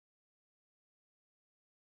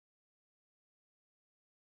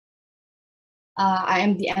I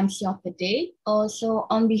am the MC of the day. Also,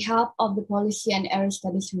 on behalf of the Policy and Area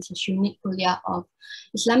Studies Research Unit Kuliah of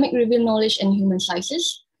Islamic Review Knowledge and Human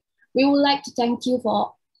Sciences, we would like to thank you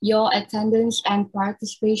for your attendance and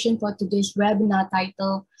participation for today's webinar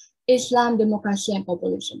titled Islam, Democracy and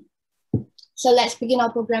Populism. So let's begin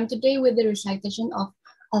our program today with the recitation of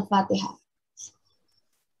Al-Fatiha.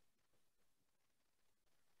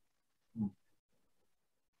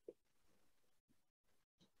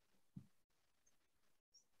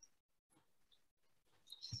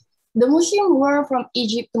 The Muslim world from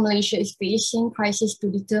Egypt to Malaysia is facing crisis to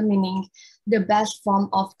determining the best form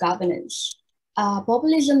of governance.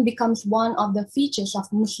 Populism becomes one of the features of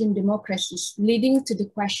Muslim democracies, leading to the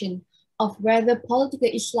question of whether political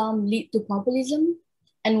Islam lead to populism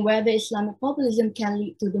and whether Islamic populism can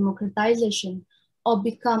lead to democratization or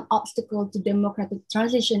become obstacle to democratic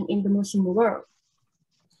transition in the Muslim world.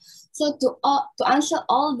 So to answer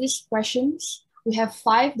all these questions, we have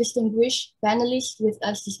 5 distinguished panelists with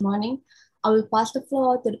us this morning. I will pass the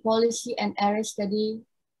floor to the Policy and Area Studies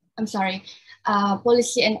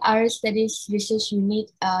Research Unit,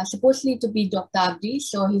 supposedly to be Dr. Avdi,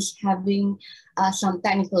 so he's having some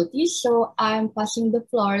technicalities. So I'm passing the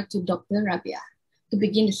floor to Dr. Rabia to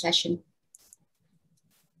begin the session.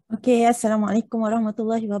 Okay, Assalamualaikum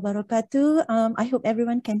warahmatullahi wabarakatuh. I hope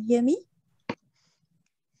everyone can hear me.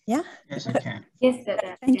 Yeah? Yes, I can. Yes,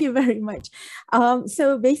 Dr. Thank you very much.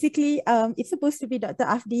 So basically, it's supposed to be Dr.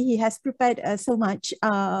 Avdi. He has prepared so much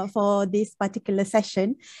for this particular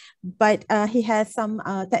session, but he has some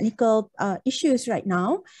technical issues right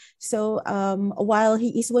now. So while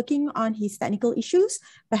he is working on his technical issues,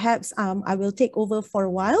 perhaps I will take over for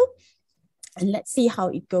a while. And let's see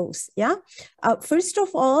how it goes. Yeah. First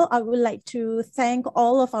of all, I would like to thank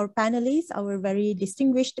all of our panelists, our very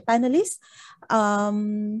distinguished panelists,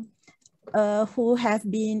 who have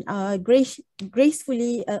been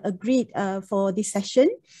gracefully agreed for this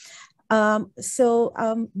session.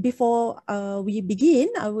 Before we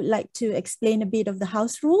begin, I would like to explain a bit of the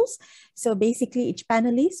house rules. So basically, each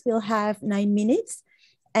panelist will have 9 minutes,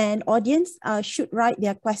 and audience should write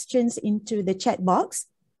their questions into the chat box.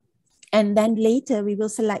 And then later we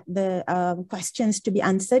will select the questions to be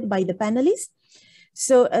answered by the panelists.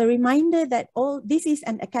 So a reminder that all this is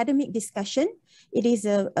an academic discussion. It is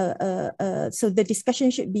so the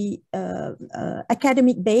discussion should be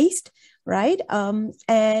academic based, right?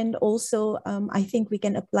 And also I think we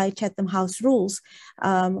can apply Chatham House rules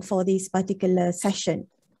for this particular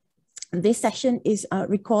session. This session is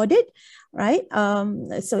recorded, right?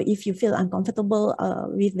 So if you feel uncomfortable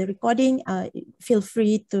with the recording, feel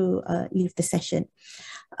free to leave the session.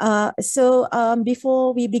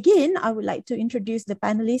 Before we begin, I would like to introduce the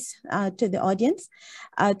panelists to the audience.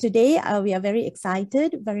 Today, we are very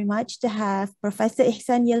excited very much to have Professor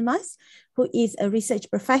Ihsan Yilmaz, who is a research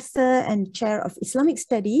professor and chair of Islamic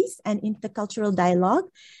Studies and Intercultural Dialogue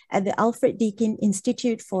at the Alfred Deakin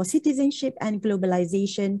Institute for Citizenship and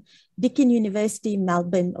Globalization, Deakin University,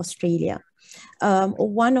 Melbourne, Australia.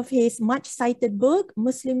 One of his much cited book,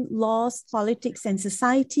 Muslim Laws, Politics and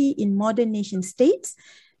Society in Modern Nation States,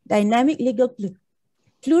 Dynamic Legal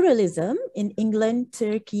Pluralism in England,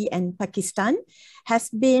 Turkey and Pakistan, has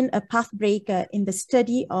been a pathbreaker in the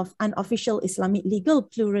study of unofficial Islamic legal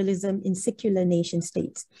pluralism in secular nation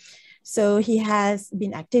states. So he has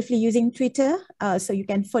been actively using Twitter, so you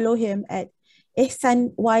can follow him at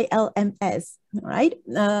Ihsan YLMS, right?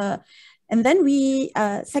 And then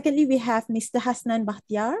secondly, we have Mr. Hasnan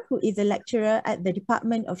Bachtiar, who is a lecturer at the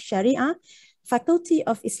Department of Sharia, Faculty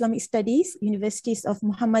of Islamic Studies, Universitas of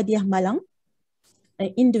Muhammadiyah, Malang,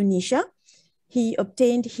 Indonesia. He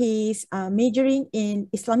obtained his majoring in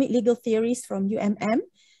Islamic legal theories from UMM,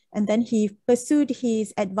 and then he pursued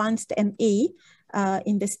his advanced MA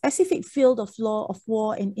in the specific field of law of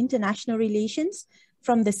war and international relations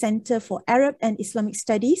from the Center for Arab and Islamic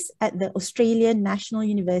Studies at the Australian National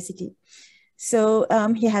University. So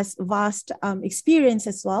he has vast experience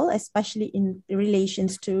as well, especially in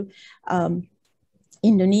relations to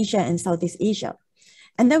Indonesia and Southeast Asia.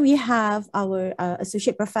 And then we have our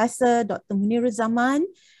Associate Professor, Dr. Moniruzzaman,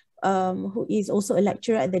 who is also a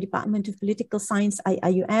lecturer at the Department of Political Science,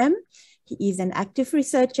 IIUM. He is an active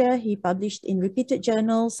researcher. He published in repeated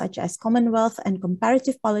journals such as Commonwealth and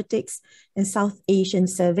Comparative Politics and South Asian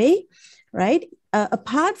Survey, right?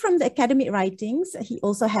 Apart from the academic writings, he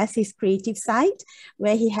also has his creative side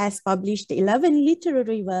where he has published 11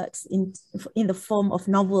 literary works in the form of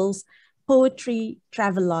novels, poetry,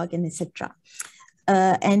 travelogue, and etc.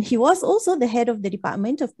 And he was also the head of the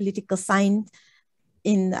Department of Political Science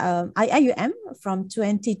in IIUM from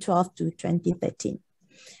 2012 to 2013.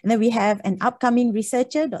 And then we have an upcoming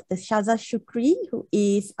researcher, Dr. Syaza Shukri, who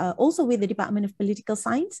is also with the Department of Political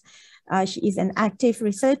Science. She is an active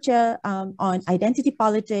researcher on identity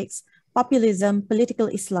politics, populism, political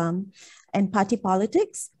Islam, and party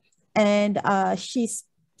politics. And she's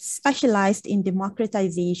specialized in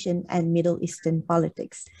democratization and Middle Eastern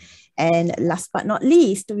politics. And last but not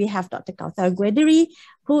least, we have Dr. Kaotar Guediri,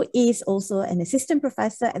 who is also an assistant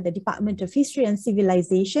professor at the Department of History and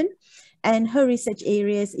Civilization. And her research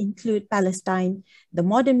areas include Palestine, the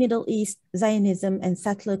modern Middle East, Zionism, and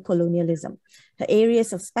settler colonialism. Her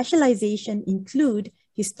areas of specialization include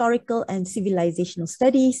historical and civilizational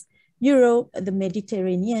studies, Europe, the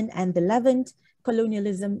Mediterranean, and the Levant,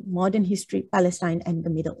 colonialism, modern history, Palestine, and the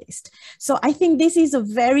Middle East. So I think this is a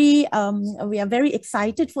very, we are very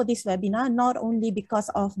excited for this webinar, not only because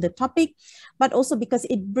of the topic, but also because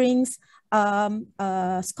it brings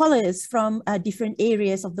scholars from different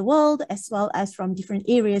areas of the world, as well as from different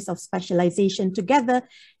areas of specialization together.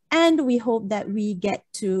 And we hope that we get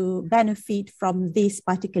to benefit from this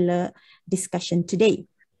particular discussion today.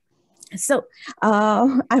 So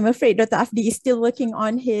I'm afraid Dr. Avdi is still working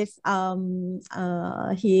on his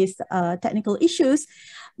technical issues,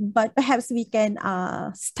 but perhaps we can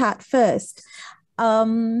start first. We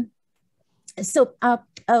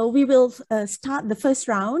will start the first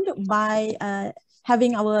round by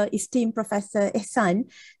having our esteemed Professor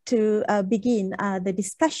Ihsan to begin the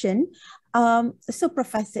discussion. So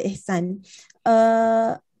Professor Ihsan,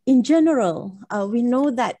 in general, we know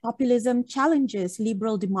that populism challenges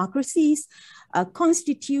liberal democracies,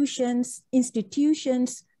 constitutions,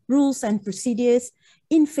 institutions, rules and procedures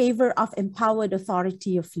in favor of empowered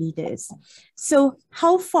authority of leaders. So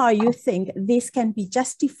how far you think this can be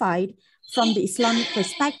justified from the Islamic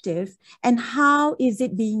perspective, and how is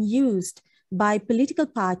it being used by political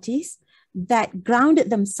parties that grounded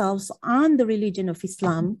themselves on the religion of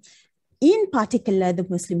Islam, in particular the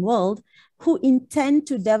Muslim world, who intend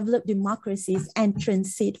to develop democracies and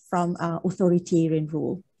transit from authoritarian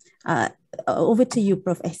rule? Over to you,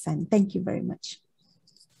 Prof. Ihsan. Thank you very much.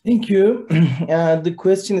 Thank you. The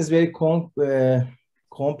question is very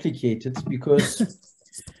complicated because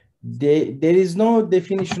there is no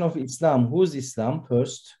definition of Islam. Who's Islam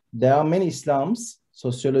first? There are many Islams,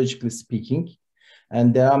 sociologically speaking,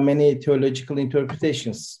 and there are many theological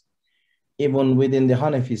interpretations. Even within the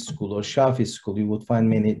Hanafi school or Shafi school, you would find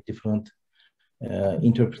many different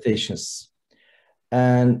interpretations.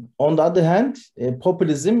 And on the other hand,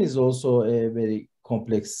 populism is also a very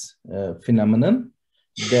complex phenomenon.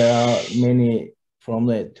 There are many, from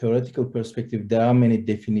the theoretical perspective, there are many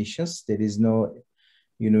definitions. There is no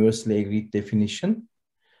universally agreed definition.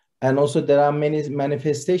 And also there are many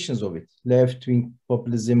manifestations of it: left-wing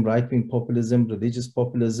populism, right-wing populism, religious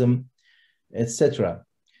populism, etc.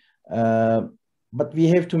 But we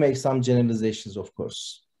have to make some generalizations, of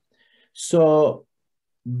course. So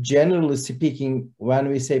generally speaking, when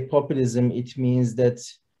we say populism, it means that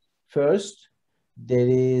first, there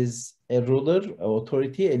is a ruler,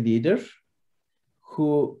 authority, a leader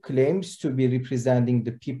who claims to be representing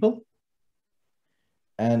the people.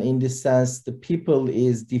 And in this sense, the people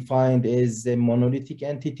is defined as a monolithic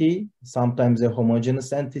entity, sometimes a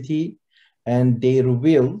homogeneous entity, and their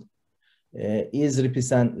will is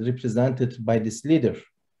represented by this leader.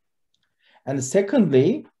 And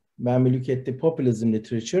secondly, when we look at the populism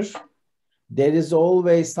literature, there is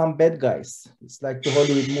always some bad guys. It's like the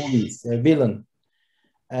Hollywood movies, a villain.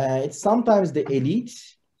 It's sometimes the elite,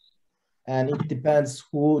 and it depends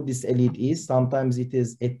who this elite is. Sometimes it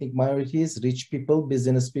is ethnic minorities, rich people,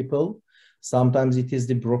 business people. Sometimes it is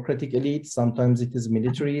the bureaucratic elite. Sometimes it is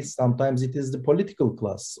military. Sometimes it is the political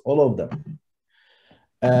class, all of them.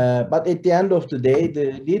 But at the end of the day,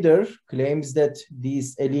 the leader claims that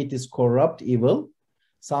this elite is corrupt, evil.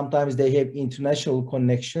 Sometimes they have international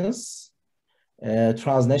connections,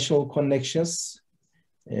 transnational connections,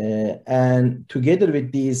 and together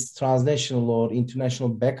with these transnational or international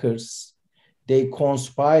backers, they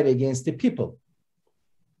conspire against the people.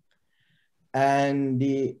 And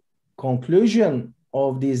the conclusion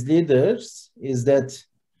of these leaders is that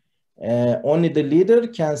only the leader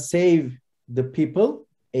can save the people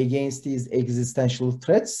against these existential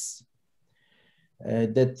threats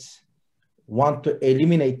that want to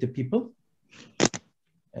eliminate the people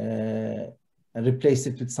and replace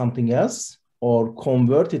it with something else or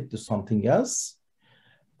convert it to something else.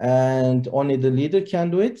 And only the leader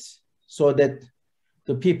can do it, so that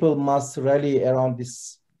the people must rally around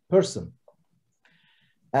this person.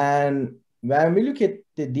 And when we look at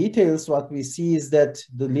the details, what we see is that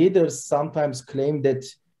the leaders sometimes claim that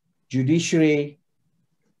judiciary,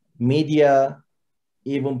 media,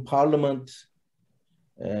 even parliament,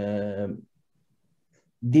 the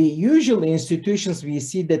usual institutions we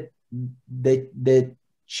see that they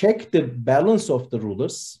check the balance of the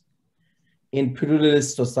rulers in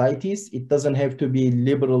pluralist societies. It doesn't have to be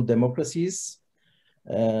liberal democracies.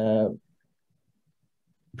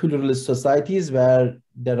 Pluralist societies where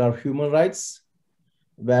there are human rights,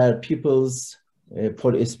 where people's,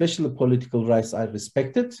 especially political rights, are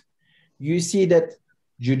respected. You see that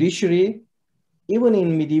judiciary, even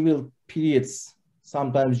in medieval periods,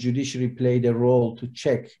 sometimes judiciary played a role to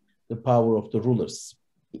check the power of the rulers,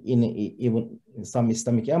 even in some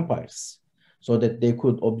Islamic empires, so that they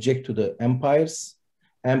could object to the emperors,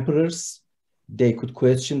 they could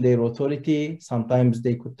question their authority. Sometimes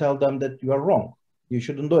they could tell them that you are wrong, you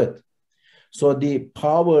shouldn't do it. So the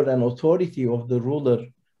power and authority of the ruler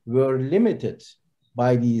were limited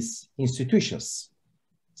by these institutions,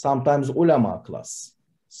 sometimes ulama class,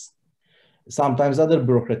 sometimes other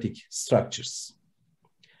bureaucratic structures.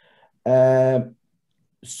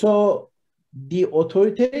 So the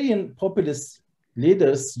authoritarian populist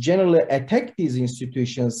leaders generally attack these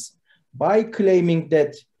institutions by claiming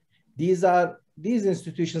that these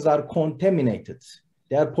institutions are contaminated,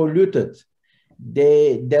 they are polluted,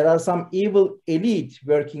 there are some evil elite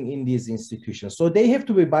working in these institutions, so they have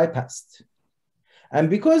to be bypassed. And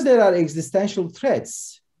because there are existential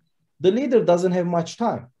threats, the leader doesn't have much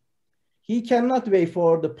time. He cannot wait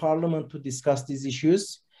for the parliament to discuss these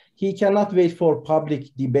issues. He cannot wait for public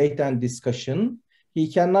debate and discussion.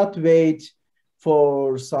 He cannot wait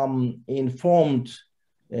for some informed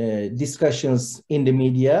discussions in the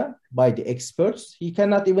media by the experts. He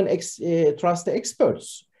cannot even trust the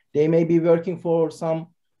experts. They may be working for some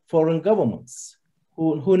foreign governments.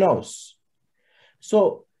 Who knows?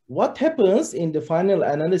 So what happens in the final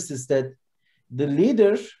analysis that the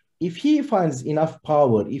leader, if he finds enough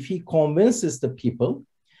power, if he convinces the people,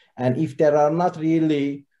 and if there are not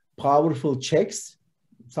really powerful checks,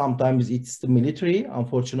 sometimes it's the military,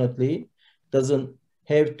 unfortunately, doesn't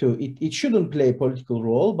have to, it shouldn't play a political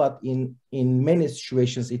role, but in many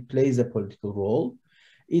situations it plays a political role.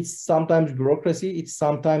 It's sometimes bureaucracy, it's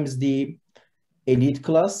sometimes the elite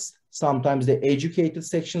class, sometimes the educated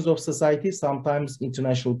sections of society, sometimes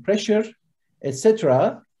international pressure,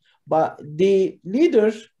 etc. But the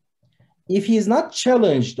leader, if he is not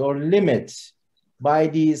challenged or limited by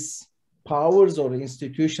these powers or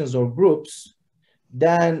institutions or groups,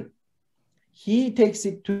 then he takes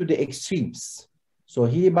it to the extremes. So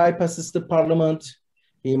he bypasses the parliament,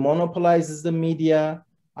 he monopolizes the media,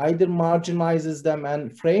 either marginalizes them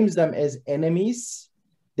and frames them as enemies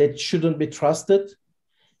that shouldn't be trusted.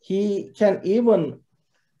 He can even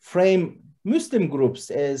frame Muslim groups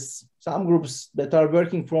as some groups that are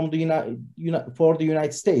working from for the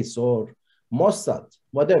United States or Mossad,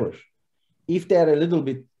 whatever, if they're a little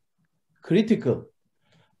bit critical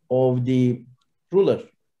of the ruler.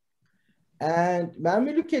 And when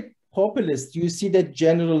we look at populists, you see that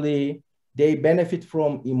generally they benefit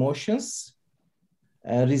from emotions,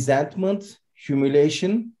 resentment,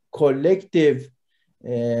 humiliation, collective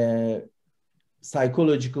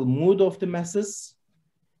psychological mood of the masses.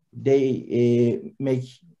 They make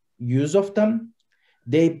use of them.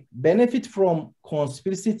 They benefit from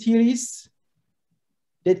conspiracy theories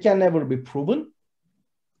that can never be proven.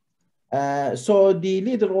 So the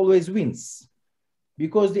leader always wins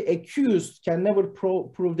because the accused can never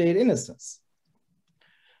prove their innocence.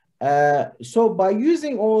 So by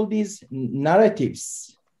using all these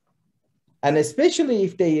narratives, and especially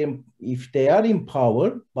if they are in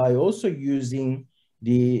power, by also using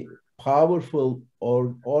the powerful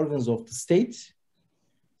organs of the state,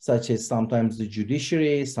 such as sometimes the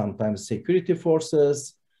judiciary, sometimes security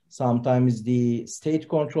forces, sometimes the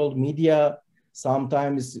state-controlled media,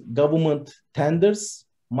 sometimes government tenders,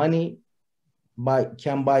 money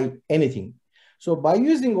can buy anything. So by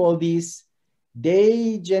using all these,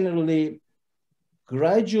 they generally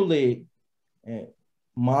gradually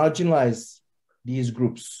marginalize these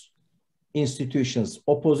groups, institutions,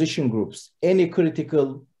 opposition groups, any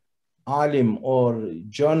critical alim or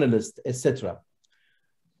journalist, etc.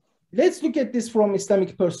 Let's look at this from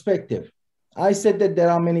Islamic perspective. I said that there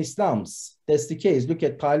are many Islams. That's the case. Look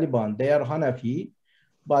at Taliban. They are Hanafi,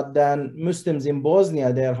 but then Muslims in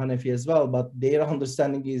Bosnia, they are Hanafi as well, but their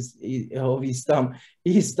understanding of Islam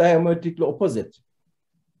is diametrically opposite.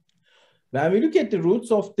 When we look at the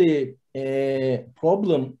roots of the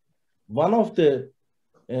problem, one of the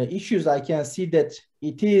issues I can see that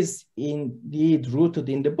it is indeed rooted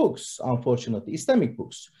in the books, unfortunately, Islamic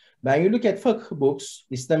books. When you look at fiqh books,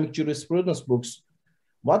 Islamic jurisprudence books,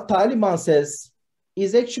 what Taliban says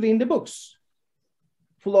is actually in the books.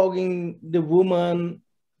 Flogging the woman,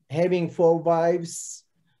 having 4 wives,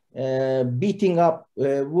 beating up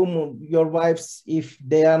your wives if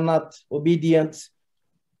they are not obedient,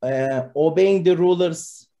 obeying the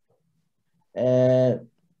rulers,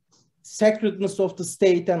 sacredness of the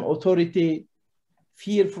state and authority,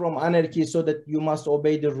 fear from anarchy so that you must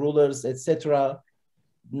obey the rulers, etc.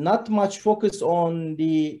 Not much focus on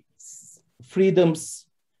the freedoms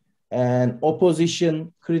and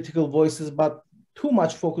opposition, critical voices, but too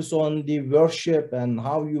much focus on the worship and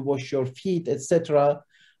how you wash your feet, etc.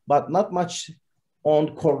 But not much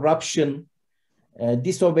on corruption,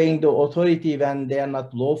 disobeying the authority when they are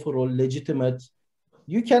not lawful or legitimate.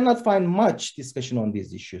 You cannot find much discussion on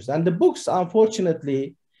these issues. And the books,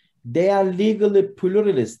 unfortunately, they are legally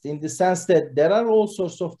pluralist in the sense that there are all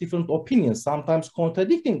sorts of different opinions, sometimes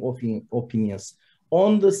contradicting opinions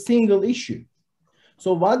on the single issue.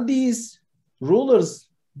 So what these rulers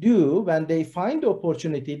do when they find the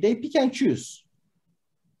opportunity, they pick and choose.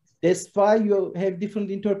 That's why you have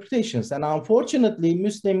different interpretations. And unfortunately,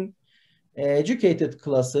 Muslim educated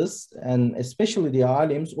classes, and especially the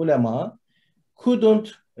alims, ulama,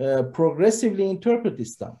 couldn't progressively interpret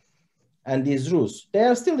Islam and these rules. They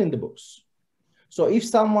are still in the books. So if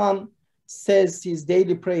someone says his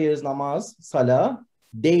daily prayers, namaz, salah,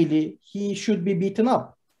 daily, he should be beaten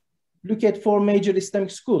up. Look at 4 major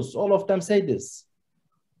Islamic schools. All of them say this.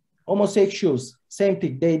 Homosexuals, same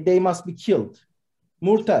thing. They must be killed.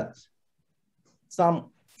 Murtad.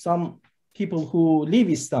 Some people who leave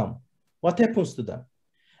Islam, what happens to them?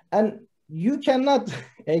 And you cannot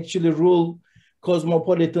actually rule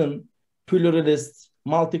cosmopolitan, pluralist,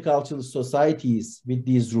 multicultural societies with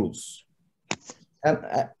these rules. And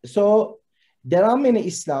so there are many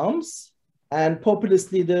Islams, and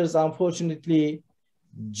populist leaders, unfortunately,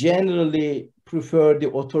 generally prefer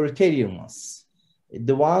the authoritarian ones,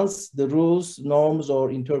 the ones, the rules, norms,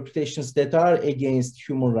 or interpretations that are against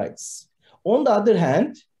human rights. On the other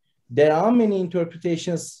hand, there are many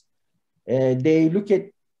interpretations. They look at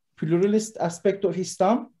pluralist aspect of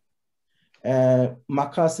Islam,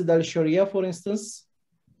 Maqasid al-Sharia, for instance,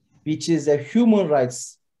 which is a human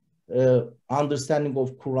rights understanding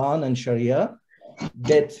of Quran and Sharia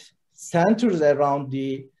that centers around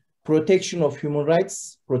the protection of human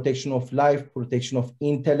rights, protection of life, protection of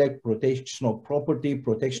intellect, protection of property,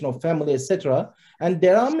 protection of family, etc. And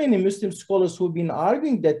there are many Muslim scholars who've been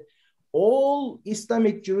arguing that all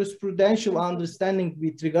Islamic jurisprudential understanding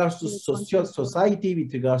with regards to social society,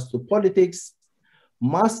 with regards to politics,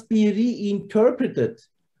 must be reinterpreted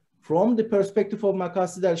from the perspective of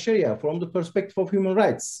Maqasid al-Sharia, from the perspective of human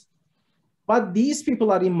rights. But these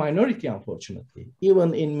people are in minority, unfortunately,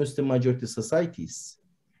 even in Muslim majority societies.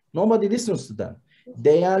 Nobody listens to them.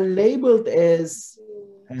 They are labeled as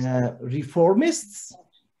reformists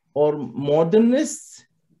or modernists.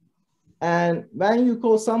 And when you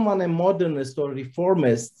call someone a modernist or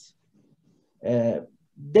reformist,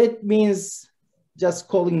 that means just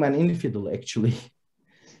calling man infidel, actually.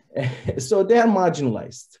 So they are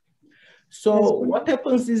marginalized. So what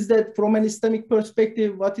happens is that from an Islamic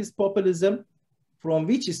perspective, what is populism? From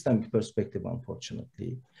which Islamic perspective,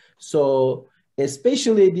 unfortunately? So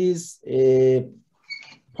especially these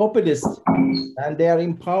populists, and they are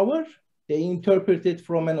in power, they interpret it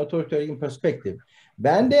from an authoritarian perspective.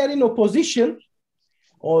 When they are in opposition,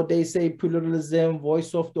 or they say pluralism,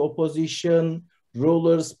 voice of the opposition,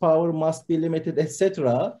 rulers' power must be limited,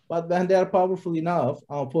 etc. But when they are powerful enough,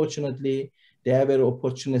 unfortunately, they are very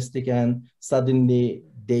opportunistic, and suddenly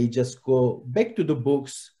they just go back to the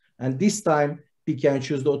books, and this time pick and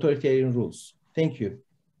choose the authoritarian rules. Thank you.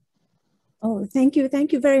 Oh, thank you.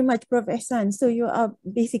 Thank you very much, Prof. Ihsan. So you are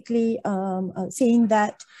basically saying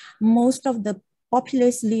that most of the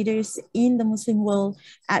populist leaders in the Muslim world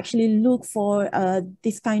actually look for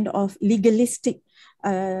this kind of legalistic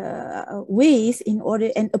ways in order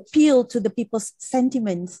and appeal to the people's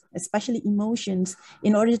sentiments, especially emotions,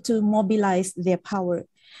 in order to mobilize their power,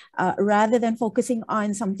 rather than focusing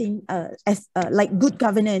on something like good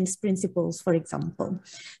governance principles, for example.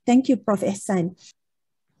 Thank you, Prof. Ihsan.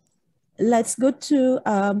 Let's go to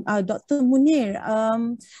Dr. Munir.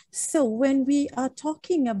 So when we are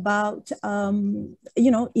talking about,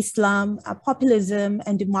 Islam, populism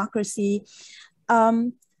and democracy,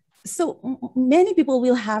 so many people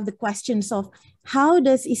will have the questions of how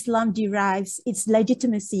does Islam derives its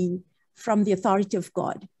legitimacy from the authority of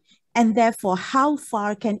God? And therefore, how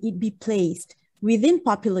far can it be placed within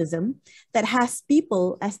populism that has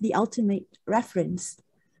people as the ultimate reference?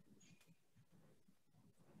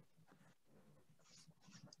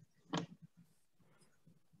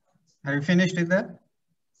 Are you finished with that?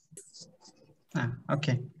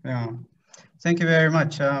 Okay. Thank you very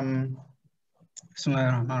much.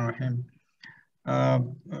 Bismillahirrahmanirrahim.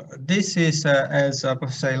 This is, as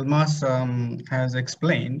Professor Yilmaz has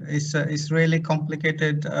explained, is really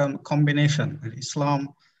complicated combination: Islam,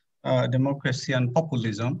 democracy, and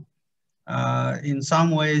populism. In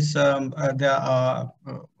some ways, there are,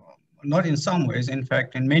 not in some ways, in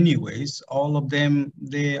fact, in many ways, all of them,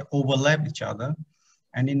 they overlap each other.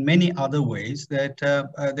 And in many other ways that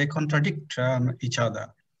they contradict each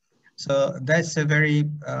other. So that's a very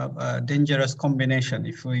dangerous combination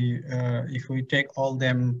if we take all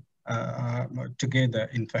them together,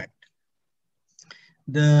 in fact.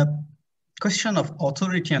 The question of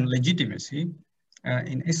authority and legitimacy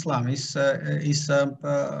in Islam is at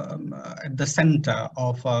the center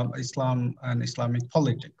of Islam and Islamic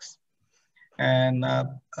politics. And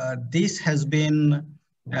this has been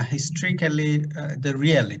historically the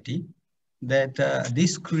reality that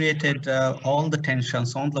this created all the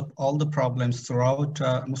tensions, all the problems throughout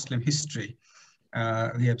Muslim history.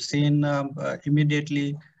 We have seen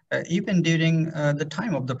immediately, even during the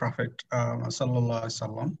time of the Prophet sallallahu alaihi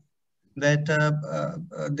wasallam, that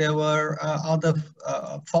there were other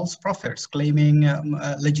false prophets claiming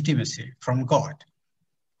legitimacy from God.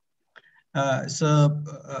 So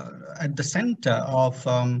at the center of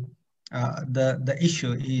the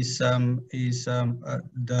issue is the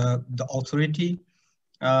authority,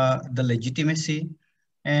 the legitimacy,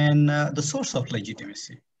 and the source of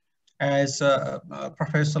legitimacy. As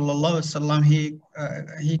Prophet sallallahu alaihi wasallam,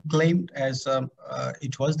 he claimed, as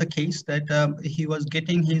it was the case, that he was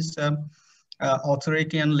getting his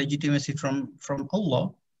authority and legitimacy from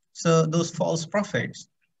Allah. So those false prophets,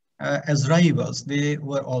 as rivals, they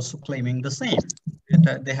were also claiming the same.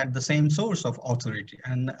 They had the same source of authority,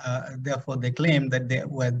 and therefore they claimed that they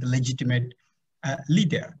were the legitimate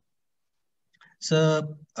leader.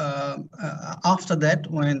 So after that,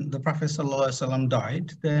 when the Prophet ﷺ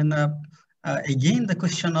died, then again the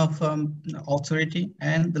question of authority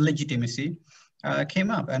and the legitimacy came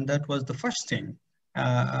up, and that was the first thing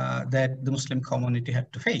that the Muslim community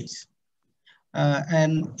had to face.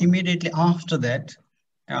 And immediately after that,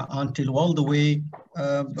 until all the way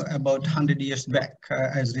about 100 years back,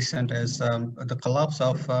 as recent as the collapse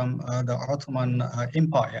of the Ottoman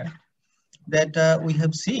Empire, that we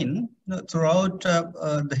have seen throughout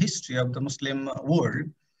the history of the Muslim world,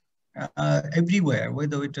 everywhere,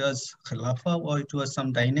 whether it was Khilafah or it was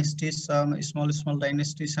some dynasties, small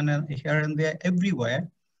dynasties, and here and there, everywhere,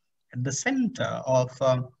 at the center of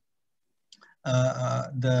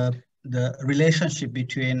the relationship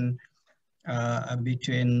between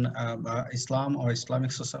Islam or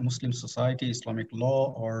Islamic Muslim society, Islamic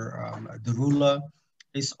law, or the ruler,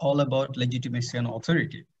 is all about legitimacy and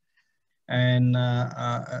authority. And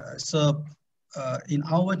so in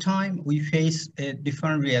our time, we face a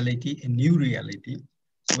different reality, a new reality,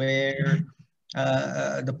 where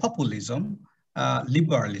the populism,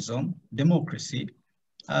 liberalism, democracy,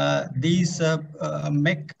 these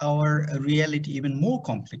make our reality even more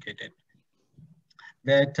complicated.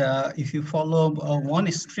 That if you follow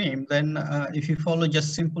one stream, then if you follow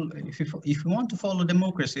just simple, if you want to follow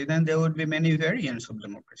democracy, then there would be many variants of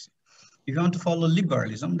democracy. If you want to follow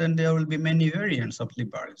liberalism, then there will be many variants of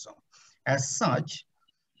liberalism. As such,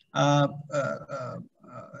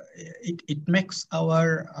 it makes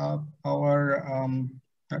our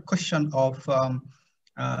question of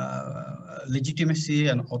legitimacy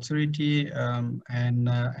and authority and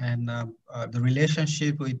the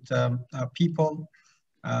relationship with people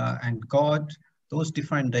and God, those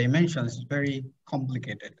different dimensions, is very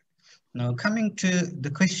complicated. Now, coming to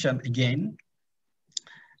the question again,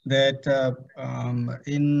 that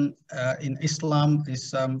in Islam,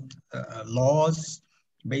 is laws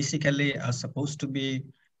basically are supposed to be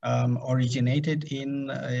originated in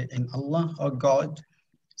Allah or God.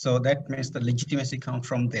 So that means the legitimacy comes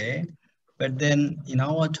from there. But then in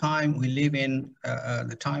our time, we live in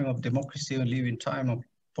the time of democracy, we live in time of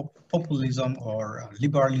populism or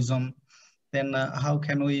liberalism. Then how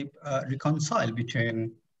can we reconcile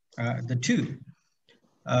between the two?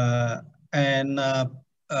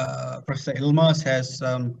 Professor Yilmaz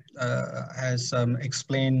has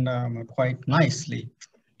explained quite nicely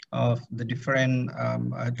of the different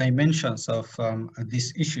dimensions of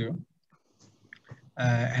this issue.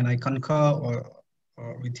 And I concur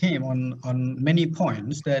with him on many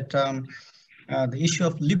points that the issue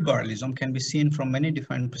of liberalism can be seen from many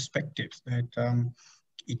different perspectives. That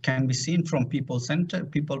it can be seen from people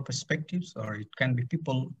perspectives, or it can be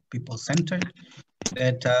people-centered,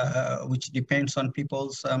 that which depends on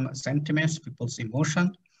people's sentiments, people's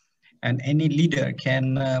emotion, and any leader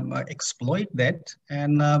can exploit that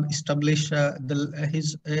and establish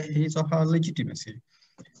his or her legitimacy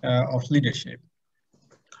of leadership.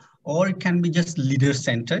 or it can be just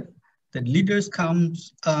leader-centered. The leaders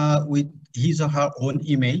comes with his or her own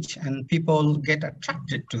image, and people get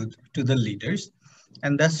attracted to the leaders.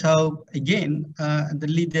 And that's how, again, the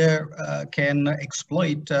leader can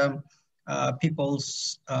exploit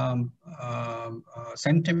people's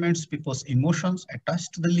sentiments, people's emotions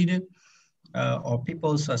attached to the leader, or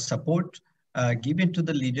people's support given to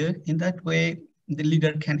the leader. In that way, the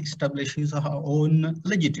leader can establish his or her own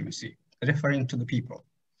legitimacy, referring to the people.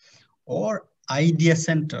 Or idea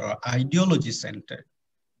center or ideology center,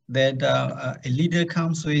 that a leader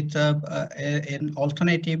comes with an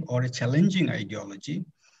alternative or a challenging ideology,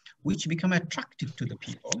 which become attractive to the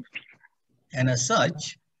people. And as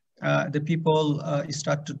such, the people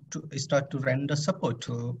start to render support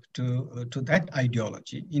to that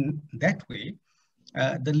ideology. In that way,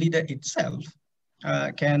 the leader itself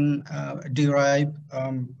can derive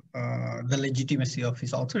the legitimacy of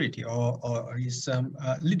his authority or his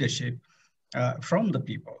leadership from the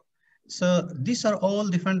people. So these are all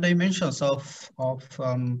different dimensions of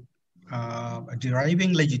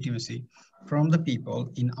deriving legitimacy from the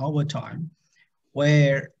people in our time,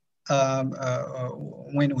 where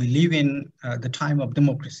when we live in the time of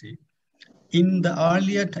democracy. In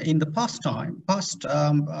the past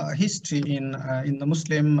history in the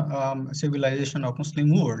Muslim civilization of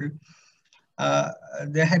Muslim world,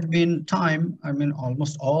 there had been time, I mean,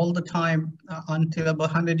 almost all the time until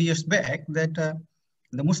about 100 years back, that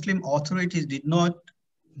the Muslim authorities did not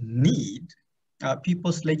need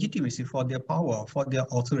people's legitimacy for their power, for their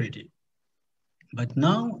authority. But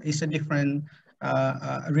now it's a different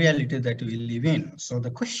reality that we live in. So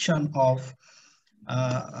the question of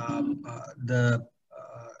the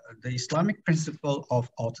Islamic principle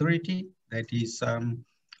of authority, that is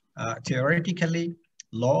theoretically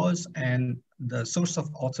laws, and the source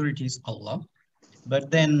of authority is Allah.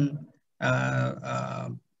 But then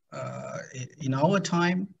in our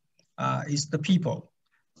time is the people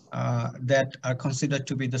that are considered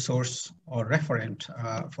to be the source or referent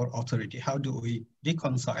for authority. How do we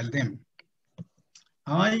reconcile them?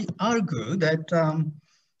 I argue that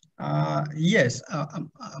yes,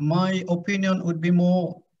 my opinion would be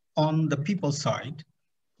more on the people side,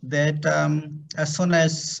 that as soon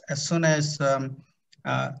as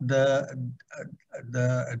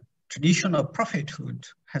the tradition of prophethood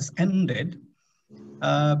has ended,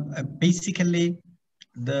 basically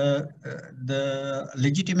the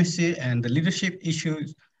legitimacy and the leadership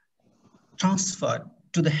issues transferred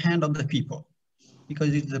to the hand of the people,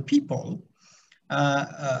 because it's the people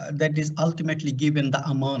that is ultimately given the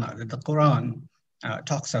amana that the Quran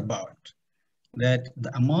talks about. That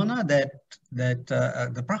the amana that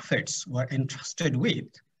the prophets were entrusted with.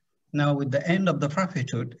 Now, with the end of the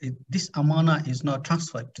prophethood, this amana is now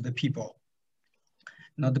transferred to the people.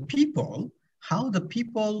 Now, the people, how the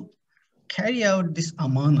people carry out this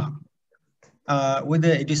amana, whether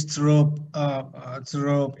it is through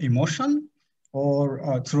emotion,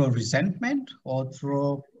 or through resentment, or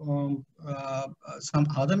through some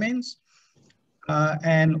other means,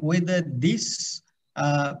 and whether this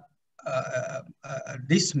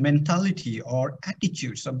this mentality or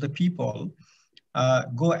attitudes of the people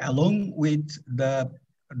go along with the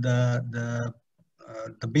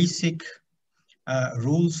basic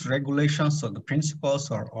rules, regulations, or the principles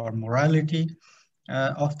or morality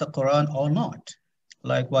of the Quran or not,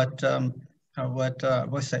 like what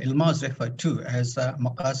Yilmaz referred to as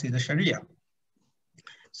maqasid al-Sharia.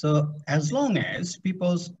 So as long as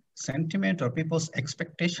people's sentiment or people's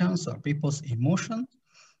expectations or people's emotions,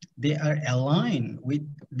 they are aligned with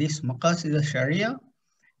this maqasid al-Sharia,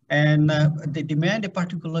 and they demand a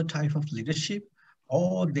particular type of leadership,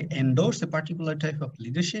 or they endorse a particular type of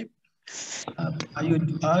leadership, I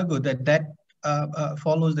would argue that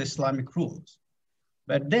follows the Islamic rules.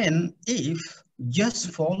 But then if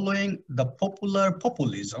just following the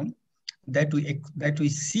populism that we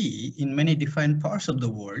see in many different parts of the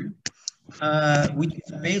world, which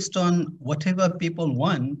is based on whatever people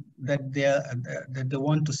want, that they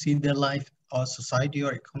want to see their life or society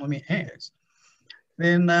or economy as,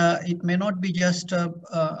 then it may not be just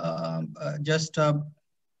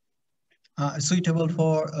suitable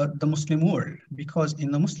for the Muslim world. Because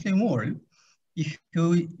in the Muslim world, if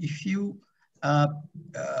you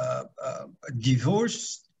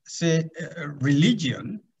divorce, say,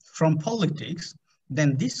 religion from politics,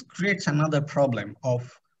 then this creates another problem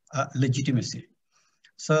of legitimacy.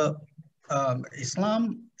 So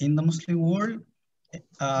Islam in the Muslim world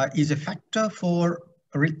is a factor for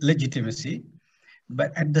legitimacy,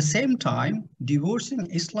 but at the same time, divorcing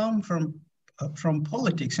Islam from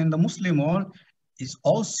politics in the Muslim world is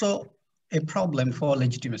also a problem for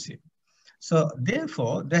legitimacy. So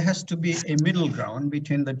therefore, there has to be a middle ground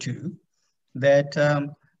between the two, that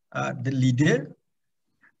the leader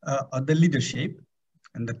or the leadership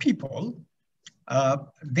and the people,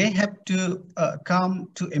 they have to come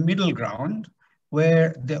to a middle ground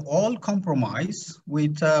where they all compromise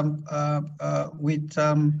with the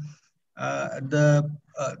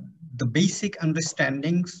basic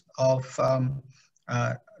understandings of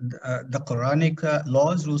the Quranic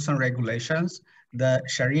laws, rules and regulations, the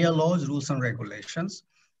Sharia laws, rules and regulations,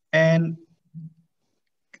 and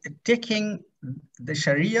taking the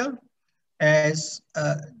Sharia as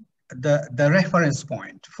the reference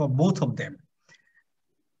point for both of them.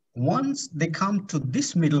 Once they come to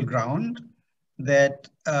this middle ground, that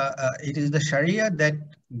it is the Sharia that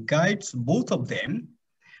guides both of them,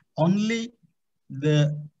 only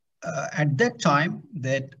at that time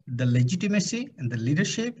that the legitimacy and the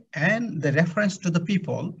leadership and the reference to the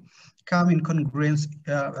people come in congruence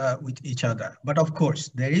with each other. But of course,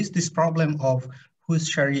 there is this problem of whose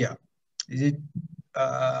Sharia? Is it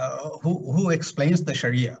who explains the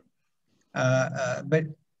Sharia? But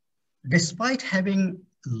despite having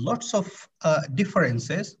lots of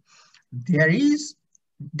differences, there is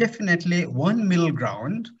definitely one middle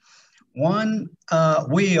ground, one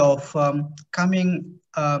way of coming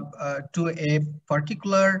to a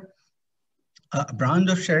particular brand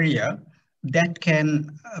of Sharia that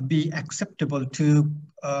can be acceptable to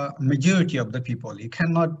majority of the people. You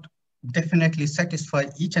cannot definitely satisfy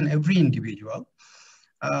each and every individual,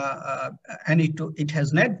 and it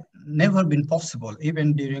has never been possible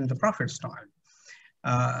even during the Prophet's time.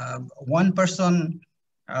 One person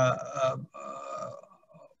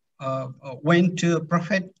went to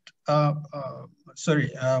Prophet,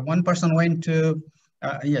 one person went to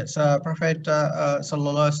Prophet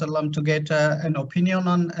Sallallahu Alaihi Wasallam to get an opinion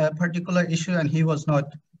on a particular issue, and he was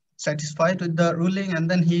not satisfied with the ruling, and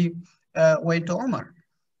then he went to Umar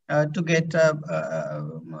to get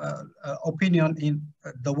opinion in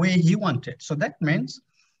the way he wanted. So that means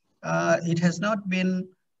it has not been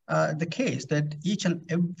the case that each and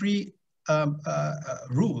every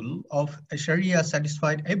rule of Sharia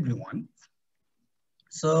satisfied everyone.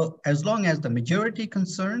 So as long as the majority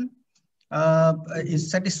concern is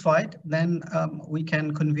satisfied, then we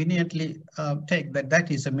can conveniently take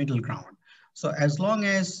that is a middle ground. So as long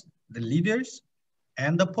as the leaders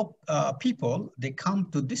and the people, they come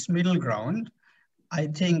to this middle ground, I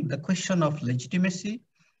think the question of legitimacy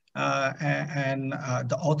and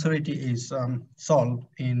the authority is solved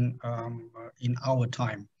in our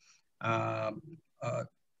time.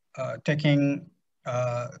 Taking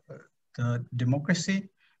the democracy,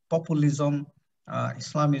 populism,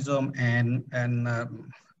 Islamism, and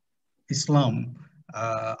Islam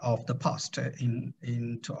of the past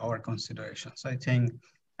into our considerations. I think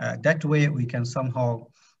that way we can somehow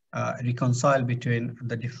reconcile between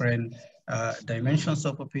the different dimensions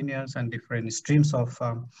of opinions and different streams of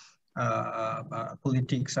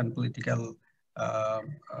politics and political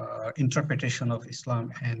interpretation of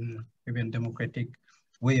Islam, and even democratic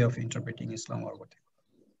way of interpreting Islam or whatever.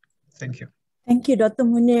 Thank you. Thank you, Dr.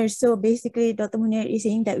 Munir. So basically, Dr. Munir is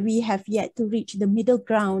saying that we have yet to reach the middle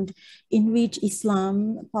ground in which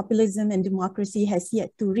Islam, populism, and democracy has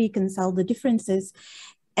yet to reconcile the differences.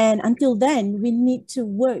 And until then, we need to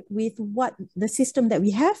work with what the system that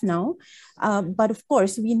we have now. But of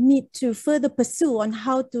course, we need to further pursue on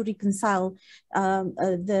how to reconcile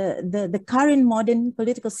the current modern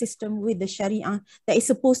political system with the Sharia that is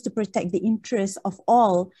supposed to protect the interests of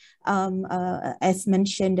all, as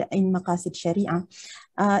mentioned in Maqasid Sharia.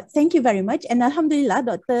 Thank you very much. And Alhamdulillah,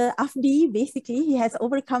 Dr. Avdi, basically, he has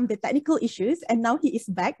overcome the technical issues and now he is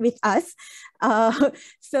back with us.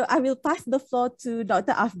 So I will pass the floor to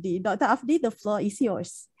Dr. Avdi. Dr. Avdi, the floor is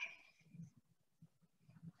yours.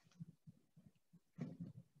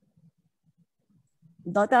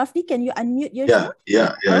 Dr. Avdi, can you unmute yourself?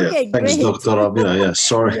 Yeah. Okay, Thanks, great. Dr. Rabia. Yeah,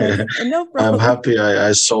 sorry. Yes, no problem. I'm happy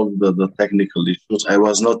I solved the technical issues. I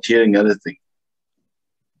was not hearing anything.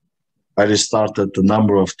 I restarted a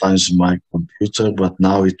number of times my computer, but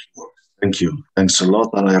now it works. Thank you. Thanks a lot,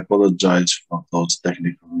 and I apologize for those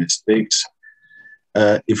technical mistakes.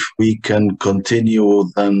 If we can continue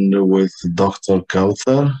then with Dr.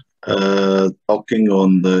 Kaotar, talking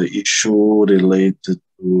on the issue related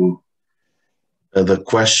to the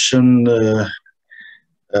question,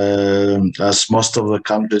 as most of the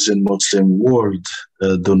countries in Muslim world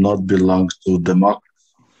do not belong to democracy.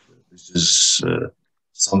 This is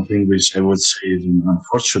something which I would say is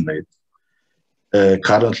unfortunate.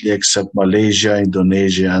 Currently, except Malaysia,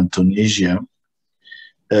 Indonesia, and Tunisia,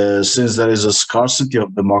 since there is a scarcity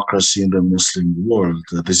of democracy in the Muslim world,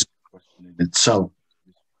 this is a question in itself.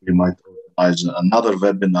 We might organize another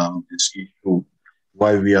webinar on this issue,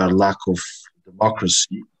 why we are lack of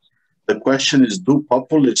democracy. The question is, do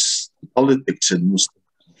populist politics in Muslim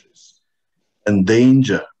countries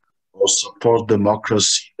endanger or support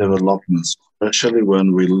democracy developments, especially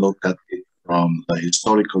when we look at it from a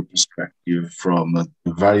historical perspective, from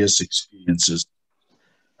various experiences,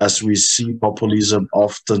 as we see populism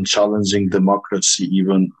often challenging democracy,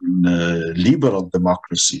 even in liberal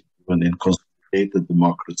democracy, even in consolidated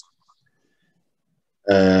democracy.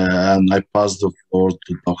 And I pass the floor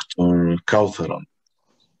to Dr. Kaotar.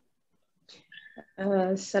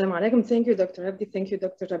 Assalamu alaikum. Thank you, Dr. Avdi. Thank you,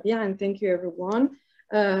 Dr. Rabia, and thank you, everyone.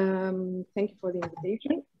 Thank you for the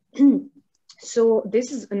invitation. So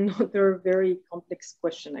this is another very complex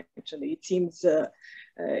question. Actually,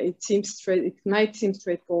 it might seem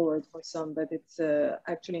straightforward for some, but it's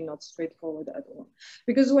actually not straightforward at all.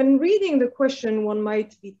 Because when reading the question, one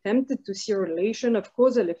might be tempted to see a relation of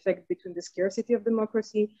causal effect between the scarcity of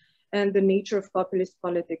democracy and the nature of populist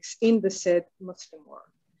politics in the said Muslim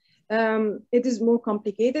world. It is more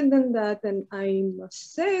complicated than that, and I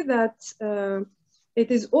must say that it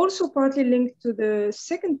is also partly linked to the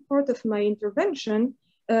second part of my intervention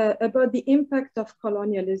about the impact of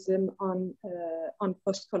colonialism on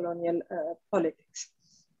post-colonial politics.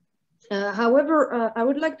 However, I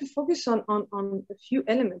would like to focus on a few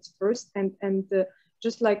elements first, and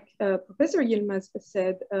just like Professor Yilmaz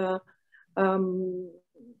said,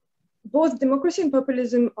 both democracy and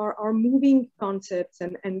populism are moving concepts,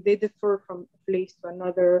 and they differ from a place to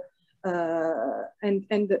another,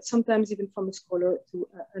 and sometimes even from a scholar to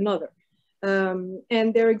another. And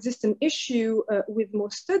there exists an issue with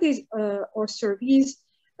most studies or surveys,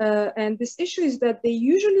 and this issue is that they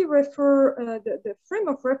usually refer, the frame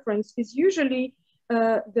of reference is usually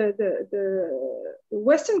the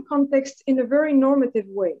Western context in a very normative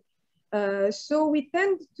way. So we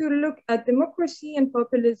tend to look at democracy and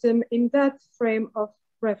populism in that frame of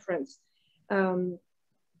reference.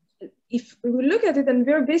 If we look at it, and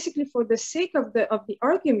very basically for the sake of the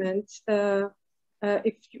argument,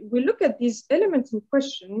 if we look at these elements in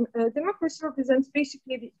question, democracy represents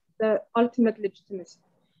basically the ultimate legitimacy.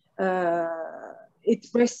 It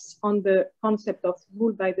rests on the concept of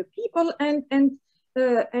rule by the people,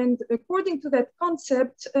 and according to that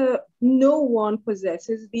concept, no one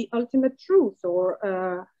possesses the ultimate truth, or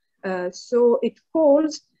so it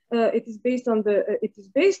calls. It is based on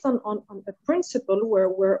a principle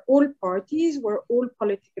where all parties, where all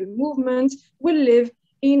political movements will live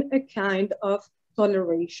in a kind of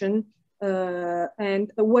toleration,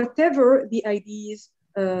 and whatever the ideas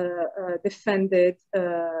defended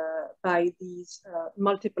by these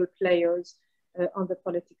multiple players on the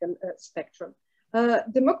political spectrum.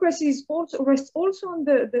 Democracy is rests also on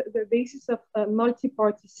the basis of a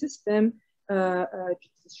multi-party system,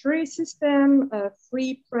 judiciary system,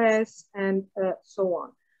 free press, and so on.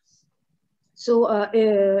 So,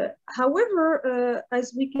 however,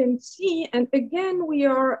 as we can see, and again, we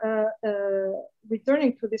are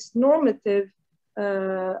returning to this normative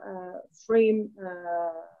frame,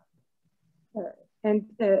 and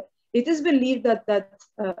it is believed that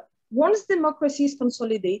once democracy is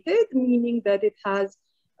consolidated, meaning that it has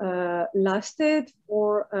lasted for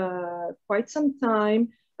quite some time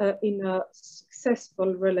in a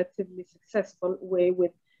successful, relatively successful way,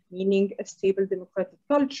 with meaning a stable democratic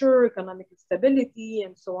culture, economic stability,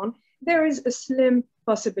 and so on, there is a slim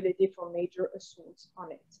possibility for major assaults on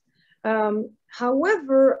it.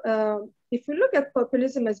 However, if we look at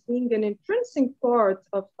populism as being an intrinsic part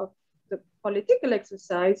of the political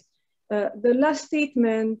exercise, the last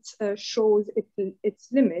statement shows its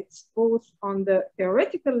limits, both on the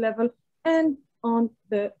theoretical level and on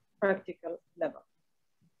the practical level.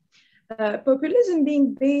 Populism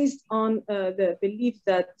being based on the belief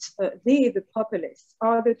that they, the populists,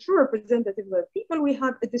 are the true representative of the people, we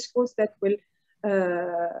have a discourse that will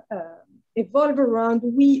evolve around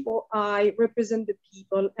we or I represent the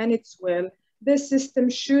people and its will. The system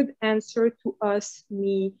should answer to us,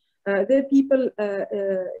 me. The people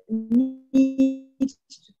need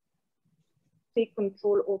to take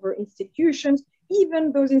control over institutions,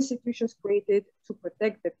 even those institutions created to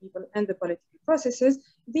protect the people and the political processes.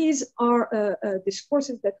 These are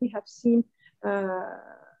discourses that we have seen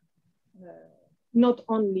not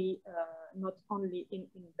only in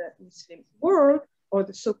the Muslim world or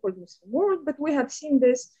the so-called Muslim world, but we have seen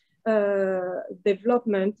this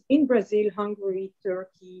development in Brazil, Hungary,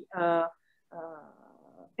 Turkey,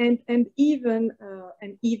 and even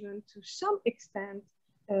to some extent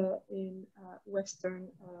in Western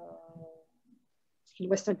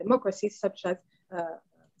democracies such as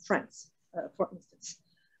France, for instance.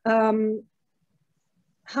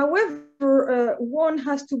 However, one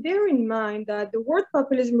has to bear in mind that the word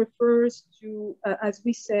populism refers to, as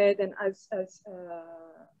we said, and as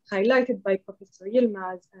highlighted by Professor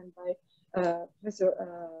Yilmaz and by Professor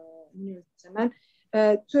Moniruzzaman,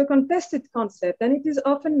 to a contested concept, and it is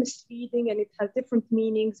often misleading and it has different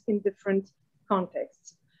meanings in different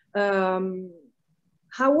contexts.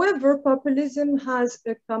 However, populism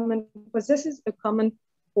possesses a common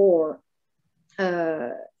core.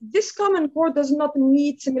 This common core does not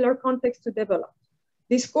need similar context to develop.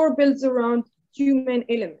 This core builds around two main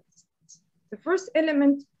elements. The first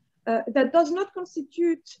element that does not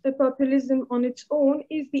constitute a populism on its own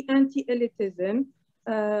is the anti-elitism,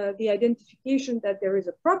 the identification that there is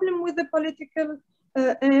a problem with the political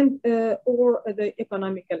or the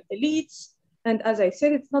economical elites. And as I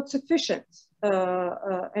said, it's not sufficient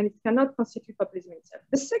and it cannot constitute populism itself.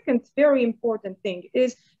 The second very important thing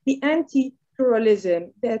is the anti-pluralism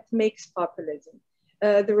that makes populism.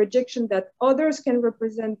 The rejection that others can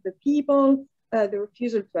represent the people, the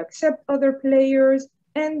refusal to accept other players,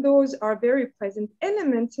 and those are very present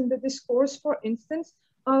elements in the discourse, for instance,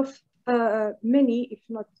 of many, if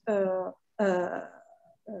not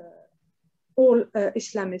all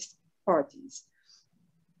Islamist parties.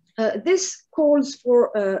 This calls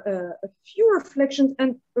for a few reflections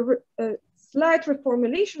and a slight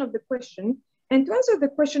reformulation of the question. And to answer the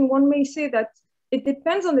question, one may say that it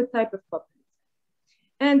depends on the type of populism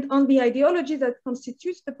and on the ideology that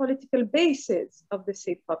constitutes the political basis of the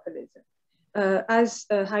said populism. As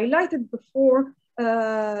highlighted before,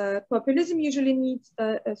 populism usually needs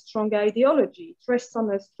a strong ideology, it rests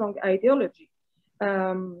on a strong ideology.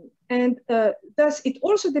 Thus, it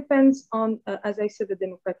also depends on, as I said, the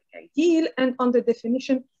democratic ideal and on the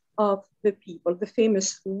definition of the people, the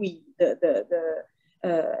famous we.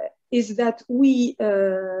 Is that we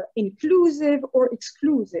inclusive or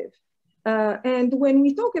exclusive? And when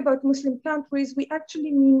we talk about Muslim countries, we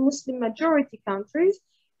actually mean Muslim majority countries.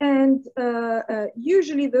 And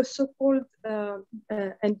usually the so-called,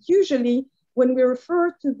 and usually when we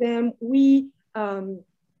refer to them, when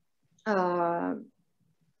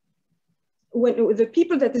the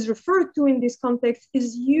people that is referred to in this context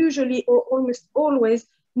is usually or almost always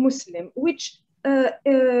Muslim, which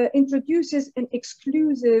introduces an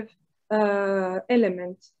exclusive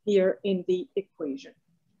element here in the equation.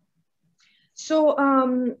 So,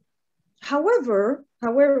 however,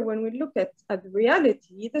 when we look at the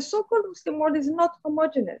reality, the so-called Muslim world is not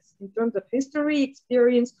homogeneous in terms of history,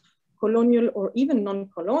 experience, colonial or even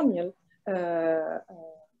non-colonial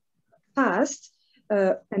past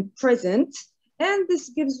and present. And this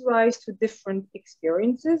gives rise to different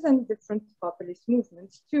experiences and different populist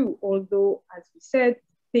movements too, although, as we said,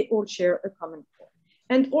 they all share a common core.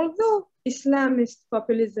 And although Islamist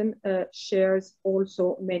populism shares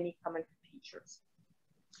also many common features.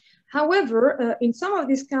 However, in some of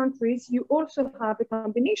these countries, you also have a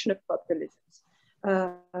combination of populisms.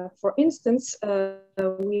 For instance,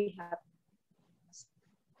 we have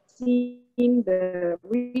seen the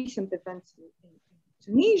recent events in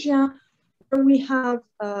Tunisia, where we have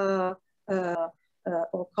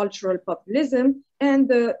or cultural populism, and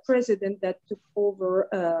the president that took over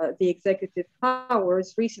the executive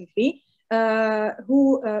powers recently, who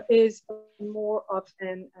is more of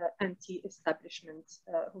an anti-establishment,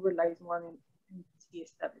 who relies more on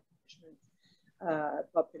anti-establishment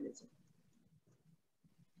populism.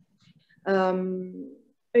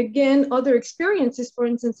 Again, other experiences, for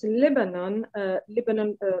instance, in Lebanon,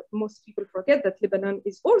 most people forget that Lebanon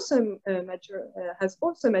is also has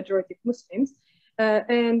also a majority of Muslims,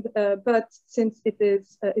 but since it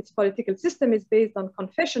is its political system is based on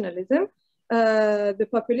confessionalism, the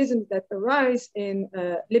populisms that arise in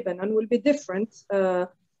Lebanon will be different.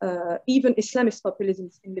 Even Islamist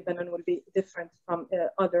populisms in Lebanon will be different from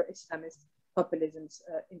other Islamist populisms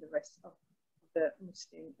in the rest of the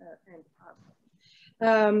Muslim and Arab.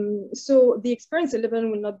 So the experience in Lebanon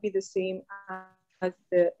will not be the same as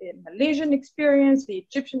the Malaysian experience, the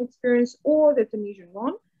Egyptian experience, or the Tunisian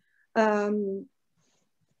one.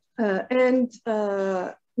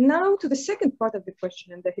 Now to the second part of the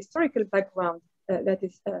question and the historical background that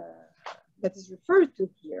is referred to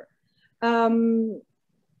here.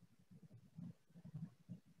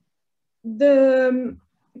 The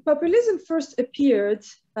populism first appeared,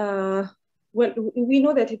 well, we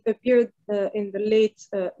know that it appeared in the late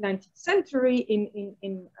 19th century in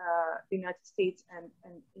the United States and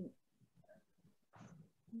in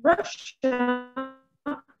Russia,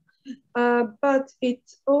 but it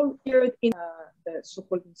all appeared in the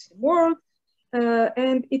so-called Muslim world,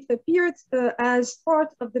 and it appeared as part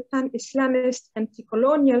of the pan-Islamist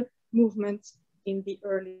anti-colonial movement in the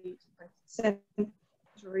early 20th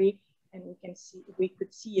history, and we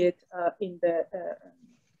could see it in the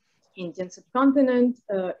Indian subcontinent,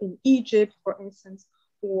 in Egypt, for instance,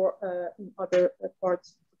 or in other parts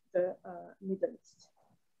of the Middle East.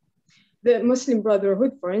 The Muslim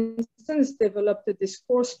Brotherhood, for instance, developed a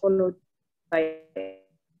discourse followed by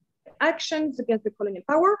actions against the colonial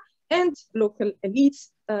power and local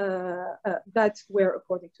elites that were,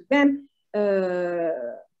 according to them,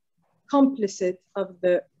 complicit of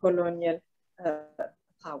the colonial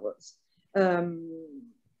powers.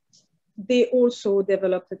 They also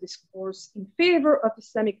developed a discourse in favor of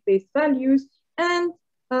Islamic-based values and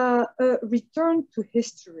a return to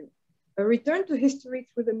history. A return to history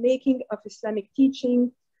through the making of Islamic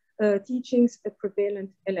teachings a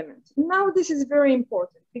prevalent element. Now, this is very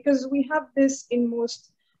important because we have this in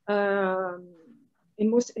most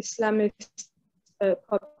Islamist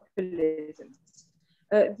populisms.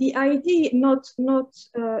 The idea not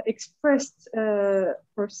expressed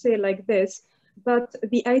per se like this, but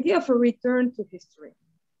the idea of a return to history.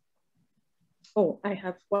 Oh, I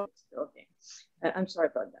have one. Okay, I'm sorry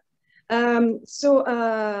about that.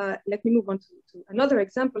 Let me move on to another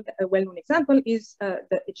example. A well-known example is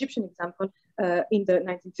the Egyptian example in the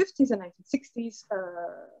 1950s and 1960s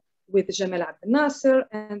with Jamal Abdel Nasser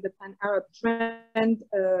and the Pan-Arab trend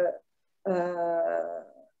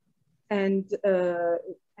and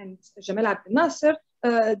Jamal Abdel Nasser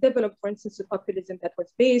developed, for instance, a populism that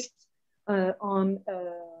was based on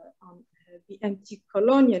the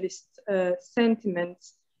anti-colonialist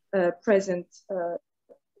sentiments present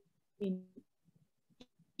in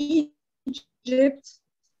Egypt,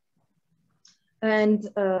 and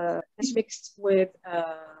mixed with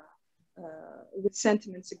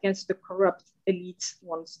sentiments against the corrupt elites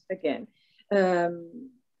once again,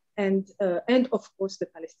 and of course the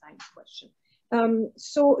Palestine question.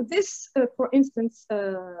 So this, for instance,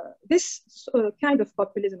 this kind of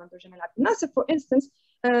populism under Jamal Abdel Nasser, for instance,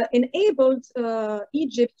 enabled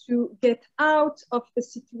Egypt to get out of a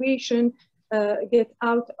situation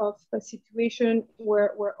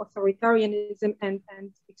where authoritarianism and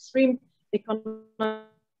extreme economic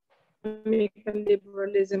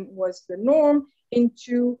liberalism was the norm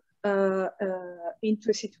into a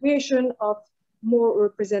situation of more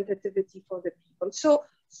representativity for the people.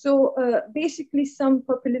 So basically, some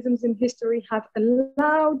populisms in history have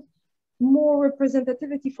allowed more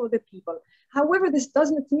representativity for the people. However, this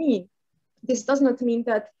does not mean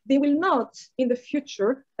that they will not, in the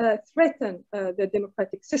future, threaten the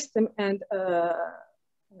democratic system and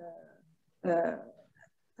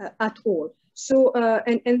at all. So,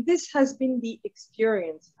 and this has been the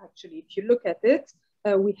experience, actually. If you look at it,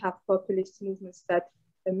 we have populist movements that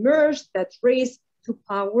emerged, that raised to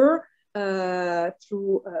power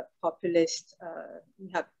through populist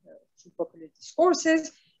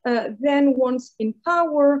discourses. Then once in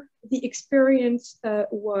power, the experience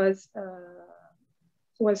was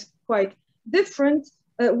quite different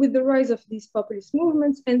with the rise of these populist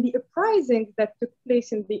movements and the uprising that took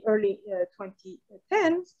place in the early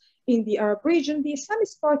 2010s in the Arab region. The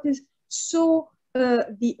Islamist parties saw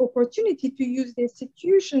the opportunity to use the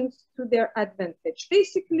institutions to their advantage,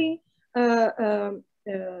 basically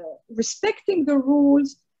respecting the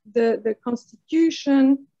rules, the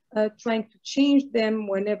constitution, trying to change them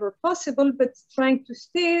whenever possible, but trying to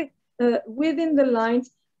stay within the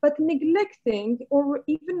lines, but neglecting or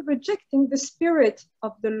even rejecting the spirit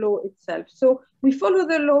of the law itself. So we follow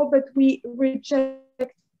the law, but we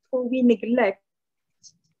reject or we neglect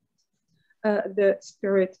the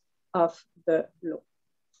spirit of the law.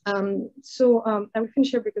 I will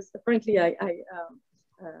finish here because apparently I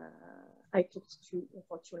talked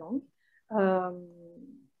for too long.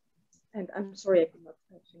 And I'm sorry I could not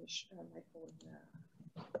finish my whole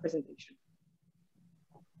presentation.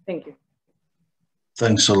 Thank you.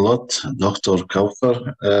 Thanks a lot, Dr.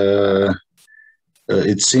 Kaotar.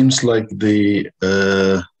 It seems like the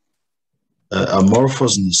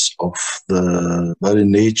amorphousness of the very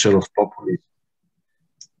nature of populism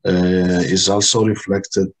is also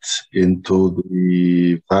reflected into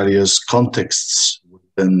the various contexts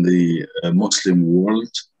within the Muslim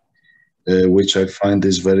world, which I find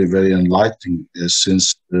is very, very enlightening,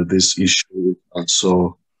 since this issue is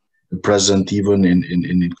also present even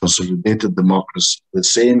in consolidated democracy. The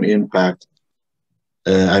same impact,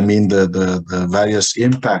 the various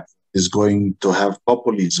impact is going to have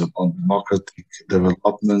populism on democratic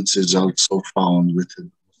developments is also found within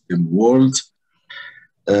the Muslim world,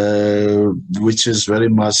 which is very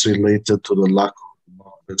much related to the lack of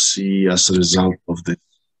democracy as a result of the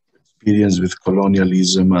experience with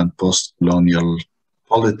colonialism and post-colonial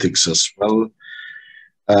politics as well.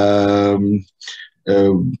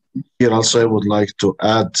 Here also I would like to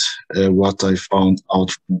add what I found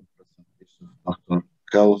out from the presentation of Dr.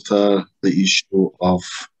 Kaotar, the issue of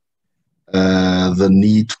the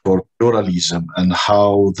need for pluralism and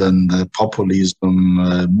how then the populism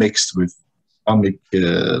mixed with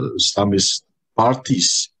Islamist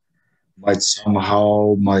parties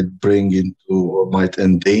might bring into or might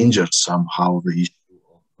endanger somehow the issue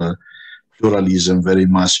of pluralism, very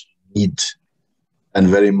much need and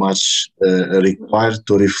very much required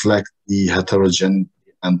to reflect the heterogeneity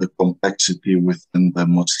and the complexity within the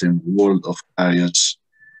Muslim world of various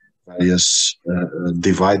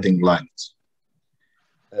dividing lines.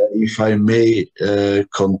 If I may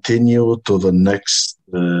continue to the next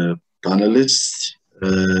panelist,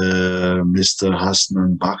 Mr.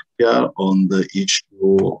 Hasnan Bachtiar, on the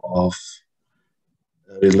issue of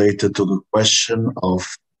related to the question of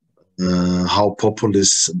how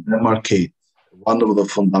populists demarcate. One of the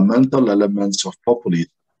fundamental elements of populism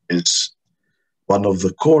is, one of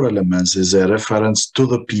the core elements is a reference to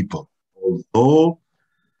the people,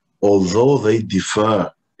 although they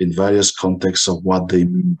differ in various contexts of what they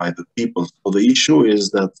mean by the people. So the issue is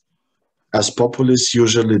that as populists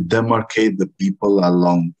usually demarcate the people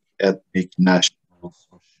along ethnic, national,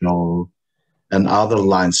 social, and other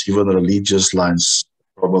lines, even religious lines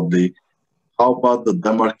probably. How about the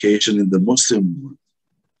demarcation in the Muslim world?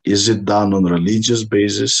 Is it done on religious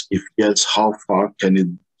basis? If yes, how far can it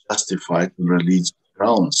justify on religious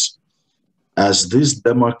grounds? As this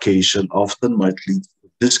demarcation often might lead to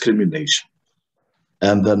discrimination.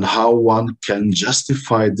 And then how one can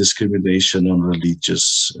justify discrimination on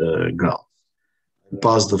religious grounds. I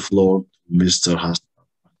pass the floor to Mr. Hasnan.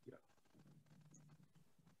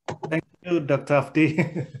 Thank you, Dr.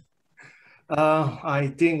 Avdi. I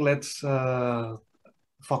think let's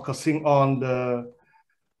focusing on the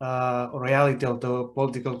reality of the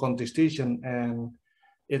political contestation, and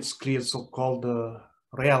it's clear so-called the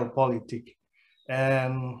realpolitik.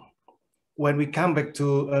 And when we come back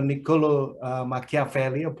to Niccolo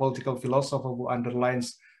Machiavelli, a political philosopher who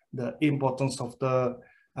underlines the importance of the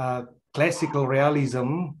classical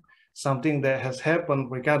realism, something that has happened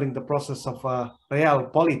regarding the process of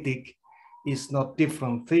realpolitik is not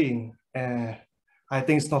different thing. I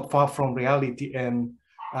think it's not far from reality and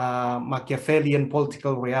Machiavellian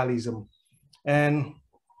political realism. And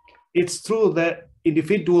it's true that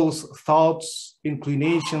individuals' thoughts,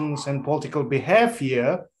 inclinations, and political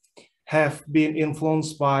behavior have been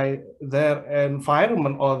influenced by their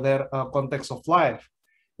environment or their context of life.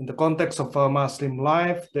 In the context of Muslim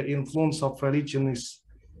life, the influence of religion is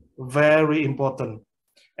very important.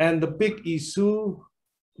 And the big issue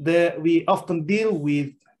that we often deal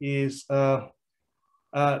with is,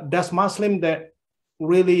 does Muslim that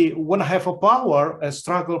really want to have a power and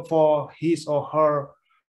struggle for his or her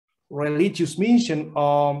religious mission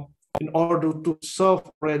in order to serve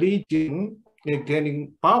religion,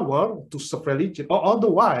 gaining power to serve religion, or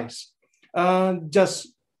otherwise just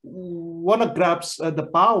want to grasp the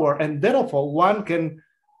power, and therefore one can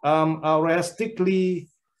realistically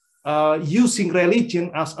using religion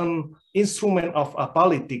as an instrument of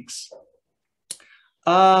politics.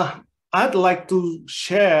 I'd like to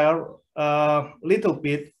share a little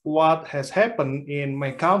bit what has happened in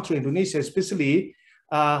my country, Indonesia, especially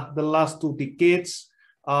the last 2 decades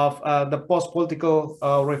of the post-political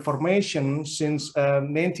reformation since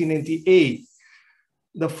 1998.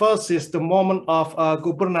 The first is the moment of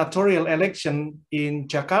gubernatorial election in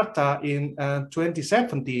Jakarta in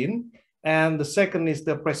 2017, and the second is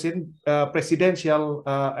the presidential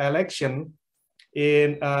election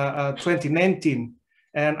in 2019.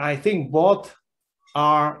 And I think both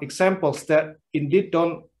are examples that indeed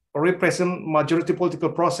don't represent majority political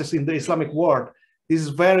process in the Islamic world. This is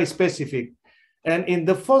very specific. And in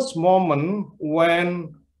the first moment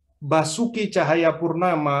when Basuki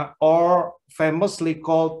Cahayapurnama, or famously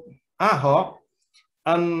called Ahok,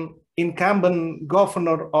 an incumbent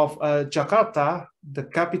governor of Jakarta, the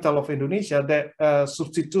capital of Indonesia, that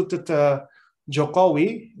substituted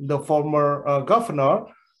Jokowi, the former governor,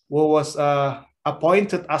 who was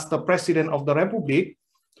appointed as the president of the Republic.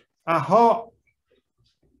 Ahok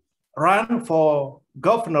ran for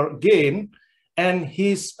governor again, and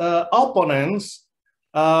his opponents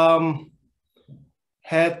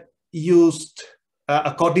had used,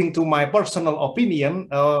 according to my personal opinion,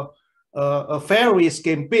 various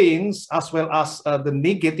campaigns, as well as the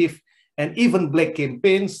negative and even black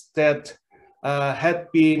campaigns that had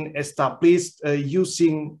been established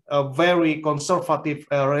using very conservative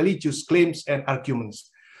religious claims and arguments.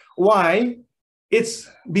 Why? It's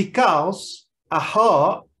because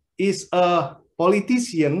Ahok is a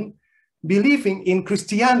politician believing in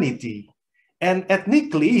Christianity. and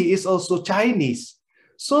ethnically he is also Chinese.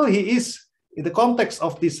 So he is, in the context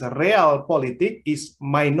of this real politic, is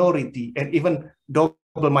minority and even double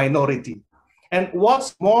minority. And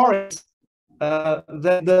what's more is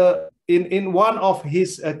in one of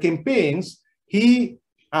his campaigns,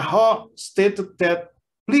 Ahok stated that,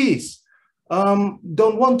 please,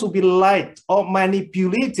 don't want to be lied or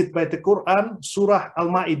manipulated by the Quran, Surah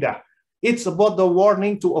Al-Ma'idah. It's about the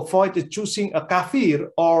warning to avoid choosing a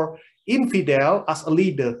kafir or infidel as a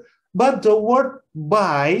leader. But the word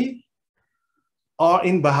by, or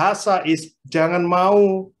in bahasa, is jangan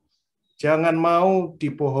mau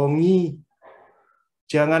dibohongi.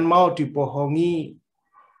 Jangan mau dibohongi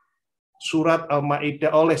surat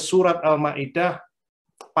Al-Ma'idah oleh surat Al-Ma'idah,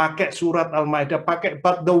 pakai surat Al-Ma'idah, pakai,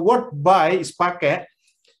 but the word by is pakai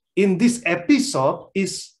in this episode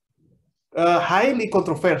is highly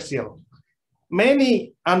controversial.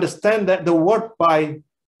 Many understand that the word by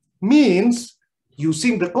means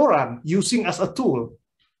using the Quran, using as a tool.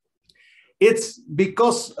 It's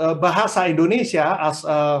because bahasa Indonesia as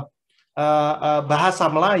bahasa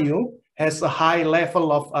Melayu has a high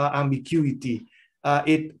level of ambiguity.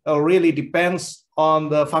 It really depends on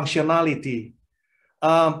the functionality.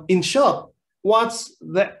 In short, what's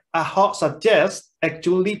the Ahok suggests,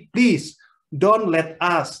 actually, please don't let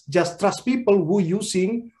us just trust people who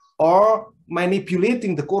using or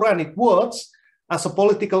manipulating the Quranic words as a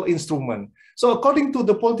political instrument. So according to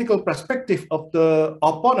the political perspective of the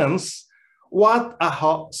opponents, what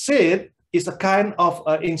Ahok said is a kind of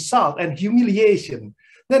insult and humiliation.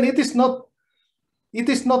 Then it is not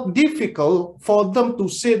difficult for them to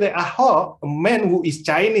say that Ahok, a man who is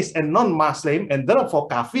Chinese and non-Muslim and therefore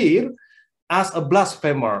kafir, as a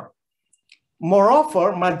blasphemer.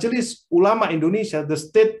 Moreover, Majelis Ulama Indonesia, the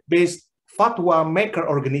state-based fatwa maker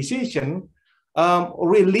organization,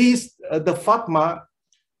 released the fatwa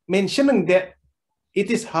mentioning that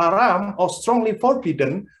it is haram or strongly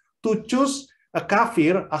forbidden to choose a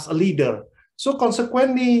kafir as a leader. So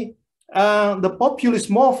consequently, the populist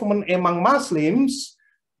movement among Muslims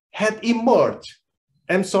had emerged.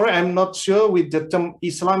 I'm sorry, I'm not sure with the term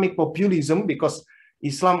Islamic populism, because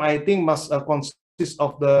Islam, I think, must consist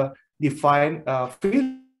of the defined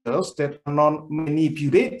filters that are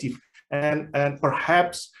non-manipulative, and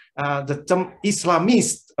perhaps the term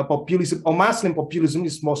Islamist populism or Muslim populism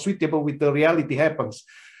is more suitable with the reality happens.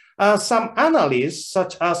 Some analysts,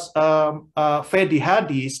 such as Fedi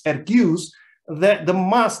Hadis, argues that the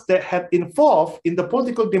mass that had involved in the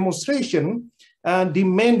political demonstration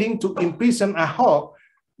demanding to imprison Ahok,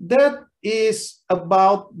 that is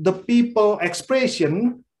about the people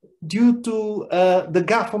expression due to the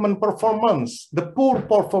government performance, the poor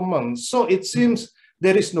performance. So it seems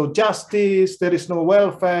there is no justice, there is no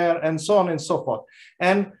welfare, and so on and so forth.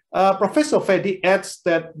 And Professor Fedi adds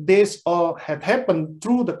that this all had happened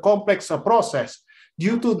through the complex process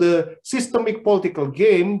due to the systemic political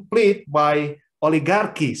game played by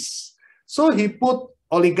oligarchies. So he put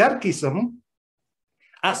oligarchism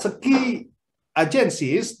as a key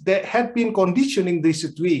agencies that had been conditioning the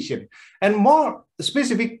situation. And more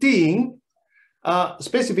specific things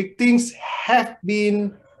have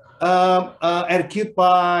been argued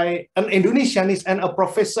by an Indonesianist and a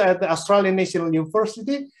professor at the Australian National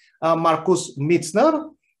University, Marcus Mitzner.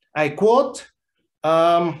 I quote,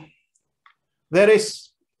 there is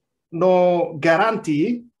no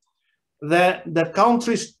guarantee that the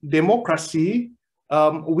country's democracy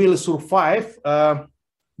will survive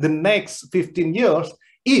the next 15 years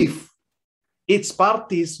if its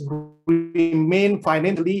parties remain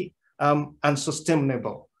financially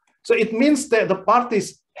unsustainable. So it means that the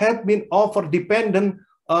parties have been over-dependent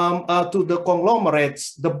to the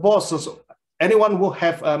conglomerates, the bosses, anyone who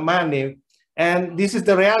have money. And this is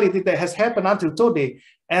the reality that has happened until today.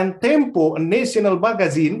 And Tempo, a national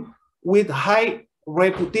magazine with high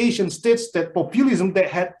reputation, states that populism that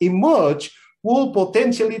had emerged will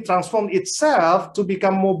potentially transform itself to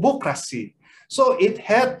become mobocracy. So it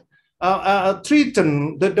had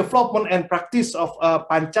threatened the development and practice of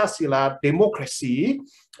Pancasila democracy,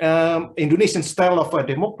 Indonesian style of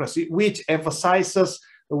democracy, which emphasizes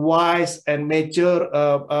wise and mature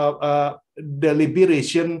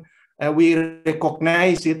deliberation. We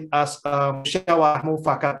recognize it as musyawarah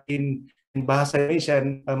mufakat in bahasa Indonesia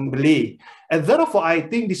and Malay. And therefore, I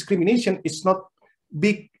think discrimination is not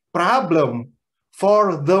big problem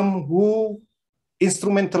for them who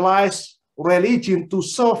instrumentalize religion to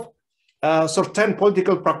serve certain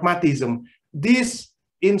political pragmatism. This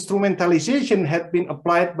instrumentalization had been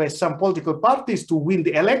applied by some political parties to win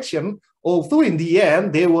the election, although in the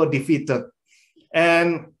end they were defeated.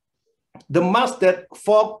 And the mass that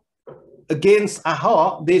fought against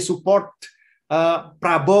Ahok, they support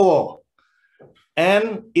Prabowo.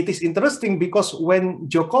 And it is interesting because when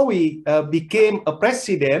Jokowi became a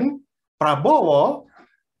president, Prabowo,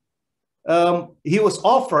 he was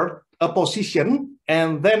offered a position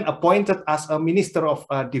and then appointed as a Minister of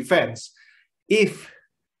Defense. If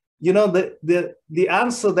you know the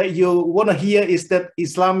answer that you want to hear is that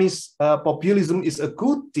Islamist populism is a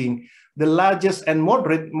good thing, the largest and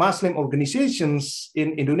moderate Muslim organizations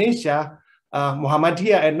in Indonesia,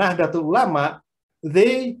 Muhammadiyah and Nahdlatul Ulama,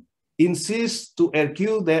 they insist to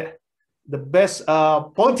argue that the best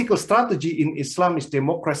political strategy in Islam is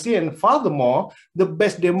democracy, and furthermore, the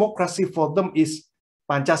best democracy for them is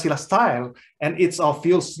Pancasila style, and it's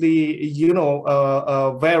obviously, you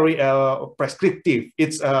know, very prescriptive.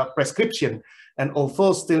 It's a prescription, and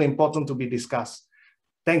although still important to be discussed.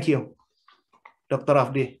 Thank you, Dr.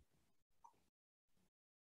 Avdi.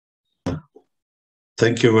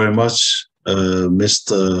 Thank you very much,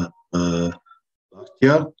 Mr.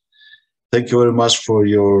 Bachtiar. Thank you very much for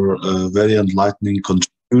your very enlightening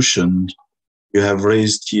contribution. You have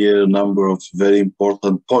raised here a number of very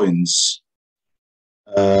important points,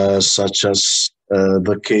 such as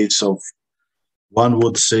the case of, one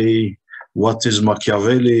would say, what is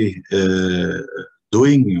Machiavelli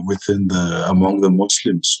doing within among the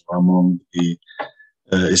Muslims, among the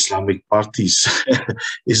Islamic parties?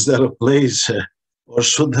 Is there a place, or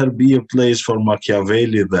should there be a place for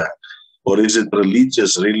Machiavelli there? Or is it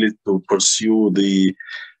religious really to pursue the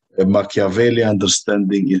Machiavelli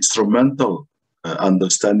understanding, instrumental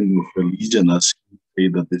understanding of religion, as you say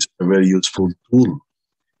that it's a very useful tool,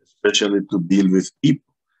 especially to deal with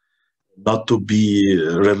people, not to be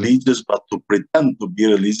religious, but to pretend to be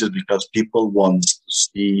religious because people want to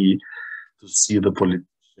see the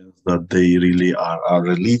politicians that they really are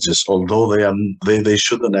religious, although they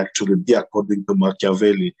shouldn't actually be, according to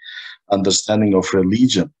Machiavelli understanding of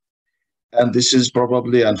religion. And this is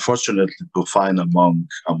probably, unfortunately, to find among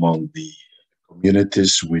the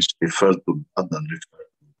communities which refer to God and refer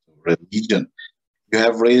to religion. You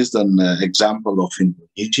have raised an example of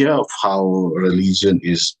Indonesia, of how religion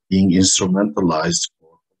is being instrumentalized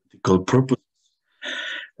for political purposes,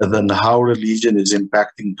 and then how religion is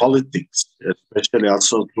impacting politics, especially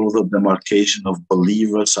also through the demarcation of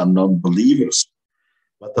believers and non-believers.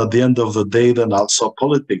 But at the end of the day, then also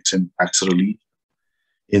politics impacts religion.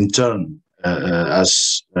 In turn,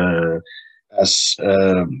 as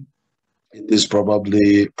it is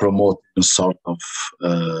probably promoting a sort of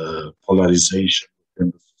polarization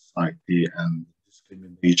within the society and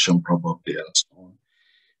discrimination probably and so on,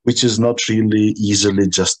 which is not really easily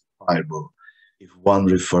justifiable. If one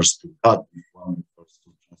refers to God, if one refers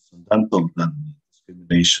to transcendental, then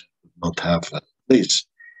discrimination would not have a place.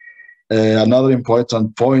 Another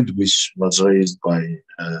important point which was raised by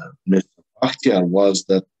Mr. Bachtiar was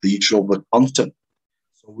that the issue of the content.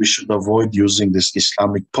 So we should avoid using this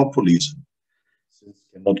Islamic populism, since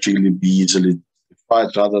it cannot really be easily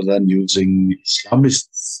justified, rather than using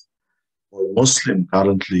Islamists or Muslim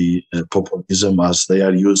currently populism, as they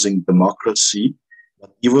are using democracy.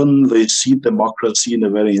 But even they see democracy in a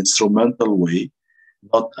very instrumental way,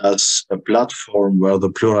 not as a platform where the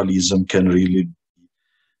pluralism can really be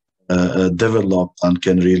developed and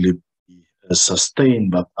can really be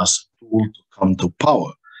sustained, but as a tool to come to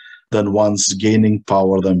power. Then once gaining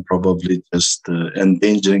power, then probably just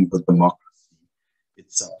endangering the democracy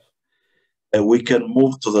itself. We can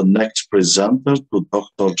move to the next presenter, to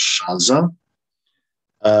Dr. Syaza.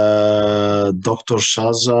 Dr.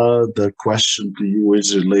 Syaza, the question to you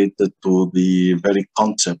is related to the very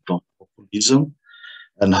concept of populism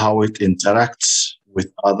and how it interacts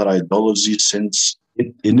with other ideologies, since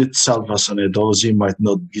it in itself as an ideology might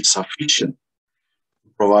not be sufficient to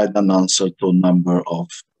provide an answer to a number of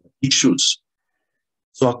issues.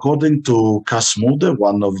 So according to Kasmude,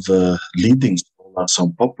 one of the leading scholars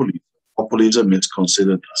on populism, populism is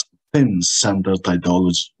considered as a thin-centered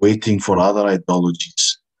ideology, waiting for other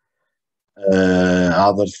ideologies,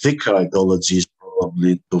 other thicker ideologies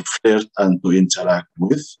probably to flirt and to interact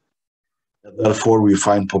with. And therefore, we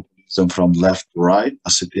find populism from left to right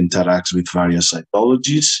as it interacts with various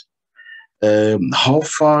ideologies. How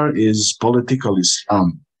far is political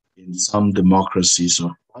Islam in some democracies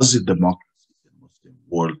or quasi-democracies in the Muslim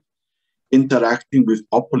world interacting with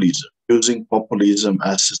populism, using populism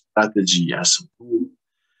as a strategy, as a tool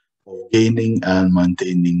of gaining and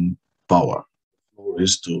maintaining power? The floor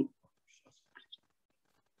is to...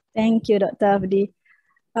 Thank you, Dr. Avdi.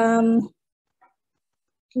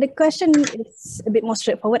 The question is a bit more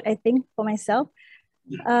straightforward, I think, for myself.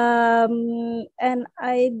 And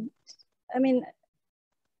I mean,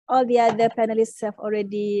 all the other panelists have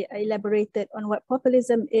already elaborated on what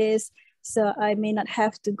populism is. so I may not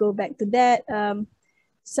have to go back to that.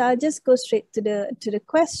 So I'll just go straight to the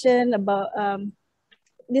question about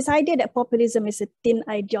this idea that populism is a thin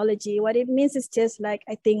ideology. What it means is just like,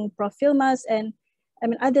 I think Prof. Yilmaz and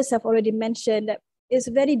others have already mentioned, that it's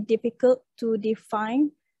very difficult to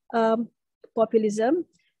define populism.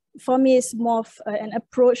 For me, it's more of an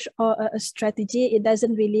approach or a strategy. It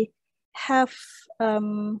doesn't really have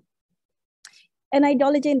an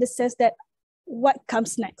ideology in the sense that what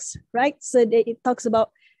comes next, right? So it talks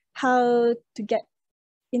about how to get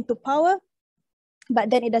into power, but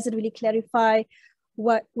then it doesn't really clarify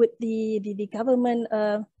what would the government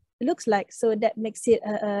looks like. So that makes it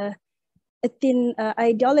a thin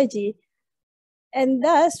ideology. And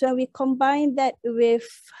thus, when we combine that with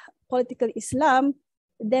political Islam,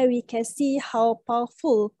 then we can see how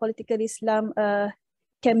powerful political Islam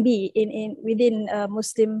can be within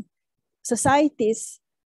Muslim societies,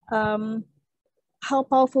 how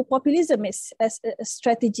powerful populism is as a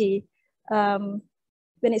strategy when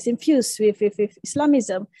it's infused with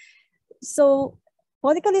Islamism. So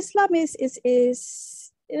political Islam is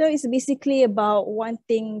basically about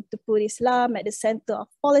wanting to put Islam at the center of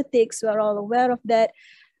politics. We're all aware of that,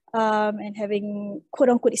 and having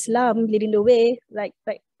quote-unquote Islam leading the way, like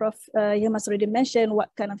Prof. Yilmaz already mentioned.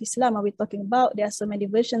 What kind of Islam are we talking about? There are so many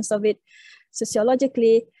versions of it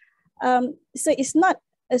sociologically. So it's not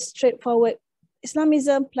a straightforward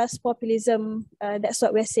Islamism plus populism. That's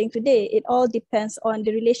what we're saying today. It all depends on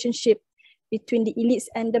the relationship between the elites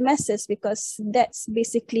and the masses, because that's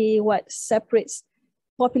basically what separates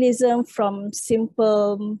populism from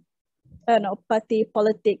simple party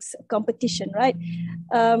politics competition, right?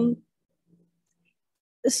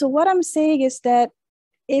 So what I'm saying is that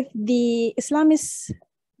if the Islamists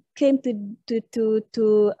claim to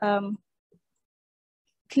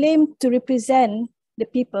represent the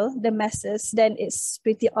people, the masses, then it's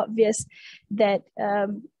pretty obvious that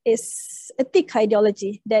it's a thick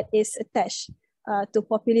ideology that is attached to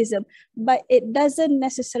populism. But it doesn't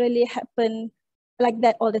necessarily happen like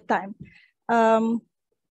that all the time.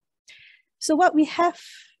 So what we have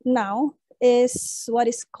now is what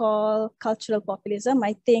is called cultural populism.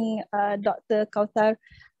 I think Dr. Kaotar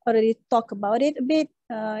already talked about it a bit.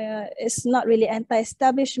 It's not really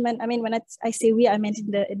anti-establishment. I mean, when I say we, I meant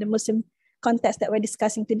in the Muslim context that we're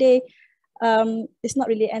discussing today. It's not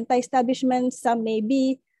really anti-establishment. Some may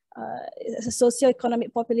be it's a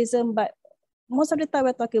socio-economic populism, but most of the time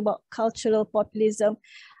we're talking about cultural populism,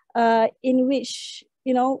 in which,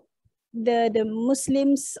 the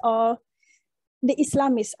Muslims or the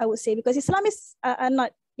Islamists, I would say, because Islamists are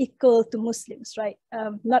not equal to Muslims, right?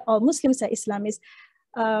 Not all Muslims are Islamists.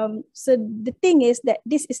 So the thing is that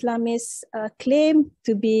these Islamists claim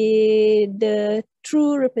to be the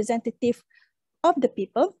true representative of the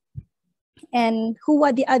people. And who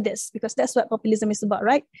are the others? Because that's what populism is about,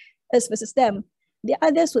 right? Us versus them. The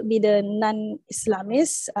others would be the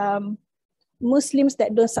non-Islamists, Muslims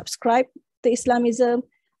that don't subscribe to Islamism.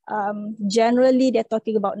 Generally, they're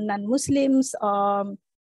talking about non-Muslims,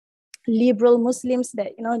 liberal Muslims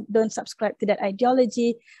that don't subscribe to that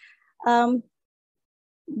ideology.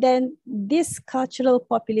 Then this cultural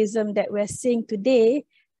populism that we're seeing today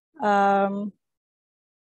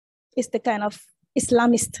is the kind of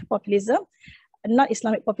Islamist populism, not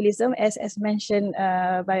Islamic populism, as mentioned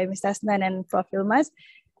by Mr. Hasnan and Prof. Yilmaz,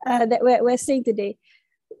 that we're seeing today.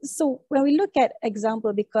 So when we look at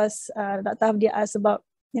example, because Dr. Avdi asked about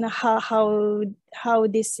how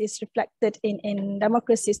this is reflected in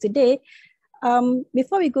democracies today,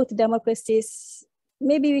 before we go to democracies,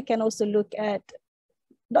 maybe we can also look at,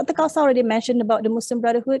 Dr. Kaotar already mentioned about the Muslim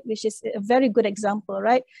Brotherhood, which is a very good example,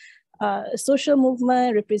 right? A social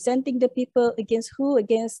movement representing the people against who?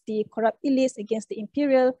 Against the corrupt elites, against the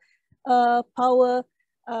imperial power.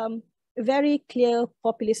 Very clear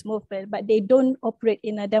populist movement, but they don't operate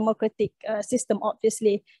in a democratic system,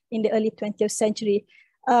 obviously, in the early 20th century.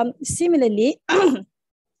 Similarly,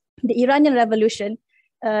 the Iranian Revolution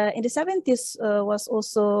in the 70s was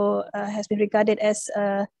also has been regarded as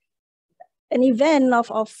an event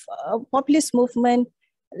of a populist movement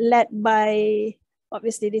led by,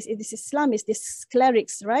 obviously, this Islamists, these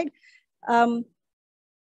clerics, right?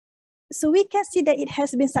 So we can see that it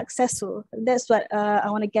has been successful. That's what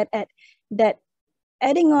I want to get at, that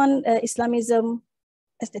adding on Islamism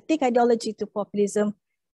as the thick ideology to populism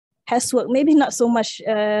has worked. Maybe not so much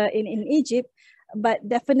in Egypt, but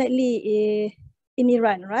definitely in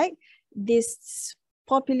Iran, right? These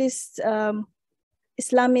populist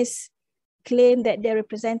Islamists claim that they're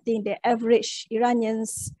representing the average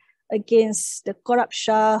Iranians against the corrupt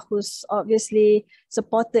Shah, who's obviously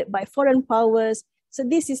supported by foreign powers. So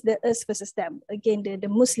this is the us versus them. Again, the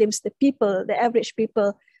Muslims, the people, the average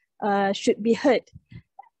people should be heard.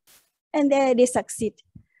 And they succeed.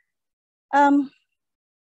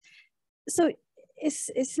 So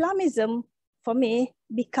Islamism, for me,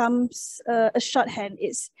 becomes a shorthand.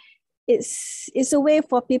 It's a way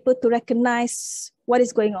for people to recognize what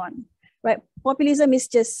is going on, right? Populism is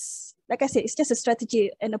just, like I said, it's just a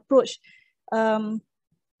strategy, an approach to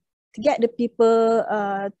get the people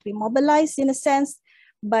to be mobilized in a sense,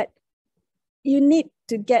 but you need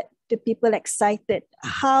to get the people excited.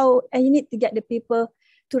 And you need to get the people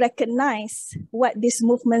to recognize what these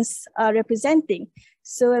movements are representing.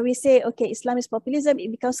 So when we say, okay, Islamist populism, it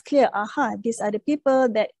becomes clear, these are the people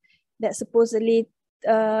that supposedly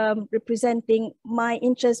representing my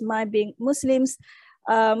interests, my being Muslims.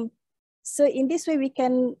 So in this way, we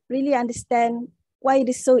can really understand why it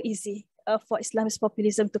is so easy for Islamist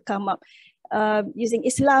populism to come up, using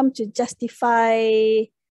Islam to justify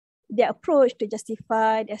their approach, to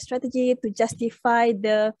justify their strategy, to justify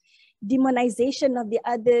the demonization of the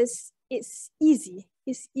others. It's easy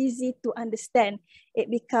to understand. It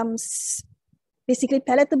becomes basically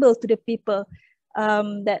palatable to the people,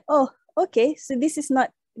 that, oh, okay, so this is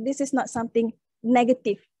not something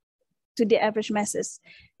negative to the average masses.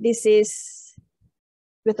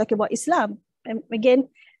 We're talking about Islam, and again,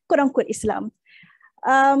 quote unquote Islam.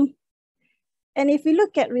 And if we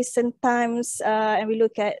look at recent times, and we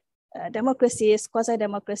look at democracies,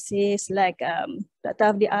 quasi-democracies, like Dr.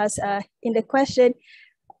 Avdi asked in the question,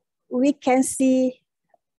 we can see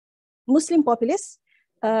Muslim populists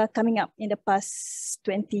coming up in the past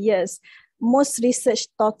 20 years. Most research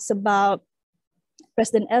talks about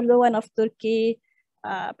President Erdogan of Turkey,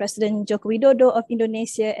 President Joko Widodo of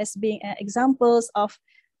Indonesia as being examples of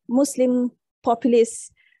Muslim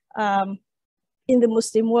populists in the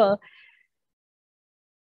Muslim world.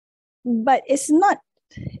 But it's not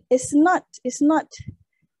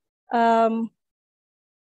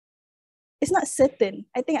certain.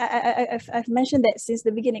 I think I've mentioned that since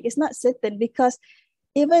the beginning. It's not certain, because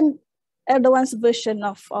even Erdogan's version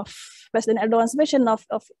of President Erdogan's version of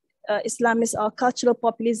Islamist or cultural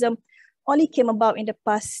populism only came about in the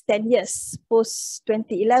past 10 years, post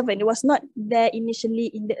 2011. It was not there initially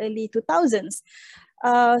in the early 2000s.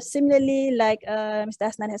 Similarly, like Mr.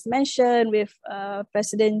 Hasnan has mentioned, with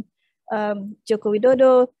President Joko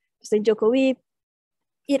Widodo, President Jokowi,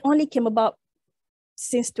 it only came about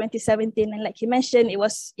since 2017, and like he mentioned,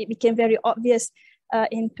 it became very obvious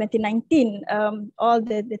in 2019, all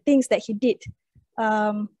the things that he did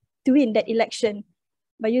to win that election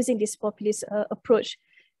by using this populist approach.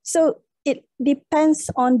 So it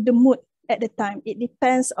depends on the mood at the time. It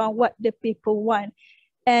depends on what the people want.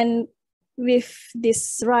 And with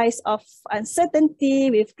this rise of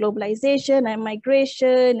uncertainty, with globalization and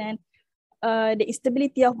migration and the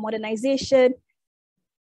instability of modernization,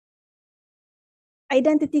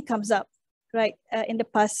 identity comes up, right? In the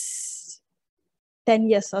past 10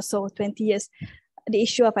 years or so, 20 years, the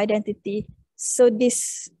issue of identity. So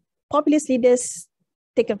these populist leaders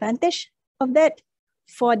take advantage of that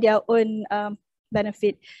for their own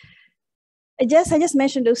benefit. I just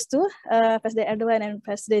mentioned those two, President Erdogan and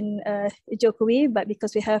President Jokowi, but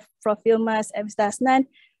because we have Prof. Yilmaz and Mr. Hasnan,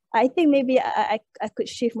 I think maybe I could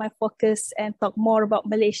shift my focus and talk more about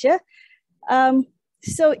Malaysia.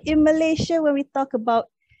 So in Malaysia, when we talk about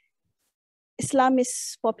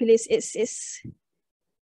Islamist populists,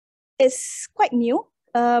 it's quite new.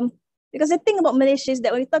 Because the thing about Malaysia is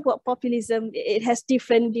that when we talk about populism, it has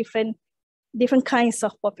different kinds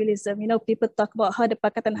of populism. You know, people talk about how the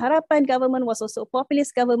Pakatan Harapan government was also a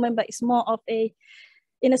populist government, but it's more of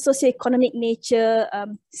in a socio-economic nature.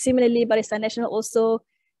 Similarly, Barisan Nasional also,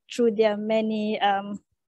 through their many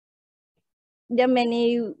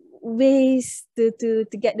ways to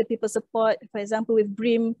get the people support. For example, with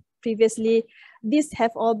BRIM previously, these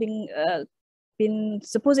have all been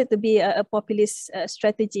supposed to be a populist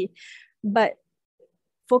strategy. But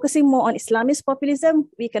focusing more on Islamist populism,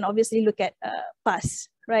 we can obviously look at PAS,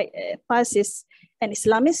 right? PAS is an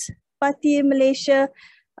Islamist party in Malaysia.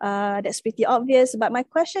 That's pretty obvious. But my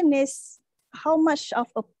question is, how much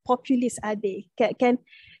of a populist are they? Can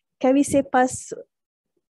we say PAS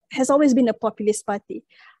has always been a populist party?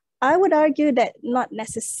 I would argue that not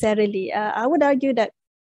necessarily. I would argue that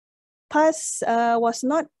PAS was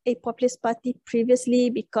not a populist party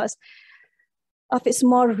previously because of its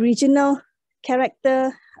more regional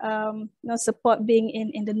character, support being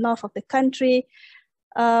in the north of the country.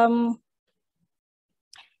 And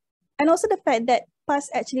also the fact that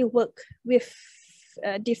PAS actually worked with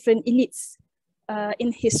different elites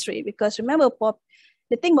in history. Because remember,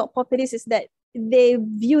 the thing about populists is that they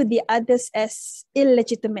view the others as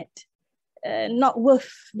illegitimate, not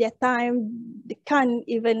worth their time. They can't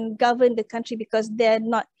even govern the country because they're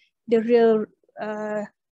not the real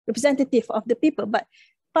representative of the people. But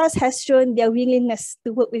PAS has shown their willingness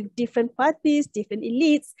to work with different parties, different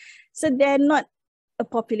elites. So they're not a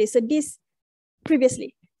populist. So this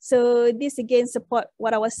previously. So this again support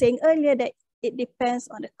what I was saying earlier, that it depends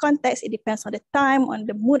on the context, it depends on the time, on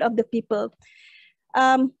the mood of the people.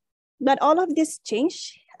 But all of this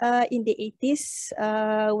changed in the 80s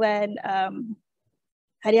when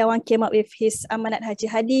Hariawan came up with his Amanat Haji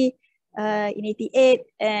Hadi in 88,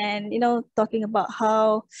 and talking about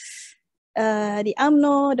how the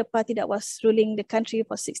UMNO, the party that was ruling the country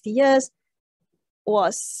for 60 years, they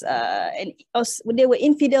were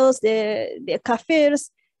infidels, they're kafirs.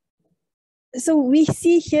 So we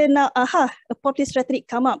see here now, a populist rhetoric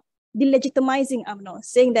come up, delegitimizing UMNO,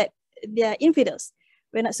 saying that they are infidels.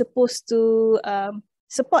 We're not supposed to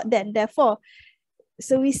support them, therefore.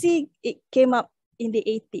 So we see it came up in the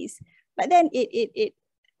 80s, but then it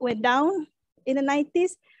went down in the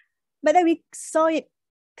 90s, but then we saw it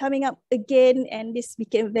coming up again, and this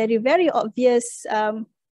became very, very obvious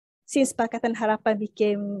since Pakatan Harapan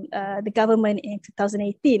became the government in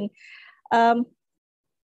 2018.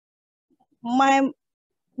 My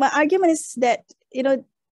argument is that,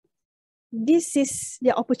 this is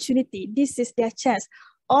their opportunity, this is their chance.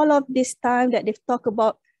 All of this time that they've talked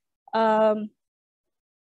about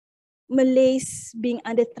Malays being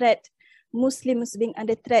under threat, Muslims being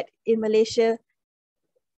under threat in Malaysia,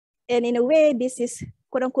 and in a way, this is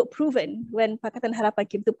quote-unquote proven when Pakatan Harapan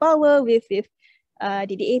came to power with the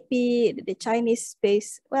DAP, the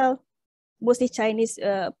Chinese-based, well, mostly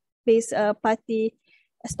Chinese-based party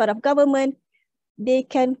as part of government. They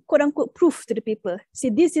can quote-unquote prove to the people. See,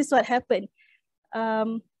 this is what happened.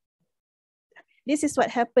 This is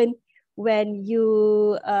what happened when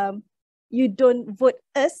you don't vote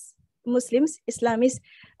us, Muslims, Islamists,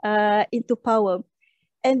 into power.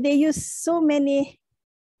 And they use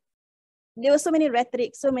there were so many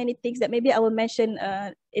rhetoric, so many things that maybe I will mention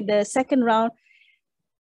in the second round.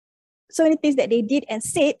 So many things that they did and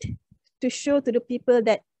said to show to the people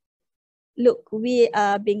that, look, we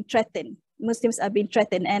are being threatened. Muslims are being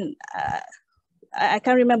threatened. And I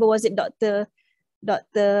can't remember, was it Dr.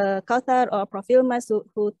 Kaotar or Prof. Yilmaz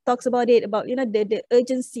who talks about it, about the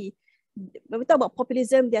urgency. When we talk about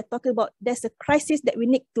populism, they're talking about there's a crisis that we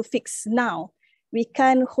need to fix now. We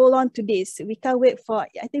can't hold on to this. We can't wait for,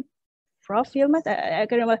 I think, Prof. Yilmaz, I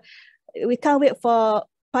can't remember. We can't wait for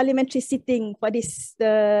parliamentary sitting for this,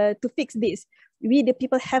 to fix this. We, the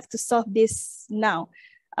people, have to solve this now.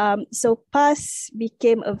 So PAS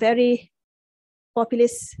became a very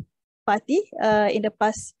populist party in the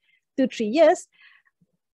past 2-3 years,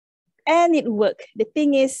 and it worked. The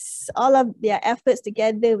thing is, all of their efforts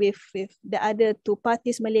together with the other two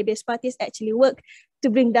parties, Malay-based parties, actually worked to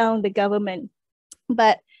bring down the government.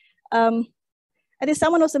 But I think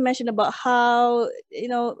someone also mentioned about how,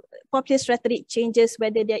 populist rhetoric changes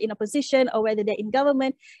whether they're in opposition or whether they're in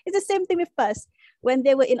government. It's the same thing with PAS. When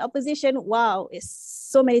they were in opposition, wow, it's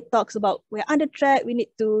so many talks about we're under threat, we need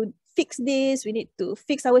to fix this, we need to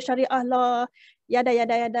fix our Sharia law, yada,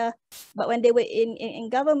 yada, yada. But when they were in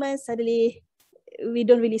government, suddenly we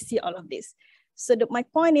don't really see all of this. So my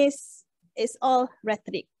point is, it's all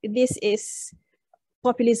rhetoric. This is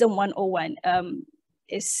populism 101.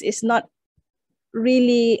 It's not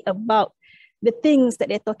really about the things that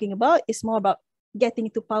they're talking about. It's more about getting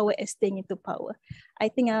into power and staying into power. I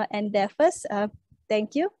think I'll end there first.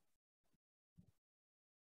 Thank you.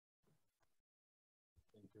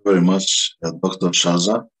 Thank you very much, Dr.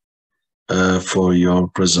 Syaza, for your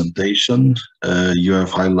presentation. You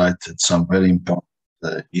have highlighted some very important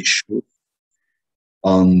issues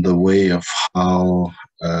on the way of how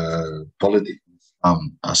political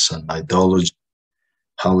Islam as an ideology,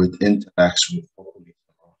 how it interacts with populism,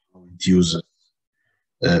 or how it uses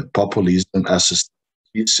populism as a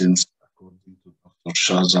strategy, since according to Dr.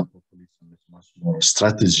 Syaza, populism is much more a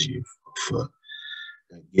strategy of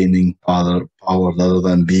gaining power rather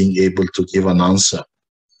than being able to give an answer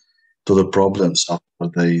to the problems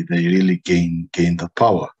after they really gain the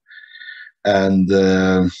power. And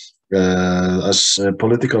as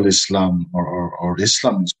political Islam or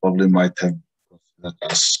Islam probably might have considered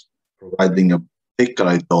as providing a thicker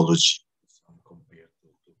ideology compared to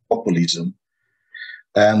populism,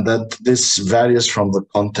 and that this varies from the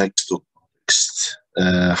context to context,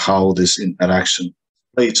 how this interaction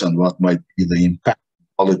plays and what might be the impact of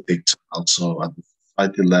politics also at the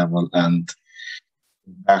society level and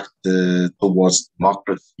impact towards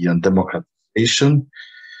democracy and democratization.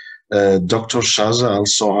 Dr. Syaza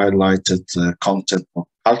also highlighted the concept of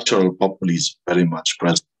cultural populism, very much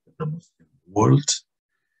present in the Muslim world,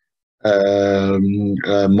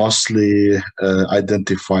 mostly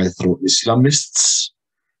identified through Islamists,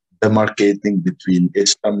 demarcating between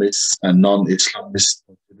Islamists and non-Islamists,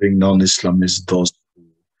 considering non-Islamists those who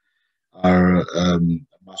are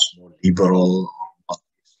much more liberal or not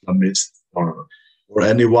Islamist, or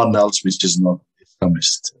anyone else which is not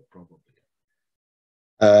Islamist, probably.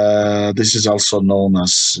 This is also known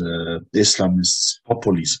as Islamist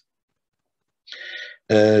populism.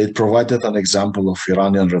 It provided an example of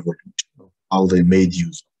Iranian revolution, of how they made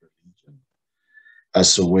use of religion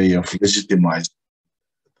as a way of legitimizing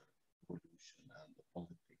the revolution and the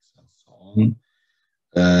politics and so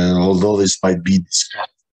on. Although this might be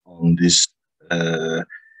discussed on this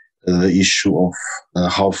the issue of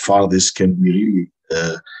how far this can be really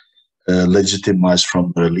legitimized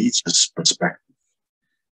from the religious perspective,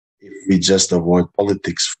 if we just avoid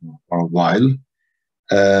politics for a while.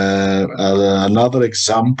 Another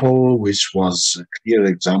example, which was a clear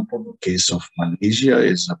example, the case of Malaysia,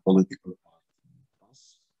 is a political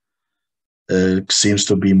party. Seems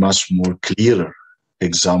to be much more clearer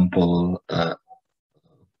example.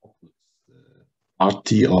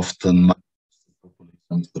 Party often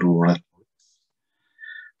populism through rhetoric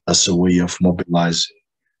as a way of mobilizing,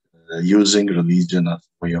 using religion as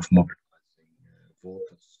a way of mobilizing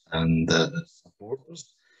voters and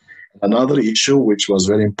supporters. Another issue which was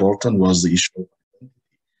very important was the issue of identity.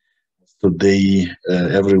 Today,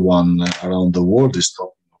 everyone around the world is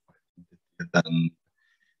talking about identity, and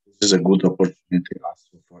this is a good opportunity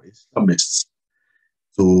also for Islamists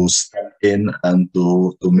to step in and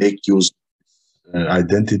to make use of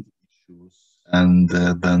identity issues, and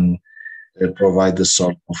then provide a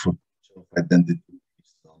sort of a picture of identity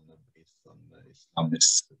based on the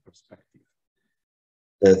Islamist perspective.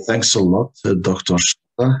 Thanks a lot, Dr. Syaza.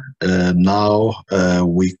 Now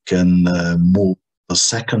we can move to the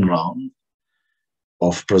second round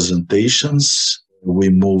of presentations. We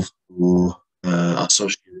move to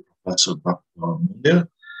Associate Professor Bachtiar,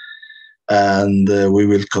 and we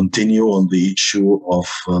will continue on the issue of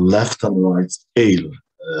left and right scale.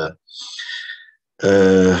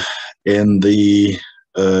 In the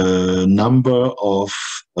number of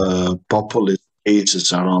populist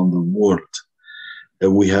cases around the world,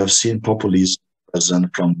 we have seen populism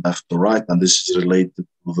present from left to right, and this is related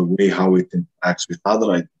to the way how it interacts with other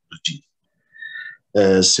ideologies.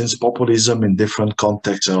 Since populism in different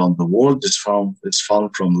contexts around the world is found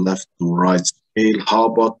from left to right scale, how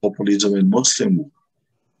about populism in Muslim world?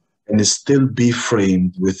 Can it still be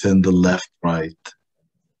framed within the left-right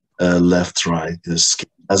scale?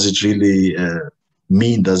 Does it really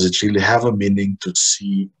does it really have a meaning to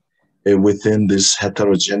see within this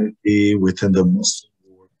heterogeneity within the Muslim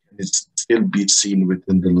world? Can it still be seen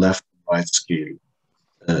within the left and right scale?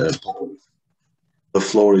 The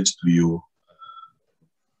floor is to you.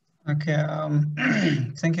 Okay,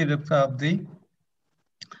 thank you, Dr. Avdi.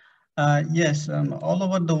 Yes, all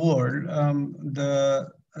over the world,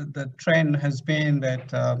 the trend has been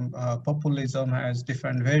that populism has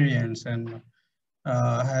different variants and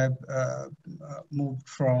have moved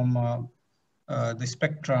from the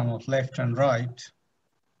spectrum of left and right.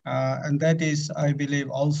 And that is, I believe,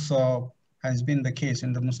 also has been the case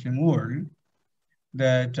in the Muslim world,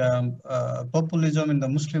 that populism in the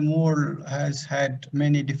Muslim world has had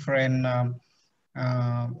many different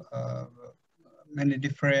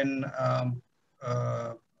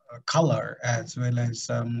color as well as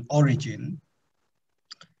origin.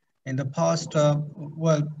 In the past,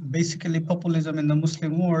 well, basically populism in the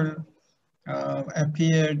Muslim world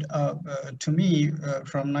appeared to me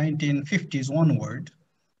from 1950s onward,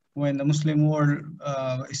 when the Muslim world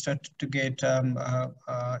started to get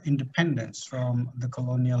independence from the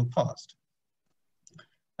colonial past.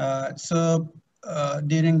 So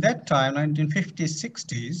during that time, 1950s,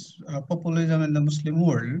 60s, populism in the Muslim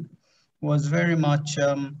world was very much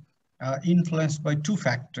influenced by two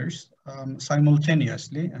factors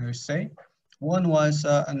simultaneously, I would say. One was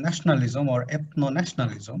a nationalism or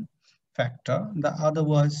ethno-nationalism factor. The other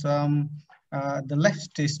was the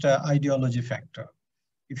leftist ideology factor.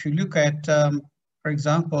 If you look at, for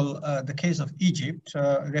example, the case of Egypt,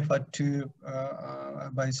 referred to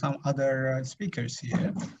by some other speakers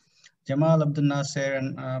here, Jamal Abdel Nasser,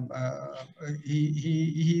 and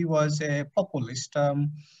he was a populist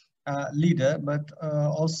leader, but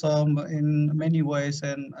also in many ways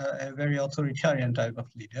a very authoritarian type of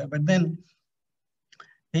leader. But then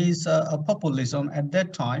his populism at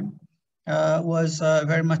that time was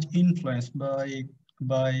very much influenced by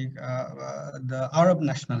the Arab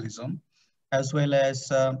nationalism as well as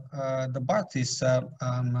the Ba'athist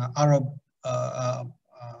Arab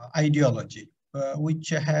ideology, which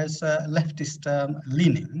has leftist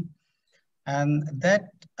leaning, and that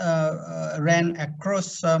ran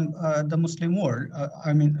across the Muslim world.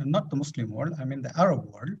 I mean, not the Muslim world, I mean the Arab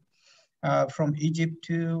world, from Egypt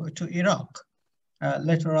to Iraq.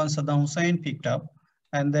 Later on, Saddam Hussein picked up,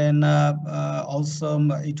 and then also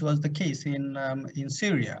it was the case in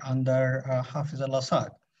Syria under Hafiz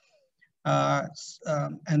al-Assad.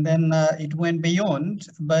 And then it went beyond,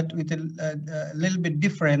 but with a little bit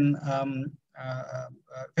different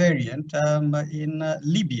variant in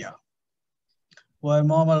Libya, where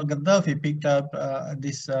Muammar al-Gaddafi picked up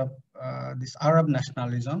this Arab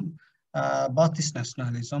nationalism, Ba'athist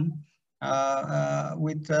nationalism,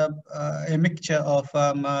 with a mixture of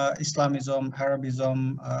Islamism,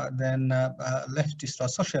 Arabism, then leftist or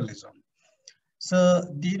socialism. So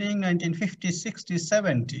during 1950s, 60s,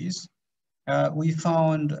 70s, we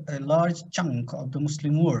found a large chunk of the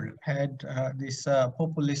Muslim world had this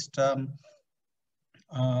populist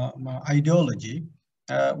ideology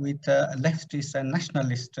with leftist and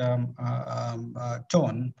nationalist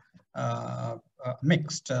tone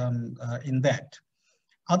mixed in that.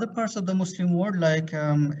 Other parts of the Muslim world, like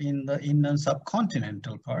in the Indian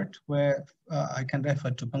subcontinental part, where I can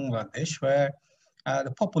refer to Bangladesh, where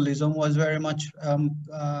the populism was very much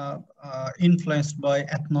influenced by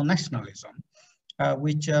ethno-nationalism,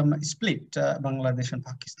 which split Bangladesh and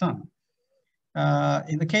Pakistan.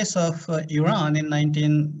 In the case of Iran in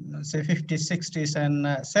 1950s, 60s, and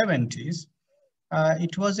 70s,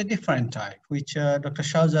 it was a different type, which Dr.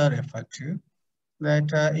 Syaza referred to, that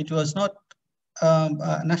it was not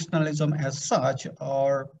nationalism as such,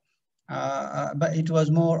 or but it was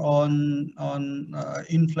more on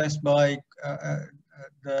influenced by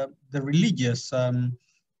the religious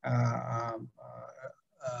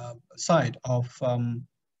side of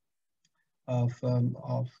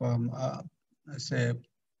say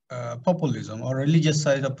populism, or religious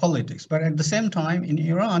side of politics. But at the same time, in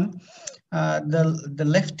Iran, the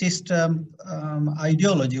leftist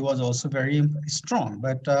ideology was also very strong,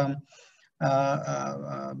 but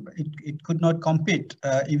it could not compete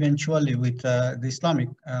eventually with the Islamic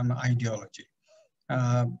ideology.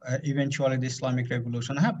 Eventually, the Islamic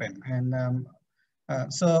Revolution happened, and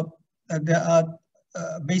so there are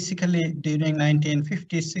basically during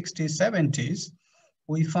 1950s, 60s, 70s,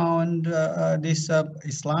 we found this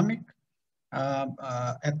Islamic,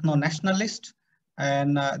 ethno-nationalist,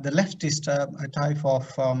 and the leftist type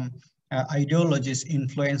of ideologies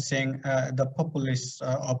influencing the populist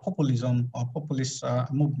or populism or populist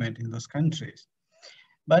movement in those countries.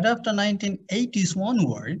 But after 1980s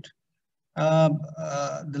onward,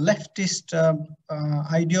 the leftist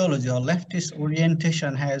ideology or leftist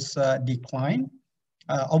orientation has declined,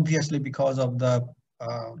 obviously because of the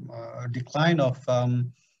decline of the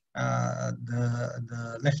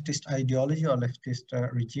leftist ideology or leftist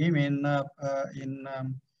regime in the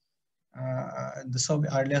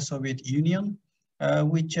earlier Soviet Union,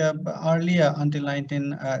 which earlier until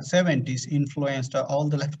 1970s influenced all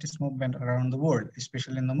the leftist movement around the world,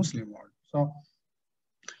 especially in the Muslim world. So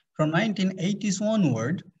from 1980s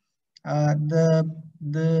onward, the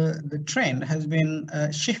trend has been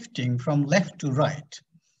shifting from left to right.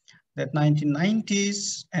 That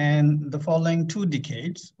 1990s and the following 2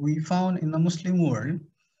 decades, we found in the Muslim world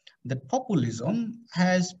that populism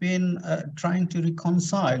has been trying to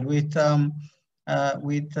reconcile with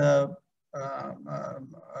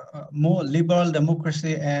more liberal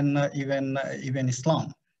democracy and even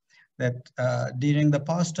Islam. That during the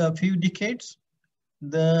past few decades,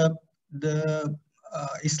 the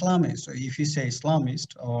Islamists, or if you say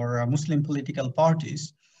Islamist or Muslim political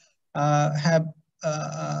parties, have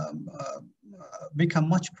become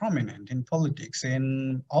much prominent in politics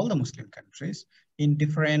in all the Muslim countries in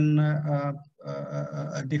different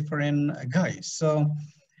guise. So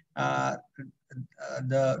the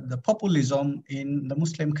populism in the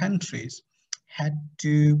Muslim countries had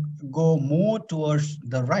to go more towards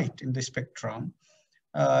the right in the spectrum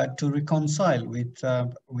to reconcile with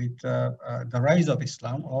the rise of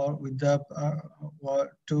Islam, or with the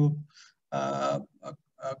or to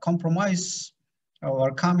compromise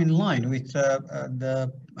or come in line with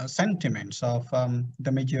the sentiments of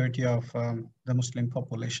the majority of the Muslim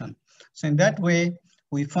population. So in that way,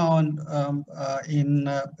 we found in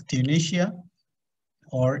Tunisia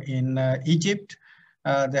or in Egypt,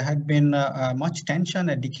 there had been much tension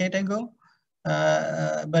a decade ago,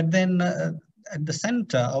 but then at the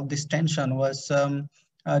center of this tension was to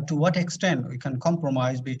what extent we can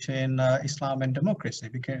compromise between Islam and democracy,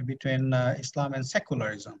 between Islam and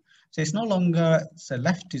secularism. So it's no longer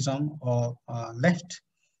leftism or left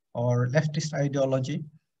or leftist ideology,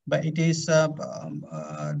 but it is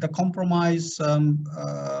the compromise on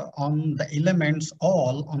the elements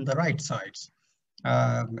all on the right sides,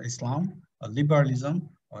 Islam, or liberalism,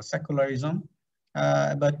 or secularism.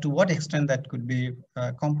 But to what extent that could be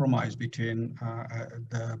compromised between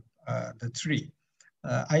the three?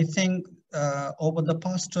 I think over the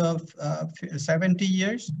past 70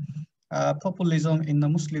 years, populism in the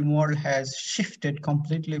Muslim world has shifted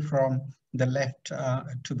completely from the left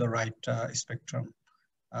to the right spectrum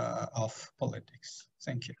of politics.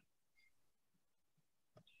 Thank you.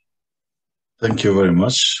 Thank you very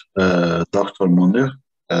much, Dr. Monir.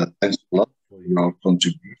 Thanks a lot for your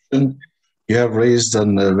contribution. You have raised a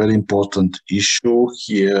very important issue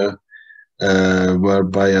here,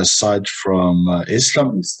 whereby aside from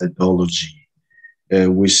Islamist ideology,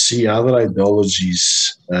 we see other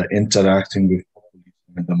ideologies interacting with populism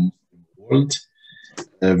in the Muslim world,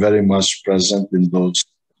 very much present in those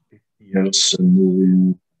 50 years,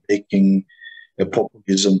 moving, making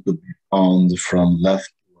populism to be found from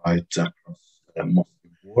left to right across the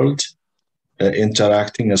Muslim world,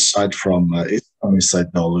 interacting aside from Islamist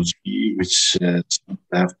ideology, which seems to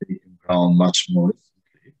have taken ground much more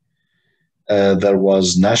recently. There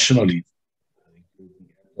was nationalism,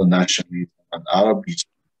 including nationalism and Arabism,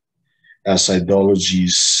 as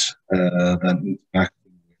ideologies that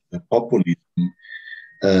interacting with the populism,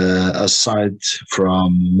 aside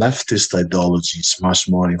from leftist ideologies, much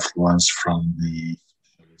more influence from the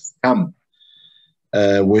socialist camp,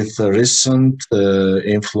 with the recent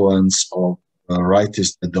influence of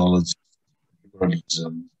rightist ideology,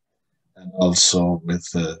 liberalism, and also with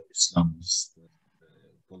Islamist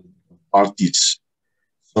political parties.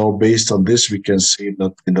 So based on this, we can say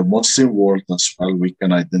that in the Muslim world as well, we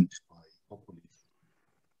can identify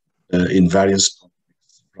populism in various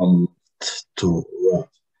contexts, from left to right.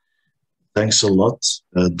 Thanks a lot,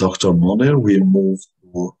 Dr. Monir. We move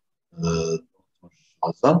to Dr.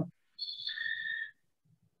 Syaza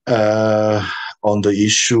on the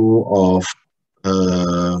issue of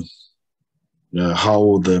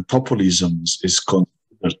how the populism is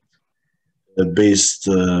considered based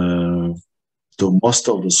to most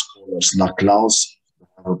of the scholars, like Klaus,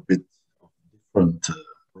 have a bit of different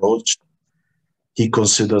approach. He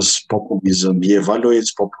considers populism, he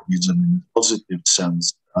evaluates populism in a positive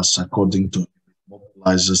sense, as according to him, it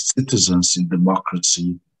mobilizes citizens in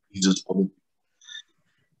democracy, uses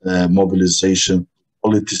mobilization,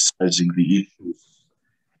 politicizing the issues,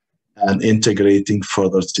 and integrating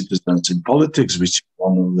further citizens in politics, which is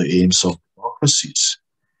one of the aims of democracies,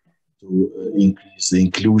 to increase the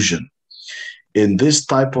inclusion. In this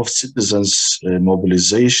type of citizens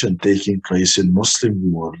mobilization taking place in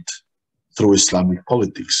Muslim world through Islamic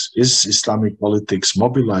politics, is Islamic politics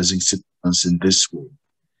mobilizing citizens in this way,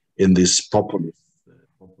 in this populist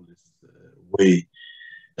way?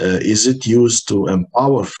 Is it used to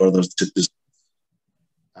empower further citizens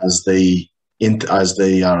as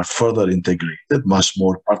they are further integrated, much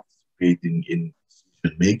more participating in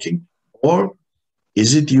decision making, or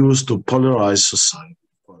is it used to polarize society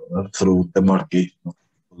further through demarcation of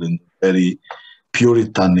people in very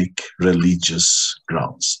puritanic religious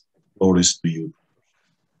grounds? The floor is to you.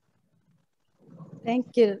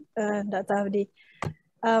 Thank you, Dr. Avdi.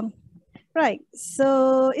 Right,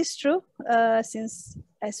 so it's true, since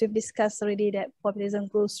as we've discussed already, that populism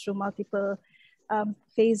goes through multiple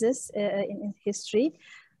phases in history.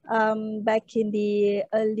 Back in the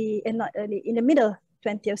in the middle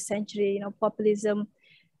 20th century, populism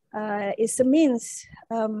is a means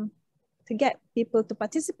to get people to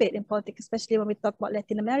participate in politics, especially when we talk about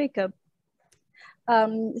Latin America.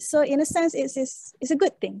 So in a sense, it's a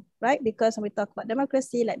good thing, right? Because when we talk about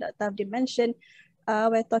democracy, like Dr. Avdi mentioned,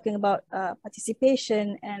 we're talking about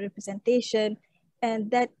participation and representation,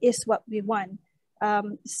 and that is what we want.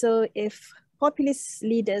 So if populist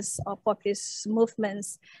leaders or populist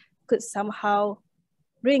movements could somehow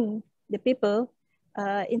bring the people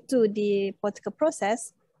into the political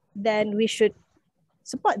process, then we should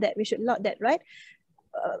support that, we should laud that, right?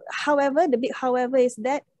 However, the big however is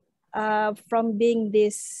that from being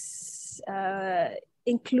this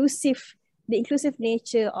inclusive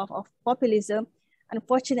nature of populism,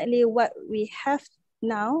 unfortunately what we have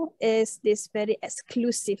now is this very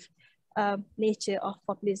exclusive nature of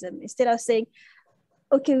populism. Instead of saying,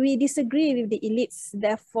 okay, we disagree with the elites,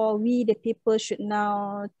 therefore we the people should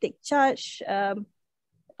now take charge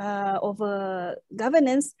over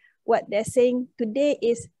governance, what they're saying today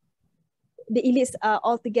is the elites are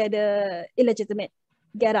altogether illegitimate,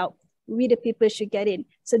 get out, we the people should get in.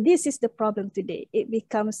 So this is the problem today. It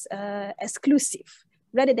becomes exclusive.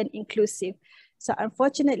 rather than inclusive. So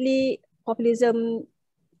unfortunately, populism,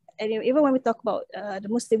 and even when we talk about the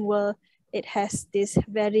Muslim world, it has this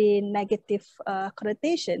very negative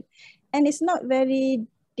connotation. And it's not very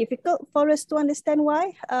difficult for us to understand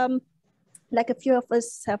why. Like a few of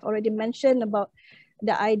us have already mentioned about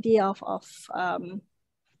the idea of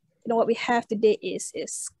what we have today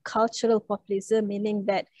is cultural populism, meaning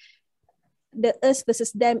that the us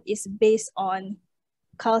versus them is based on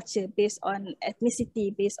culture, based on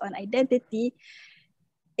ethnicity, based on identity.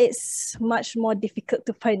 It's much more difficult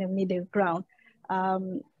to find a middle ground.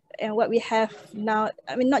 And what we have now,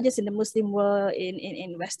 I mean, not just in the Muslim world,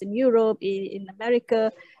 in Western Europe, in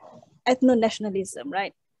America, ethno-nationalism,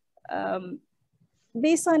 right?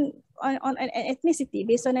 Based on an ethnicity,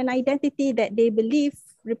 based on an identity that they believe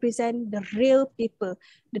represent the real people,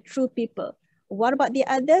 the true people. What about the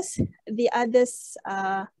others? The others,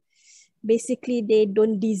 basically, they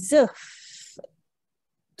don't deserve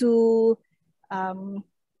to,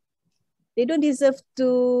 they don't deserve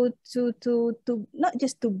to not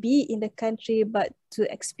just to be in the country, but to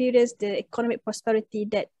experience the economic prosperity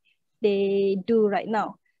that they do right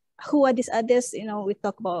now. Who are these others? You know, we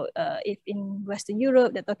talk about if in Western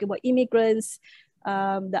Europe, they're talking about immigrants.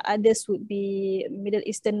 The others would be Middle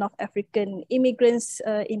Eastern, North African immigrants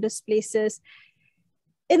in those places.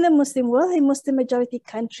 In the Muslim world, in Muslim majority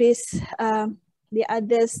countries, the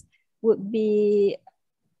others would be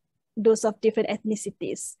those of different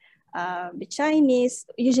ethnicities. The Chinese,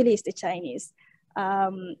 usually it's the Chinese.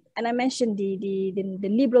 And I mentioned the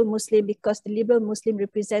liberal Muslim because the liberal Muslim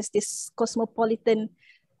represents this cosmopolitan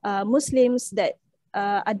Muslims that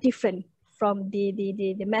are different from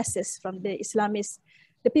the masses, from the Islamists,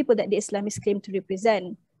 the people that the Islamists claim to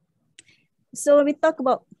represent. So when we talk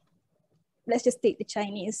about, let's just take the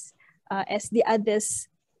Chinese as the others,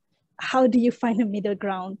 how do you find a middle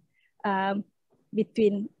ground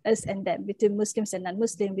between us and them, between Muslims and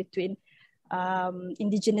non-Muslim, between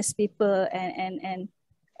indigenous people and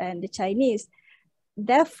the Chinese?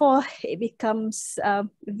 Therefore, it becomes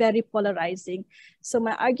very polarizing. So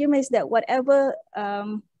my argument is that whatever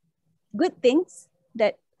good things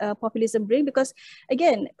that populism brings, because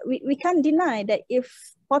again, we can't deny that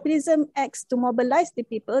if populism acts to mobilize the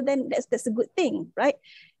people, then that's a good thing, right?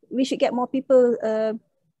 We should get more people to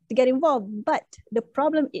get involved. But the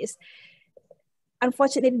problem is,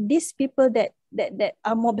 unfortunately, these people that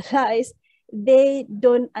are mobilized, they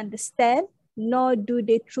don't understand, nor do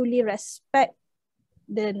they truly respect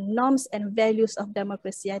the norms and values of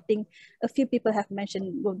democracy. I think a few people have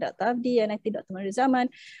mentioned, both Dr. Avdi and I think Dr. Moniruzzaman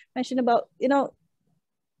mentioned about,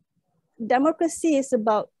 democracy is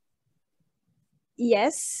about,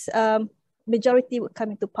 yes, majority would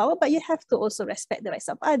come into power, but you have to also respect the rights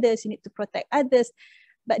of others. You need to protect others.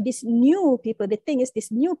 But these new people, the thing is,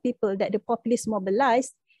 these new people that the populists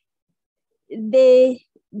mobilize, they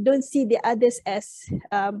don't see the others as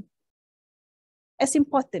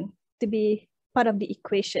important to be part of the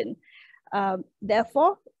equation.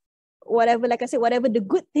 Therefore, whatever, like I said, whatever the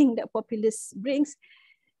good thing that populists brings,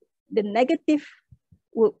 the negative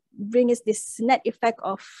will bring us this net effect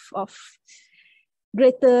of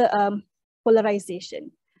greater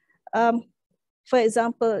polarization. For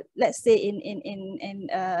example, let's say in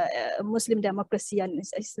a Muslim democracy and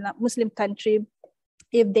a Muslim country,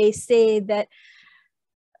 if they say that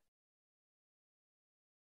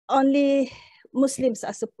only Muslims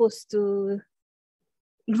are supposed to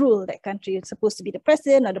rule that country, it's supposed to be the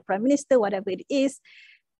president or the prime minister, whatever it is,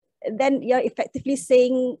 then you're effectively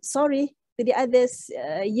saying sorry to the others.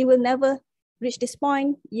 You will never reach this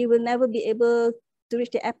point. You will never be able to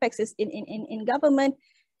reach the apexes in government.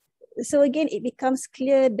 So again, it becomes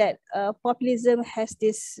clear that populism has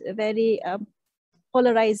this very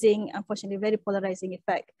polarizing, unfortunately, very polarizing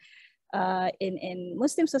effect in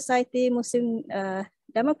Muslim society, Muslim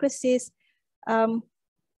democracies,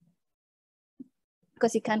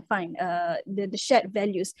 because you can't find the shared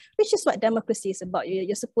values, which is what democracy is about.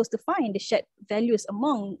 You're supposed to find the shared values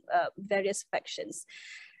among various factions.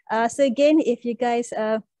 So again, if you guys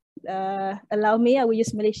allow me, I will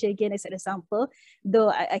use Malaysia again as an example, though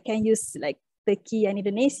I can use like Turkey and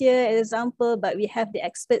Indonesia as an example, but we have the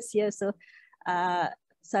experts here. So,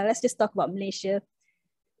 so let's just talk about Malaysia.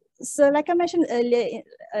 So like I mentioned earlier,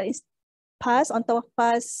 PAS, on top of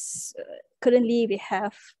PAS, currently we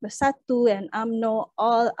have Bersatu and UMNO,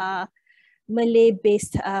 all are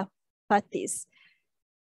Malay-based parties.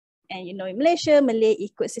 And in Malaysia, Malay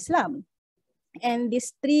equals Islam. And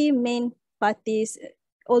these three main parties,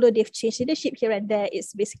 although they've changed leadership here and there,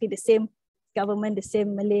 it's basically the same government, the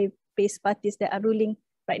same Malay-based parties that are ruling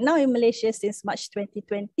right now in Malaysia since March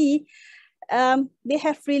 2020. They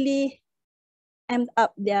have really amp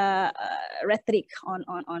up their rhetoric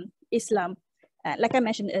on Islam. Like I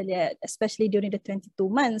mentioned earlier, especially during the 22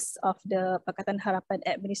 months of the Pakatan Harapan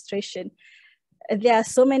administration. There are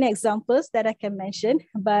so many examples that I can mention,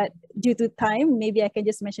 but due to time, maybe I can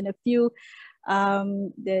just mention a few.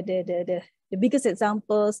 The biggest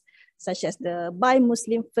examples, such as the Buy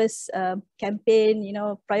Muslim First campaign, you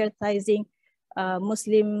know, prioritizing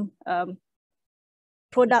Muslim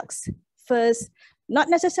products first, not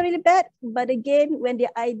necessarily bad, but again, when the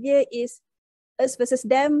idea is us versus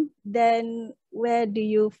them, then where do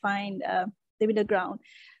you find the middle ground?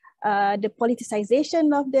 The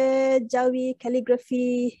politicization of the Jawi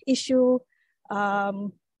calligraphy issue,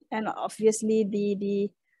 and obviously their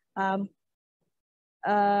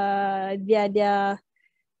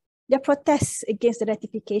protests against the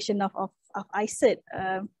ratification of ICED,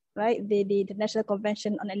 right? The National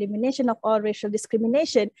Convention on Elimination of All Racial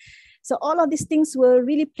Discrimination. So all of these things were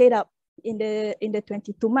really played up in the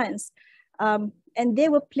 22 months. And they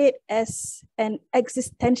were played as an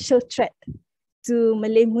existential threat to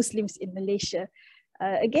Malay Muslims in Malaysia.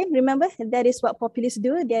 Again, remember, that is what populists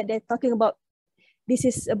do. They're talking about, this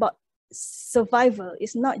is about survival.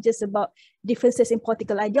 It's not just about differences in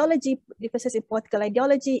political ideology. Differences in political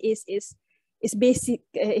ideology is basic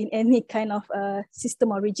in any kind of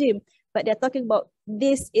system or regime. But they're talking about,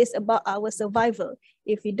 this is about our survival.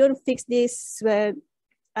 If we don't fix this, well,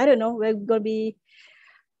 I don't know, we're going to be,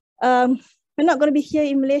 we're not going to be here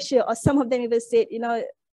in Malaysia. Or some of them even said, you know,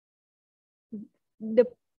 the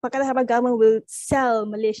Pakatan Harapan government will sell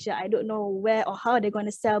Malaysia. I don't know where or how they're going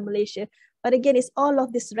to sell Malaysia. But again, it's all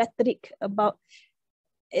of this rhetoric about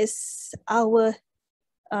is our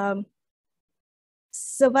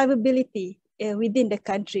survivability within the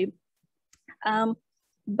country.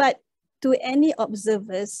 But to any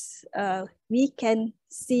observers, we can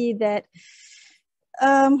see that,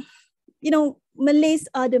 you know, Malays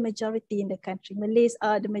are the majority in the country. Malays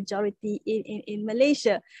are the majority in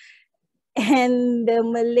Malaysia. And the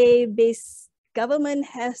Malay-based government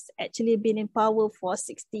has actually been in power for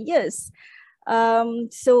 60 years.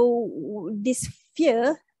 So this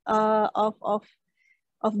fear of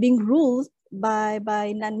being ruled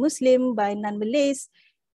by non-Muslim, by non-Malays,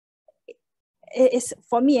 is,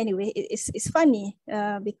 for me anyway, it's funny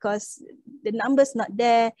because the numbers not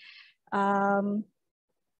there.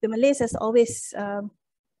 The Malays has always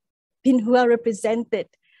been well represented.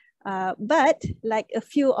 But like a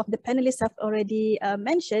few of the panelists have already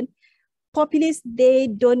mentioned, populists, they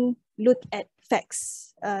don't look at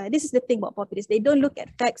facts. This is the thing about populists. They don't look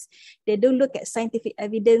at facts. They don't look at scientific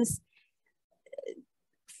evidence.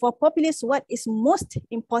 For populists, what is most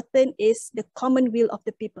important is the common will of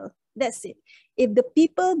the people. That's it. If the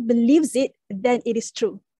people believes it, then it is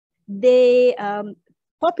true. They,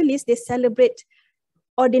 populists, they celebrate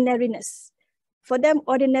ordinariness. For them,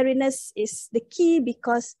 ordinariness is the key,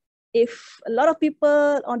 because if a lot of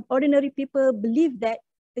people, ordinary people believe that,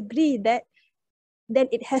 agree that, then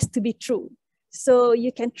it has to be true. So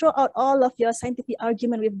you can throw out all of your scientific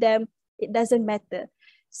argument with them, it doesn't matter.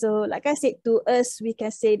 So like I said, to us, we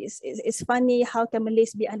can say it's funny, how can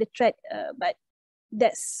Malays be under threat? But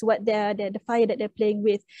that's what the fire that they're playing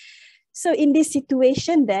with. So in this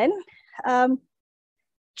situation then,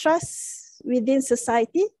 trust within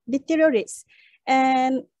society deteriorates.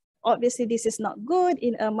 And obviously this is not good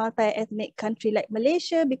in a multi-ethnic country like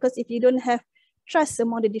Malaysia, because if you don't have trust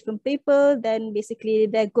among the different people, then basically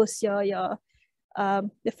there goes the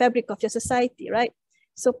fabric of your society, right?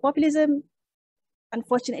 So populism,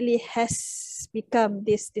 unfortunately, has become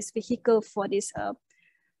this vehicle for this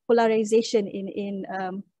polarization in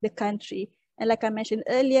the country. And like I mentioned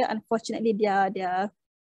earlier, unfortunately, their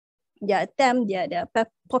attempt, their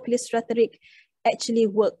populist rhetoric actually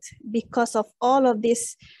worked because of all of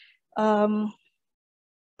these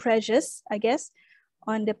pressures, I guess,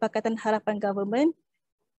 on the Pakatan Harapan government.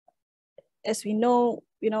 As we know,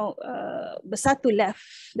 Bersatu left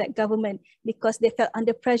that government because they felt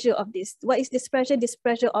under pressure of this. What is this pressure? This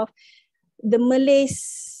pressure of the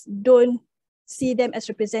Malays don't see them as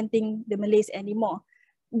representing the Malays anymore.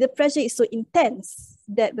 The pressure is so intense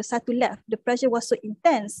that Bersatu left. The pressure was so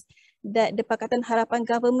intense that the Pakatan Harapan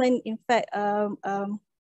government, in fact,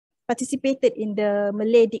 participated in the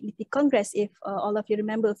Malay Dignity Congress, if all of you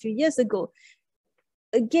remember, a few years ago.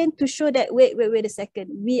 Again, to show that, wait a second,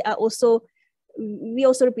 we also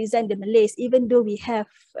represent the Malays, even though we have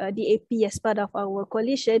DAP as part of our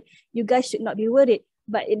coalition. You guys should not be worried.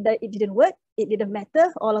 But it didn't work. It didn't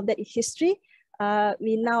matter. All of that is history.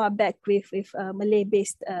 We now are back with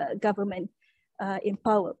Malay-based government in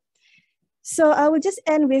power. So I will just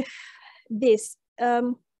end with this.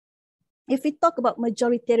 if we talk about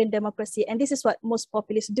majoritarian democracy, and this is what most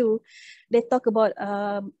populists do, they talk about,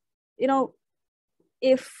 you know,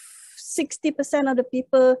 if 60% of the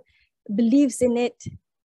people believes in it,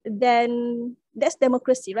 then that's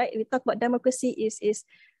democracy, right? We talk about democracy is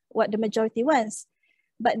what the majority wants,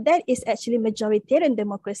 but that is actually majoritarian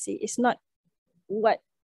democracy. It's not what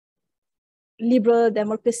liberal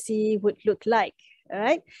democracy would look like, all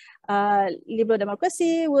right? Liberal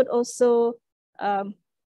democracy would also,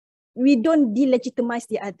 we don't delegitimize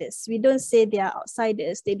the others. We don't say they are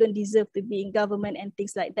outsiders, they don't deserve to be in government and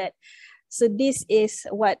things like that. So this is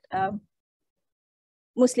what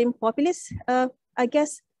Muslim populists, I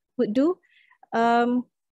guess, would do. And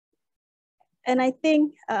I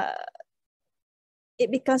think it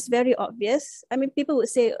becomes very obvious. I mean, people would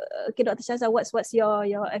say, okay, Dr. Syaza, what's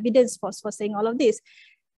your evidence for saying all of this?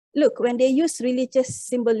 Look, when they use religious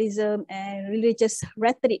symbolism and religious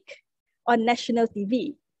rhetoric on national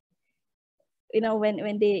TV, you know,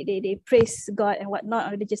 when they praise God and whatnot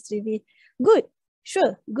on religious TV, good,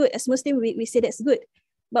 sure, good. As Muslim, we say that's good.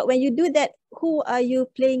 But when you do that, who are you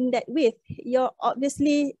playing that with? You're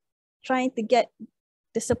obviously trying to get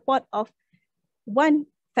the support of one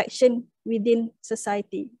faction within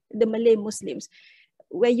society, the Malay Muslims,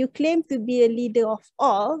 where you claim to be a leader of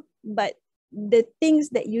all, but the things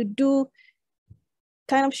that you do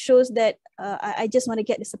kind of shows that I just want to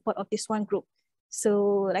get the support of this one group.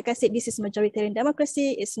 So like I said, this is majoritarian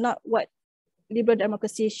democracy. It's not what liberal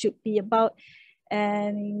democracy should be about.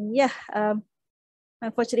 And yeah,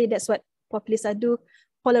 unfortunately, that's what populists do,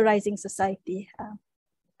 polarizing society.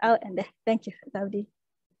 I'll end there. Thank you, Avdi.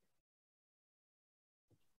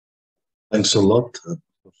 Thanks a lot,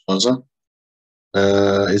 Syaza.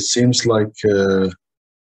 It seems like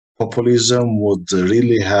populism would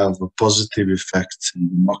really have a positive effect in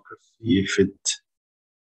democracy if it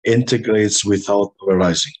integrates without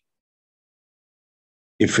polarizing.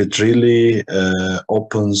 If it really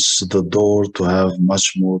opens the door to have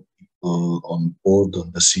much more people on board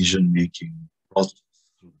on decision-making process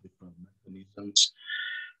through different mechanisms,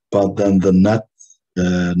 but then the net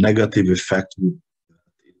negative effect would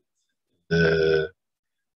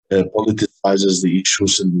politicizes the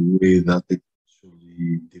issues in the way that it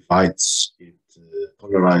actually divides, it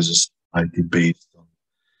polarizes society based on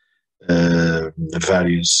the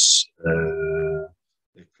various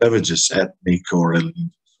cleavages, ethnic or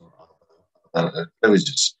religious or other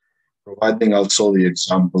cleavages. Providing also the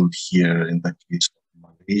example here in the case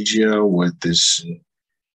of Malaysia with this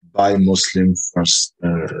Buy Muslim First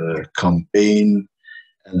campaign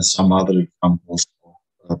and some other examples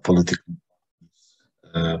of political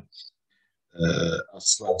parties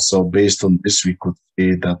as well. So based on this, we could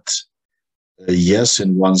say that yes,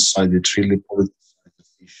 in one side it really politicizes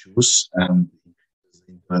issues and increases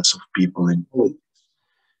the interest of people in politics.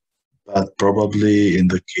 But probably in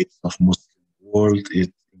the case of Muslim world,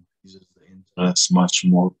 it increases the interest much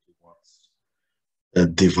more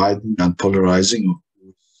towards dividing and polarizing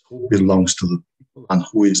who belongs to the people and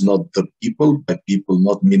who is not the people, by people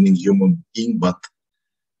not meaning human being, but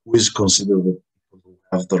who is considered the people who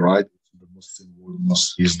have the right. The Muslim world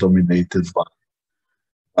mostly is dominated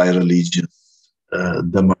by religious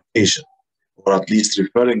demarcation, or at least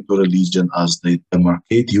referring to religion as they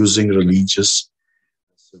demarcate, using religion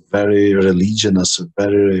as a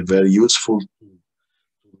very, very useful to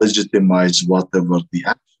legitimize whatever the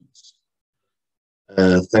actions.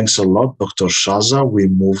 Thanks a lot, Dr. Syaza. We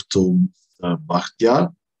move to Mr.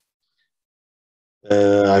 Bachtiar.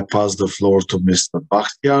 I pass the floor to Mr.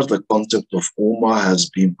 Bachtiar. The concept of Ummah has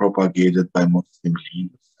been propagated by Muslim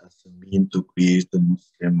leaders as a means to create a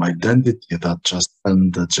Muslim identity that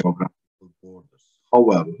transcends the geographical borders.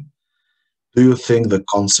 However, do you think the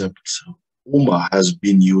concept of Ummah has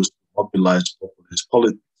been used to mobilize populist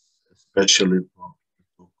politics, especially from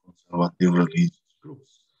conservative religious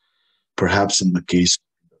groups? Perhaps in the case of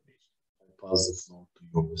Indonesia. I pass the floor to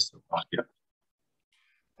you, Mr. Bachtiar.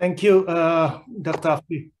 Thank you, Dr.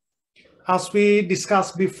 Avdi. As we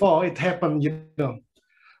discussed before, it happened,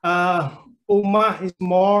 Ummah is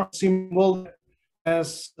more symbol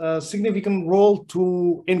as a significant role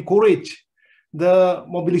to encourage the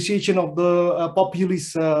mobilization of the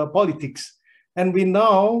populist politics. And we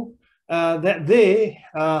know that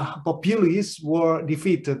populists were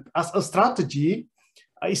defeated. As a strategy,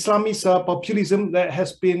 Islamist populism that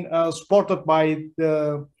has been supported by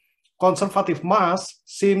the conservative mass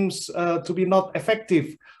seems to be not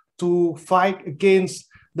effective to fight against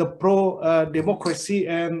the pro-democracy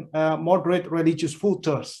and moderate religious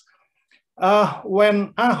voters.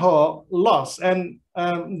 When Ahok lost and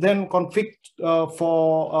then convicted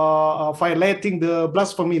for violating the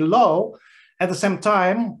blasphemy law, at the same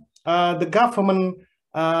time, the government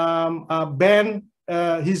banned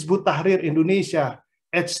Hizbut Tahrir Indonesia,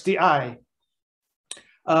 HTI,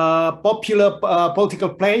 popular political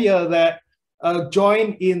player that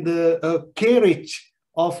joined in the KIRKHS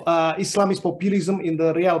of Islamist populism in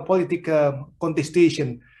the real political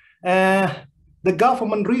contestation. The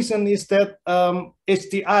government reason is that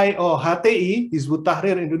HTI or HTI, Hizbut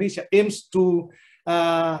Tahrir Indonesia, aims to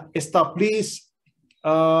establish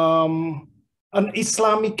an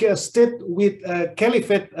Islamic state with a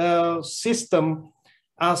caliphate system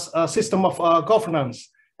as a system of governance.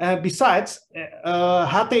 Besides,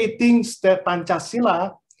 HTI thinks that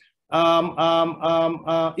Pancasila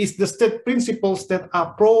is the state principles that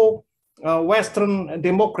are pro-Western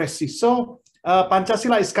democracy. So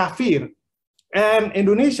Pancasila is kafir, and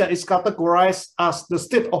Indonesia is categorized as the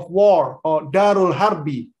state of war or Darul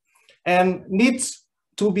Harbi, and needs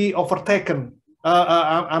to be overtaken.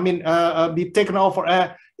 Be taken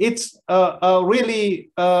over. It's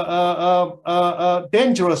really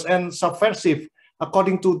dangerous and subversive,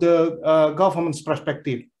 according to the government's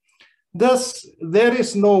perspective. Thus, there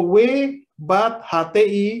is no way but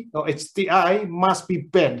HTI or HTI must be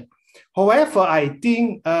banned. However, I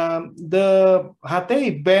think the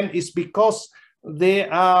HTI ban is because they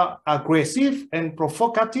are aggressive and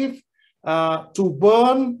provocative, to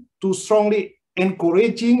burn, to strongly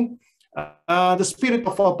encouraging the spirit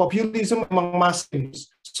of populism among Muslims.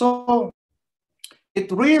 So it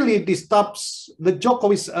really disturbs the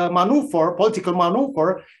Jokowi's political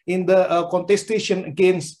maneuver in the contestation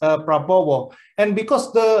against Prabowo. And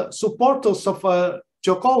because the supporters of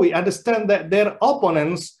Jokowi understand that their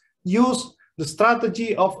opponents use the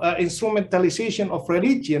strategy of instrumentalization of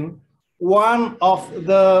religion, one of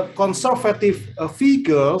the conservative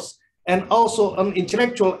figures and also an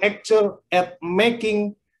intellectual actor at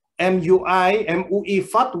making MUI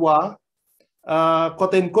fatwa,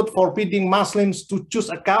 quote-unquote, forbidding Muslims to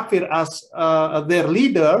choose a kafir as their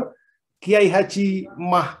leader, Kiai Haji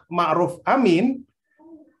Ma'ruf Amin.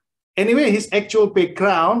 Anyway, his actual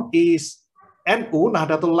background is NU,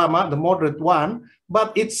 Nahdlatul Ulama, the moderate one,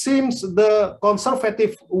 but it seems the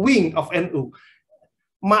conservative wing of NU.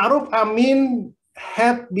 Ma'ruf Amin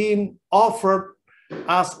had been offered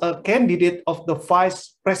as a candidate of the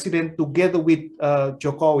vice president together with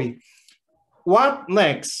Jokowi. What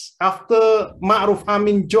next after Ma'ruf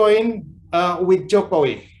Amin joined with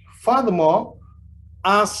Jokowi? Furthermore,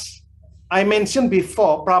 as I mentioned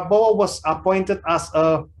before, Prabowo was appointed as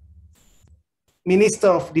a Minister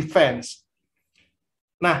of Defense.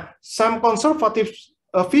 Now, some conservative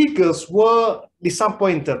figures were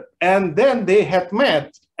disappointed, and then they had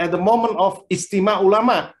met at the moment of Istimewa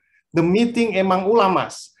Ulama, the meeting among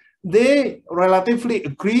ulamas. They relatively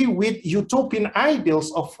agree with utopian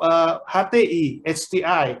ideals of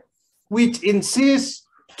HTI, which insists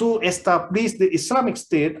to establish the Islamic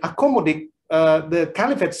State, accommodate the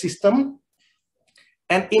caliphate system,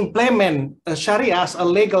 and implement Sharia as a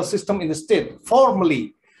legal system in the state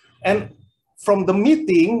formally. And from the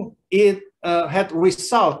meeting, it had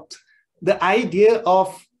result the idea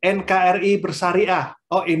of NKRI bersyariah,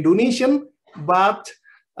 or Indonesian but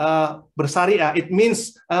bersyariah. It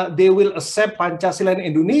means they will accept Pancasila in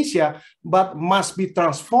Indonesia, but must be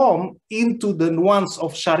transformed into the nuance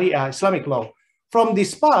of Sharia, Islamic law. From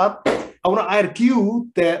this part, I want to argue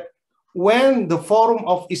that when the forum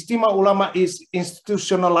of Istimewa Ulama is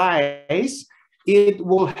institutionalized, it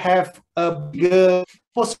will have a bigger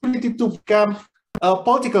possibility to become a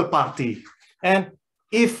political party. And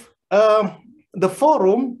if the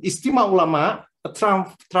forum, Istimewa Ulama,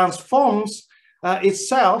 transforms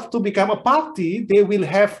itself to become a party, they will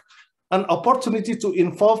have an opportunity to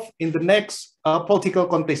involve in the next political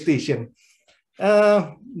contestation.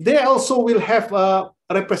 They also will have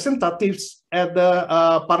representatives at the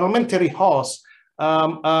parliamentary house,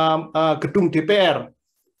 Gedung DPR.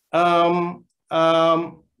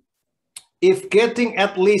 If getting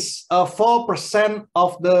at least 4%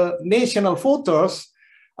 of the national voters,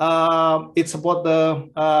 it's about the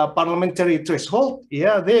parliamentary threshold,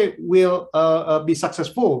 yeah, they will be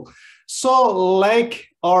successful. So like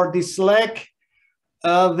or dislike,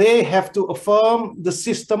 they have to affirm the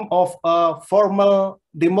system of formal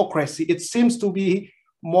democracy. It seems to be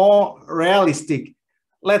more realistic.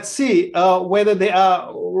 Let's see whether they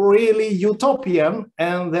are really utopian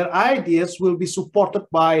and their ideas will be supported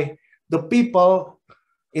by the people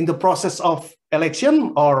in the process of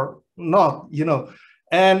election or not, you know.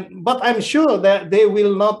 But I'm sure that they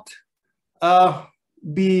will not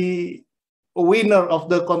be a winner of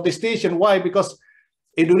the contestation. Why? Because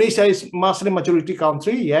Indonesia is Muslim majority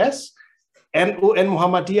country, yes. NU and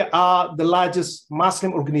Muhammadiyah are the largest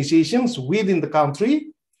Muslim organizations within the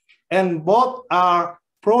country. and both are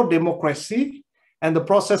pro-democracy and the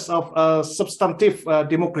process of substantive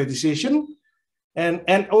democratization. And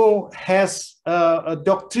NU has a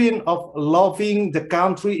doctrine of loving the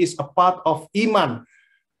country is a part of Iman.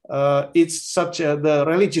 It's such the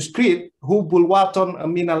religious creed, Hubul Waton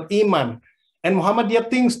Minal Iman. And Muhammadiyah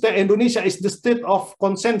thinks that Indonesia is the state of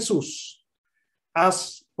consensus,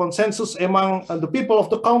 as consensus among the people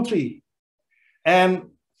of the country.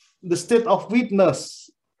 And the state of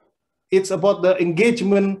witness, it's about the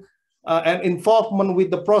engagement and involvement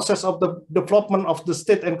with the process of the development of the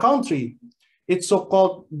state and country. It's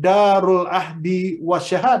so-called Darul Ahdi wa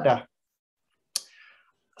Shahadah.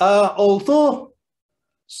 Although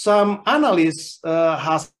some analysts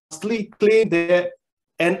hastily claim that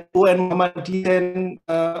NU and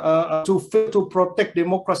Muhammadiyah to fail to protect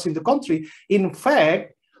democracy in the country, in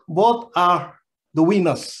fact, both are the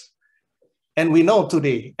winners. And we know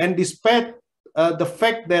today, and despite the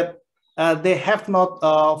fact that they have not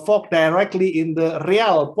fought directly in the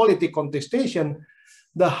real political contestation,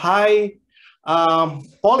 the high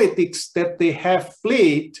politics that they have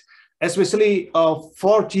played, especially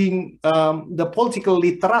forging the political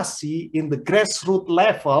literacy in the grassroots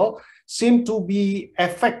level, seem to be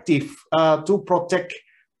effective to protect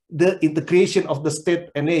the creation of the state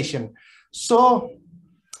and nation. So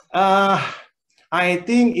I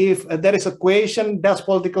think if there is a question, does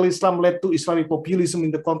political Islam lead to Islamic populism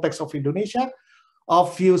in the context of Indonesia?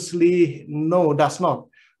 Obviously, no, does not.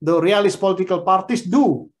 The realist political parties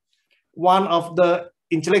do. One of the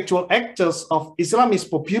intellectual actors of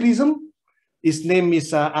Islamist populism, his name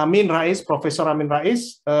is Amin Rais, Professor Amin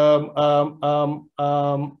Rais,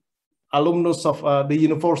 alumnus of the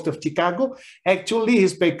University of Chicago. Actually,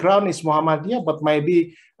 his background is Muhammadiyah, but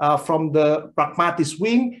maybe from the pragmatist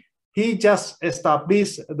wing, he just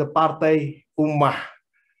established the Partai Ummah.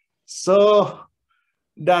 So,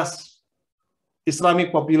 does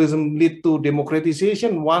Islamic populism lead to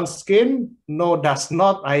democratization once again? No, does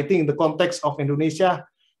not. I think in the context of Indonesia,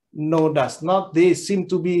 no, does not. They seem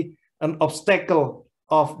to be an obstacle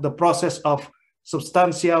of the process of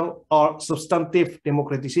substantial or substantive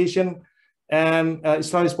democratization, and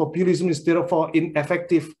Islamist populism is therefore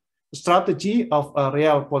ineffective strategy of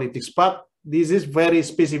real politics. But this is very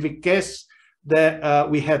specific case that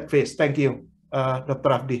we had faced. Thank you, Dr.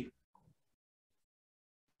 Avdi.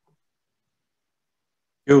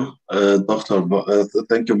 Thank you, Dr.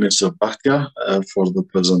 Thank you, Mr. Bachtiar, for the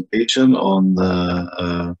presentation on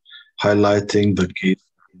the, highlighting the case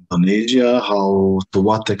of Indonesia, how, to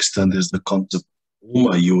what extent is the concept of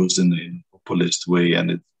Ummah used in a populist way and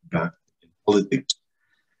its impact in politics.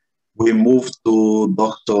 We move to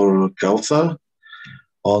Dr. Kaotar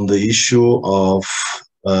on the issue of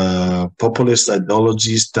populist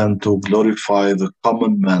ideologies tend to glorify the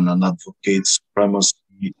common man and advocate supremacy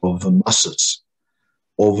of the masses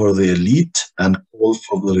over the elite and call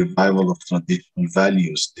for the revival of traditional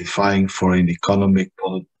values, defying foreign economic,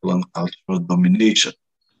 political, and cultural domination.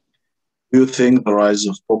 Do you think the rise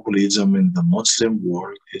of populism in the Muslim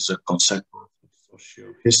world is a consequence of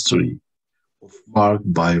social history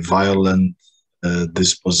marked by violent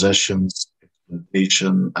dispossessions,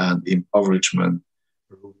 exploitation, and impoverishment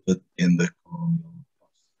rooted in the colonial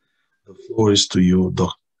past? The floor is to you,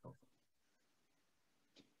 Dr.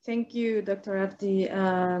 Thank you, Dr. Avdi.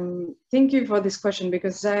 Thank you for this question,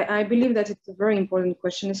 because I believe that it's a very important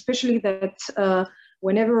question, especially that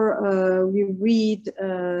whenever we read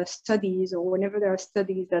studies, or whenever there are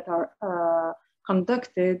studies that are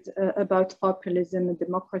conducted about populism and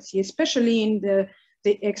democracy, especially in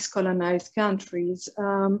the ex-colonized countries,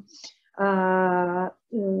 not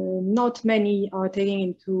many are taking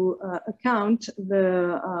into account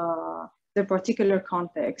the particular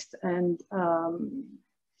context. And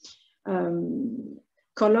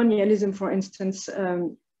colonialism, for instance,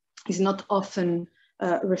 is not often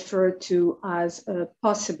referred to as a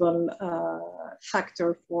possible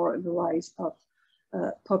factor for the rise of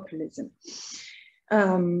populism.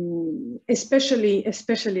 Especially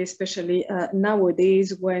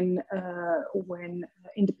nowadays, when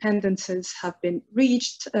independences have been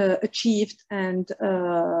reached, achieved, and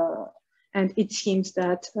it seems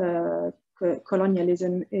that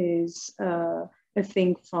colonialism is a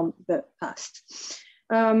thing from the past.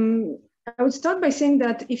 I would start by saying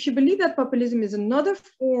that if you believe that populism is another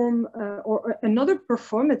form or another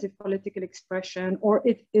performative political expression, or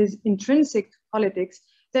it is intrinsic to politics,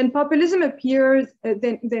 then populism appears,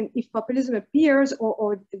 then if populism appears,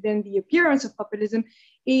 or then the appearance of populism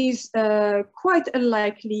is quite a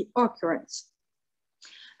likely occurrence.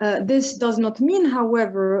 This does not mean,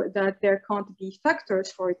 however, that there can't be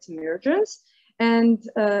factors for its emergence. and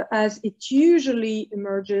as it usually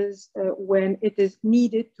emerges when it is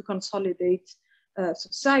needed to consolidate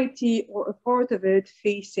society or a part of it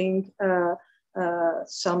facing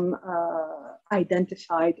some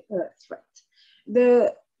identified threat.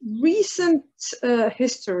 The recent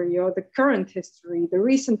history, or the current history, the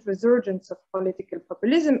recent resurgence of political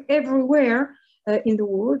populism everywhere in the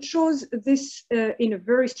world shows this in a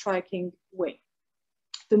very striking way.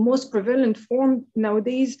 The most prevalent form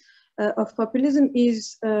nowadays of populism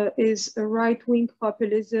is a right-wing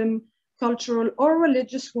populism, cultural or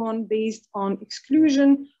religious one based on exclusion.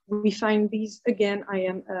 We find these, again, I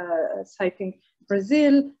am citing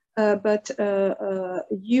Brazil, but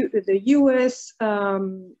the US,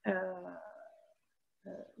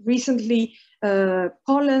 recently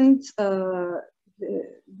Poland,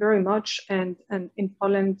 very much, and in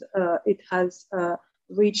Poland it has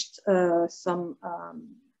reached some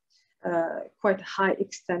quite high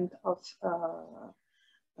extent of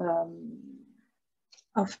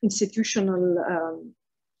institutional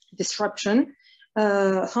disruption.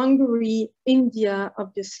 Hungary, India,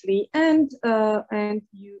 obviously, and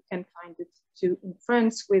you can find it too in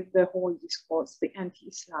France with the whole discourse, the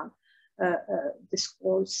anti-Islam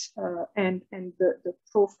discourse, and the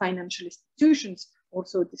pro-financial institutions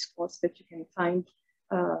also discourse that you can find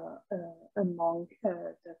among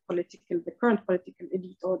the current political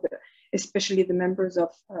elite, or especially the members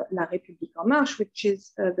of La République En Marche, which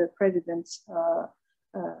is the president's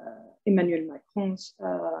Emmanuel Macron's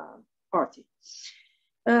party.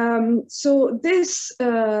 So this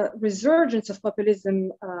resurgence of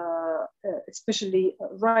populism, especially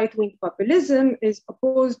right-wing populism, is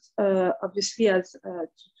opposed obviously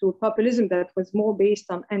to populism that was more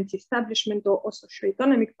based on anti-establishment or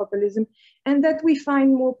socio-economic populism, and that we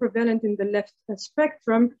find more prevalent in the left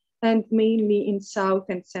spectrum, and mainly in South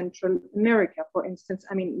and Central America, for instance.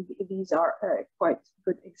 I mean, these are quite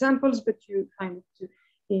good examples, but you find it too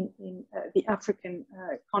in the African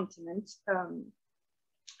continent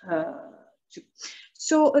too.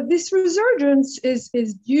 So this resurgence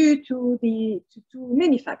is due to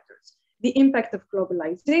many factors: the impact of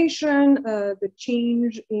globalization, the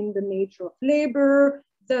change in the nature of labor,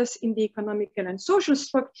 thus in the economical and social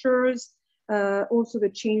structures, also the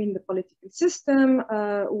change in the political system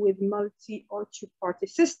with multi or two-party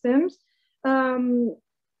systems.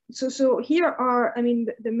 So here are, I mean,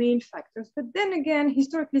 the main factors. But then again,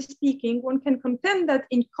 historically speaking, one can contend that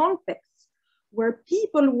in contexts where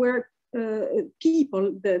people were the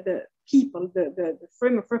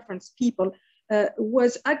frame of reference people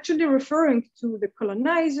was actually referring to the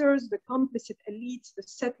colonizers, the complicit elites, the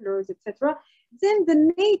settlers, etc. Then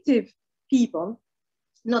the native people,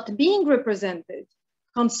 not being represented,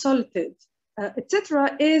 consulted,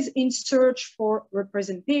 etc., is in search for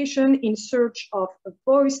representation, in search of a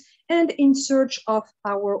voice, and in search of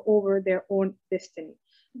power over their own destiny.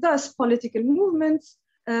 Thus, political movements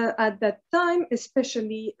at that time,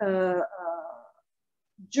 especially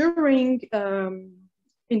during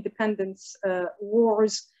independence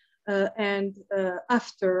wars and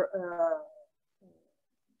after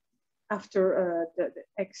the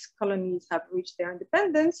ex-colonies have reached their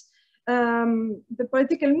independence, the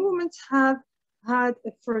political movements have had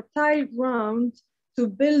a fertile ground to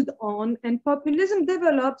build on, and populism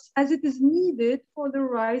develops as it is needed for the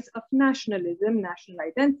rise of nationalism, national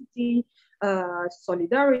identity,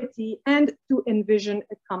 solidarity, and to envision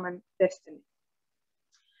a common destiny.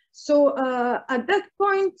 So at that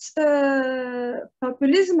point,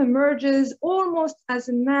 populism emerges almost as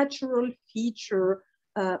a natural feature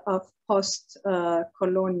of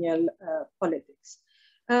post-colonial politics.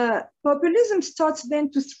 Populism starts then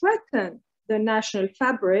to threaten the national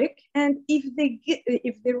fabric, and if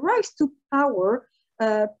they rise to power,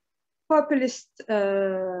 populist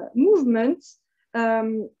movements,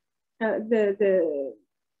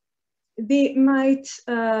 they might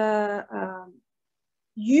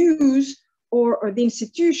use or the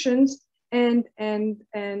institutions and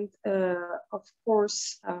of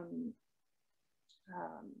course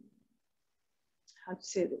how to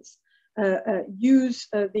say this, use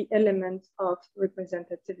the element of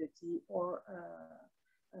representativity or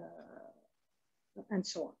and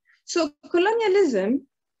so on. So colonialism,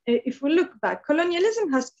 if we look back,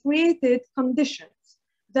 colonialism has created conditions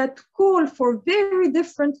that call for very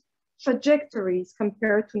different trajectories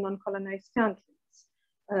compared to non-colonized countries.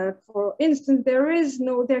 For instance,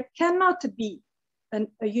 there cannot be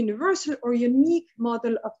a universal or unique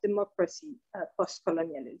model of democracy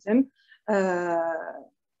post-colonialism.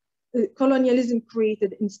 Colonialism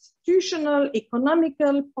created institutional,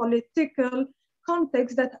 economical, political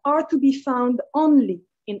contexts that are to be found only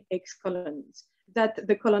in ex-colonies, that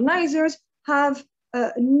the colonizers have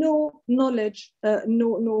no knowledge,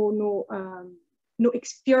 no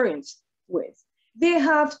experience with. They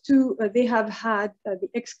have had the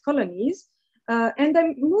ex-colonies, and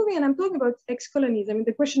I'm talking about ex-colonies. I mean,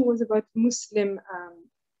 the question was about Muslim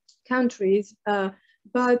countries,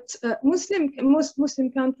 but most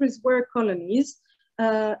Muslim countries were colonies,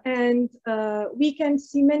 and we can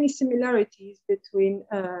see many similarities between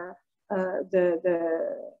the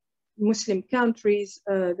Muslim countries,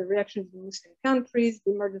 the reactions in Muslim countries,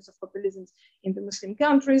 the emergence of populisms in the Muslim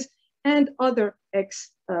countries, and other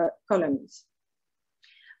ex-colonies.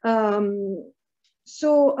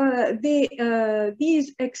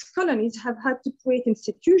 These ex-colonies have had to create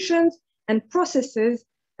institutions and processes,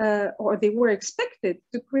 or they were expected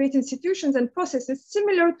to create institutions and processes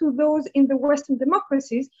similar to those in the Western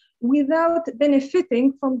democracies without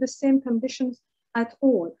benefiting from the same conditions at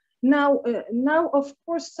all. Now, of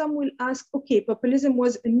course, some will ask, okay, populism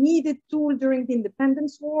was a needed tool during the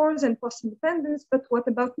independence wars and post-independence, but what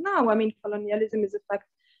about now? I mean, colonialism is a fact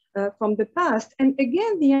from the past. And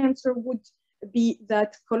again, the answer would be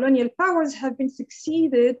that colonial powers have been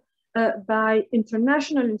succeeded by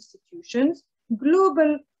international institutions,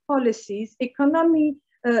 global policies, economy,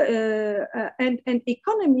 and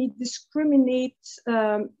economy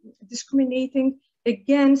discriminating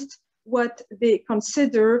against what they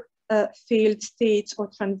consider failed states or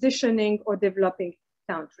transitioning or developing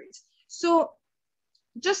countries. So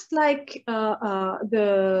just like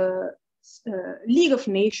the League of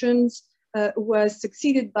Nations was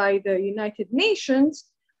succeeded by the United Nations,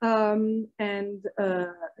 and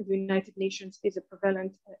the United Nations is a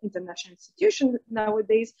prevalent international institution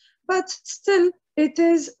nowadays, but still it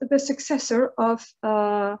is the successor of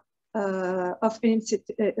an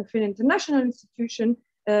international institution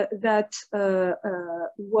that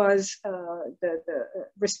was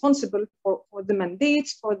responsible for the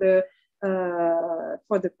mandates, for the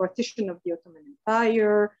partition of the Ottoman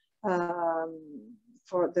Empire,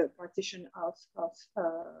 for the partition of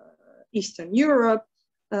Eastern Europe,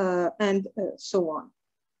 and so on.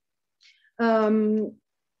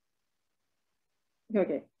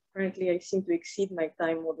 Okay, apparently I seem to exceed my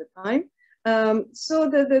time all the time. So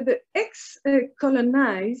the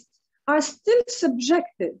ex-colonized are still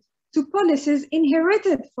subjected to policies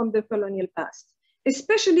inherited from the colonial past,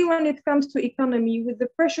 especially when it comes to economy with the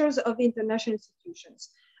pressures of international institutions.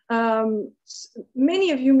 Many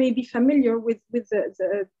of you may be familiar with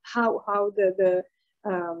how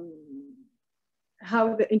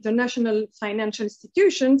the international financial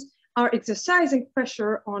institutions are exercising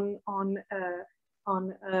pressure on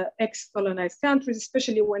ex-colonized countries,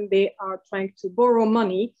 especially when they are trying to borrow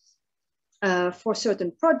money for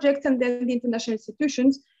certain projects, and then the international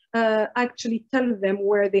institutions actually tell them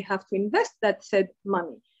where they have to invest that said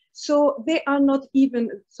money. So they are not even,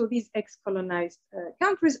 so these ex-colonized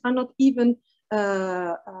countries are not even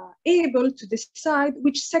able to decide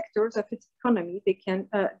which sectors of its economy they can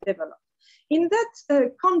develop. In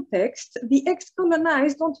that context, the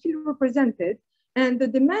ex-colonized don't feel represented, and the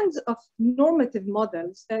demands of normative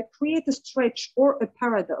models create a stretch or a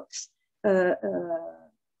paradox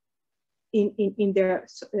in their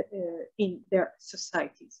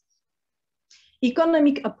societies.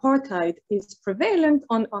 Economic apartheid is prevalent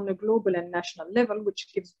on a global and national level,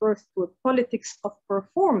 which gives birth to a politics of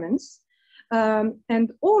performance.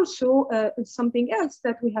 And also something else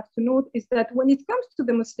that we have to note is that when it comes to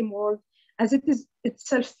the Muslim world, as it is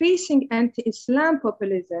itself facing anti-Islam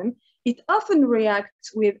populism, it often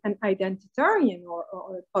reacts with an identitarian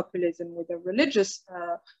or populism, with a religious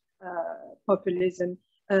populism,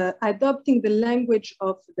 adopting the language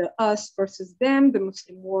of the us versus them, the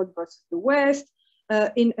Muslim world versus the West,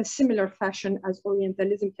 in a similar fashion as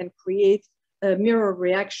Orientalism can create a mirror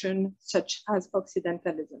reaction such as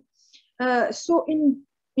Occidentalism. So in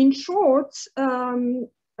short,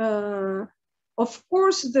 of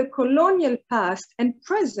course, the colonial past and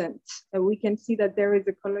present, we can see that there is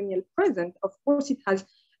a colonial present. Of course, it has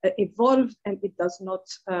evolved, and it does not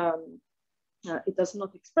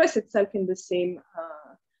express itself in the same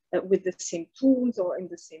with the same tools or in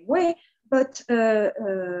the same way. But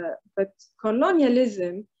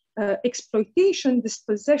colonialism, exploitation,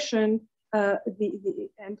 dispossession,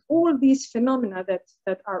 and all these phenomena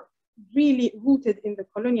that are really rooted in the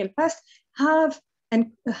colonial past have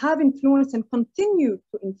influenced and continue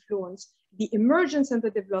to influence the emergence and the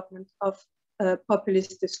development of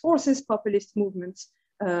populist discourses, populist movements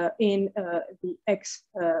in the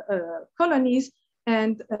ex-colonies,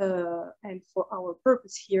 and for our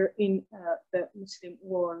purpose here in the Muslim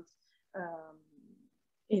world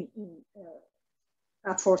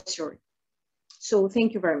a fortiori. So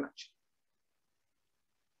thank you very much.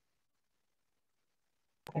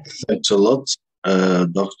 Thanks a lot,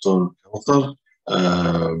 Dr. Kaotar,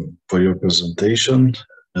 for your presentation.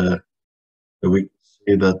 We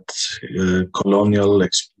say that colonial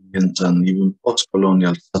experience and even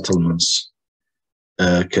post-colonial settlements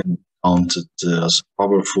can be counted as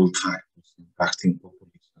powerful factors impacting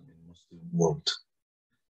populism in the Muslim world.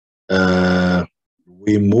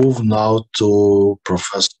 We move now to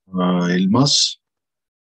Professor Yilmaz.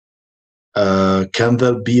 Can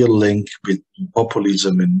there be a link between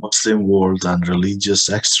populism in Muslim world and religious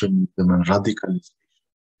extremism and radicalization,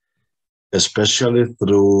 especially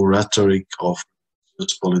through rhetoric of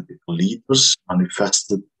political leaders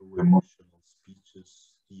manifested through emotional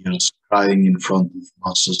speeches, tears, crying in front of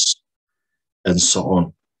masses, and so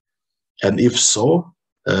on? And if so,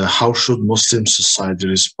 how should Muslim society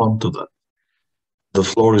respond to that? The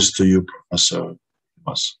floor is to you, Professor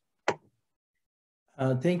Yilmaz.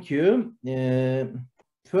 Thank you.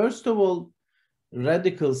 First of all,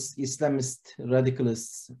 radicals, Islamist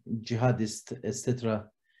radicalists, jihadists, etc.,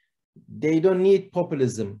 they don't need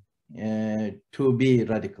populism to be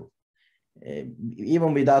radical.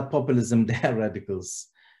 Even without populism, they are radicals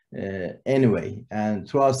anyway. And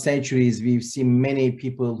throughout centuries, we've seen many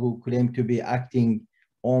people who claim to be acting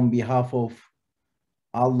on behalf of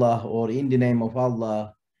Allah or in the name of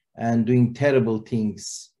Allah and doing terrible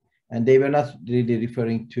things. And they were not really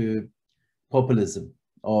referring to populism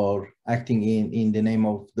or acting in the name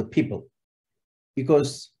of the people,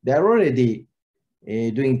 because they're already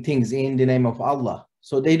doing things in the name of Allah.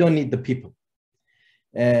 So they don't need the people.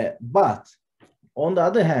 But on the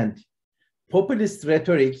other hand, populist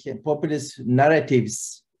rhetoric and populist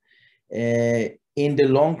narratives in the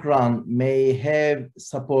long run may have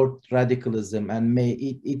support radicalism, and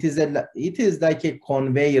it is like a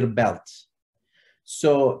conveyor belt.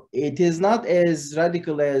 So it is not as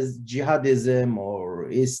radical as jihadism or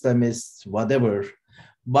Islamist, whatever,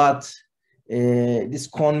 but this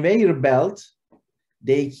conveyor belt,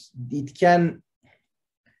 it can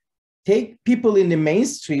take people in the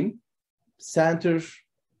mainstream, center,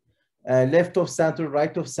 left of center,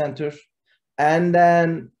 right of center, and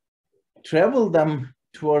then travel them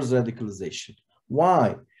towards radicalization.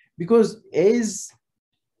 Why? Because as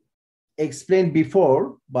explained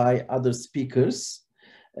before by other speakers,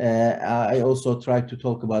 I also tried to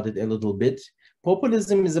talk about it a little bit.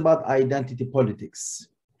 Populism is about identity politics.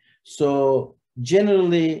 So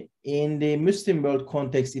generally in the Muslim world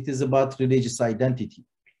context, it is about religious identity.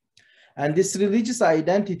 And this religious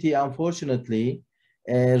identity, unfortunately,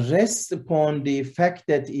 rests upon the fact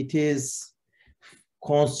that it is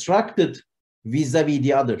constructed vis-a-vis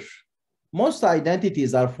the other. Most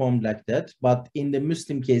identities are formed like that, but in the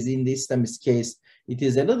Muslim case, in the Islamist case, it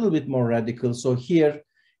is a little bit more radical. So here,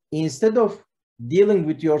 instead of dealing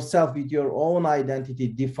with yourself, with your own identity,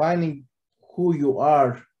 defining who you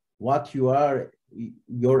are, what you are,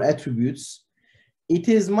 your attributes, it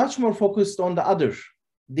is much more focused on the other,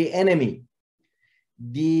 the enemy,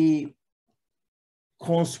 the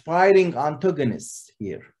conspiring antagonists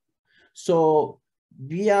here. So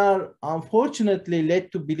we are unfortunately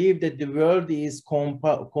led to believe that the world is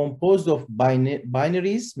composed of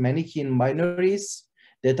binaries, Manichaean binaries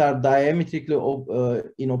that are diametrically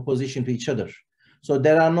in opposition to each other. So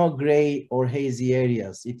there are no gray or hazy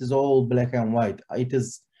areas. It is all black and white. It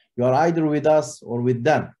is, you are either with us or with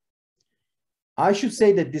them. I should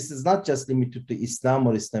say that this is not just limited to Islam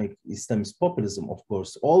or Islamist populism, of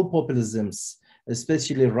course. All populisms,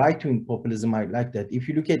 especially right-wing populism, I like that. If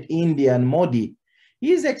you look at India and Modi,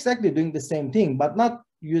 he is exactly doing the same thing, but not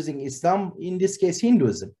using Islam, in this case,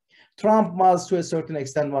 Hinduism. Trump was, to a certain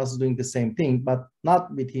extent, was doing the same thing, but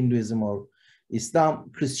not with Hinduism or Islam,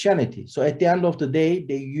 Christianity. So at the end of the day,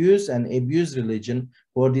 they use and abuse religion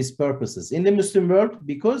for these purposes. In the Muslim world,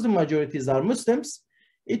 because the majorities are Muslims,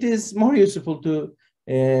 it is more useful to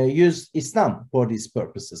use Islam for these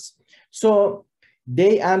purposes. So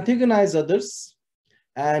they antagonize others,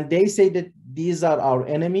 and they say that these are our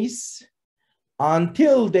enemies.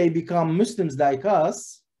 Until they become Muslims like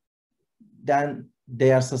us, then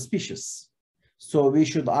they are suspicious. So we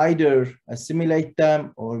should either assimilate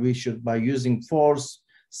them, or we should, by using force,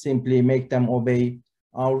 simply make them obey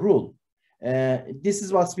our rule. This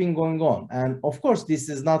is what's been going on. And of course, this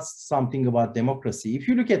is not something about democracy. If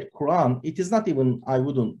you look at Quran, it is not even, I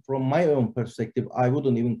wouldn't, from my own perspective, I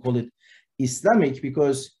wouldn't even call it Islamic,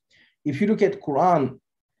 because if you look at Quran,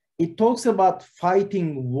 it talks about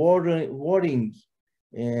fighting, warring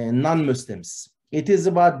non-Muslims. It is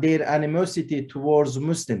about their animosity towards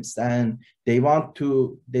Muslims, and they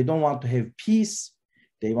don't want to have peace.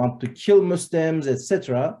 They want to kill Muslims,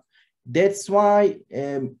 etc. That's why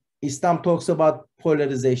Islam talks about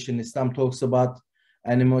polarization. Islam talks about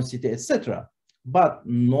animosity, etc. But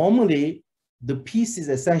normally, the peace is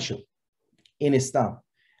essential in Islam.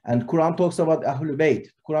 And Quran talks about Ahlul Bayt.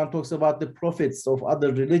 Quran talks about the prophets of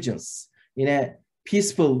other religions in a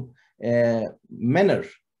peaceful manner.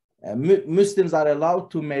 Muslims are allowed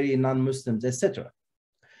to marry non-Muslims, etc.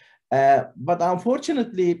 But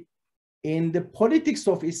unfortunately, in the politics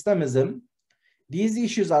of Islamism, these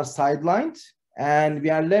issues are sidelined and we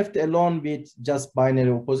are left alone with just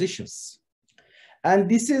binary oppositions. And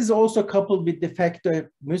this is also coupled with the fact that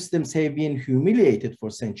Muslims have been humiliated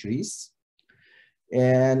for centuries.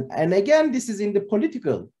 And again, this is in the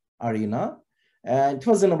political arena. It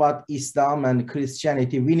wasn't about Islam and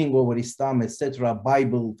Christianity winning over Islam, etc.,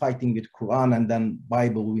 Bible fighting with Quran, and then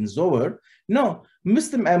Bible wins over. No,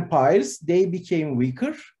 Muslim empires, they became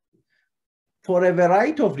weaker for a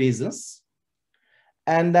variety of reasons.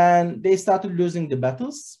 And then they started losing the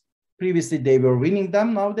battles. Previously, they were winning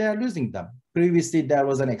them. Now they are losing them. Previously, there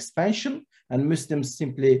was an expansion and Muslims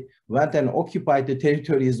simply went and occupied the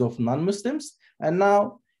territories of non-Muslims. And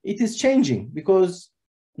now it is changing because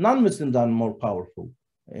non-Muslims are more powerful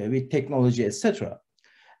with technology, etc.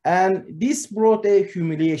 And this brought a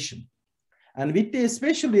humiliation. And with the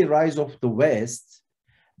especially rise of the West,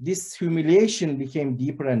 this humiliation became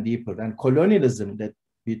deeper and deeper. And colonialism that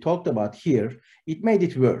we talked about here, it made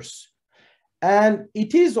it worse. And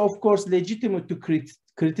it is, of course, legitimate to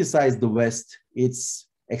criticize the West, its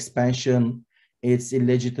expansion, its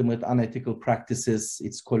illegitimate, unethical practices,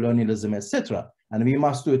 its colonialism, etc. And we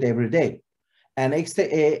must do it every day. And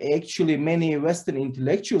actually, many Western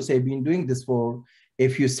intellectuals have been doing this for a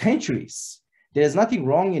few centuries. There's nothing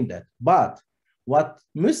wrong in that. But what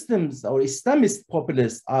Muslims or Islamist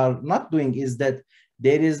populists are not doing is that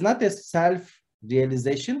there is not a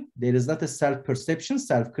self-realization, there is not a self-perception,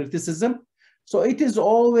 self-criticism. So it is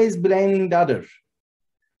always blaming the other.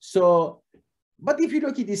 So, but if you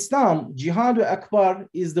look at Islam, Jihad Akbar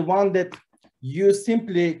is the one that you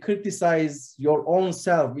simply criticize your own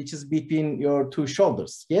self, which is between your two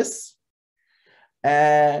shoulders, yes?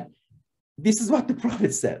 This is what the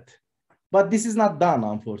Prophet said. But this is not done,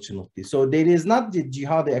 unfortunately. So there is not the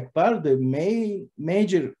Jihad Akbar, the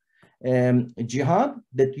major jihad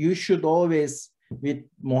that you should always, with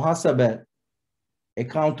muhasabah,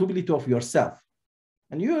 accountability of yourself.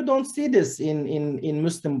 And you don't see this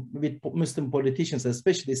with Muslim politicians,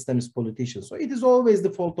 especially Islamist politicians. So it is always the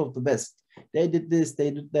fault of the West. They did this,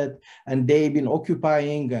 they did that, and they've been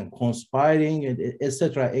occupying and conspiring,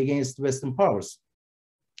 etc., against Western powers.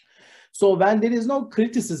 So when there is no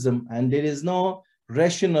criticism and there is no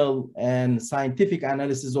rational and scientific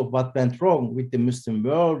analysis of what went wrong with the Muslim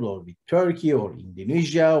world or with Turkey or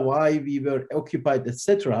Indonesia, why we were occupied,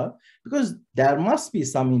 etc., because there must be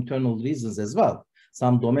some internal reasons as well,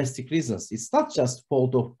 some domestic reasons. It's not just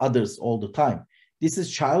fault of others all the time. This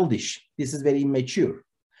is childish. This is very immature.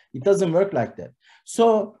 It doesn't work like that.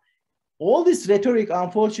 So all this rhetoric,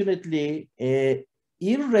 unfortunately,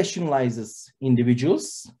 irrationalizes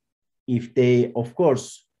individuals if they, of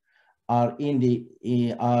course, are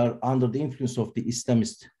under the influence of the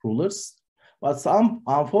Islamist rulers. But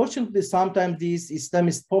unfortunately, sometimes these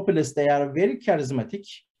Islamist populists, they are very charismatic.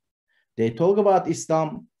 They talk about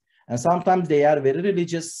Islam, and sometimes they are very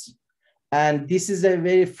religious. And this is a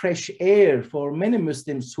very fresh air for many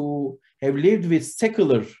Muslims who have lived with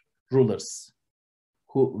secular rulers,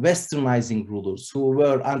 westernizing rulers, who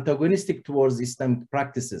were antagonistic towards Islamic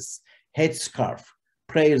practices, headscarf,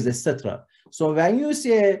 prayers, etc. So when you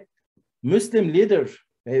see a Muslim leader,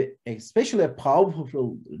 especially a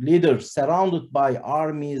powerful leader surrounded by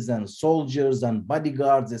armies and soldiers and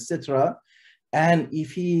bodyguards, etc., and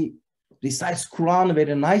if he recites Quran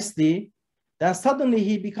very nicely, then suddenly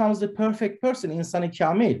he becomes the perfect person, Insan-ı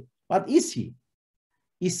Kamil. But is he?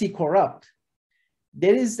 Is he corrupt?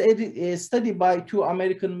 There is a study by two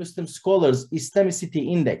American Muslim scholars,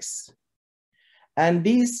 Islamicity Index. And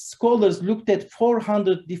these scholars looked at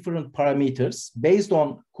 400 different parameters based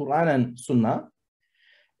on Quran and Sunnah,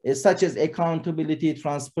 such as accountability,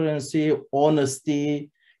 transparency,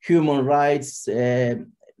 honesty, human rights,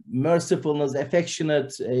 mercifulness,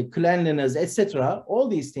 affectionate, cleanliness, etc., all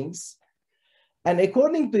these things. And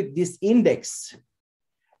according to this index,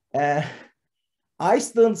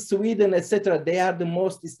 Iceland, Sweden, etc., they are the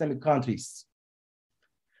most Islamic countries.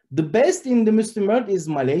 The best in the Muslim world is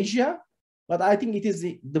Malaysia, but I think it is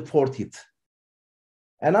the 40th.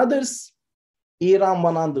 And others, Iran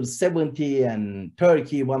 170 and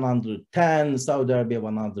Turkey 110, Saudi Arabia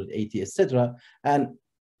 180, etc. And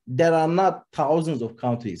there are not thousands of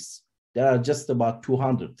countries. There are just about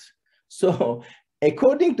 200. So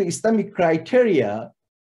according to Islamic criteria,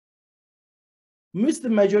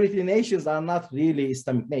 Muslim majority nations are not really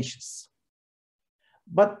Islamic nations.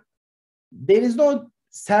 But there is no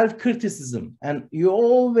self-criticism, and you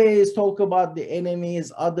always talk about the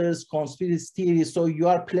enemies, others, conspiracy theories, so you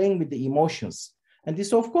are playing with the emotions. And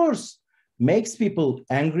this, of course, makes people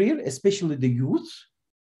angrier, especially the youth,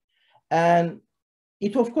 and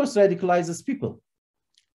it, of course, radicalizes people.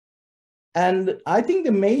 And I think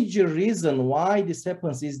the major reason why this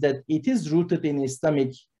happens is that it is rooted in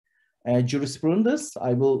Islamic jurisprudence.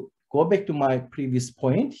 I will go back to my previous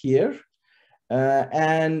point here.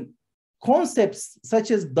 And concepts such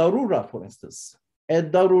as darura, for instance,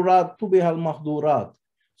 ad-darurat tubihal mahdurat.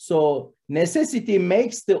 So necessity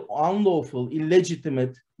makes the unlawful,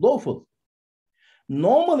 illegitimate, lawful.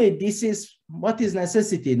 Normally, this is what is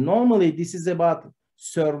necessity. Normally, this is about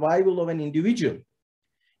survival of an individual.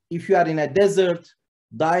 If you are in a desert,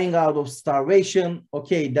 dying out of starvation,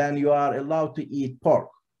 okay, then you are allowed to eat pork.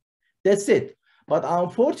 That's it. But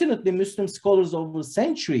unfortunately, Muslim scholars over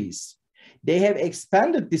centuries, they have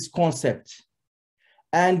expanded this concept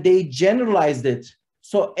and they generalized it.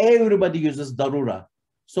 So everybody uses darura.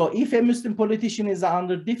 So if a Muslim politician is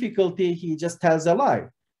under difficulty, he just tells a lie.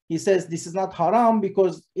 He says, this is not haram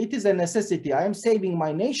because it is a necessity. I am saving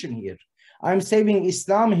my nation here. I'm saving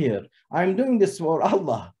Islam here. I'm doing this for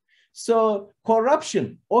Allah. So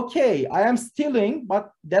corruption, okay, I am stealing,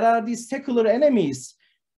 but there are these secular enemies.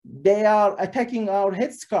 They are attacking our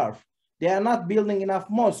headscarf. They are not building enough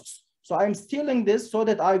mosques. So I'm stealing this so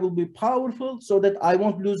that I will be powerful, so that I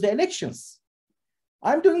won't lose the elections.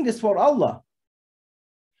 I'm doing this for Allah.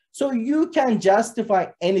 So you can justify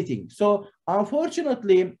anything. So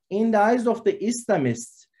unfortunately, in the eyes of the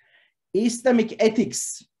Islamists, Islamic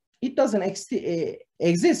ethics, it doesn't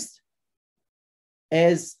exist.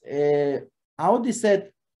 As Avdi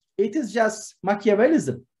said, it is just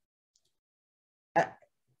Machiavellism.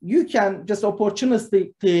 You can just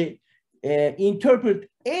opportunistically interpret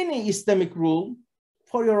any Islamic rule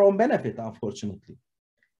for your own benefit, unfortunately.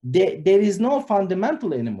 There is no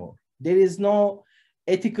fundamental anymore. There is no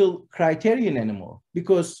ethical criterion anymore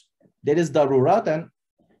because there is darurat and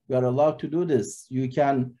you are allowed to do this. You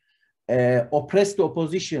can oppress the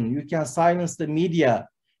opposition. You can silence the media.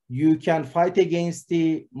 You can fight against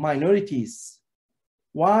the minorities.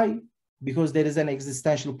 Why? Because there is an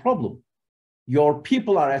existential problem. Your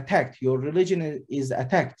people are attacked. Your religion is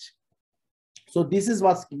attacked. So this is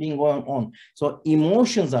what's been going on. So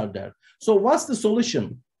emotions are there. So what's the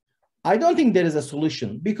solution? I don't think there is a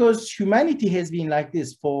solution because humanity has been like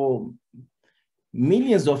this for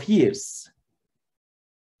millions of years.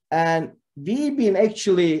 And we've been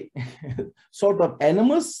actually sort of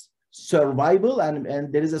animals, survival,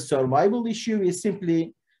 and there is a survival issue. We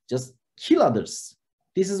simply just kill others.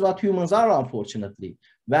 This is what humans are, unfortunately,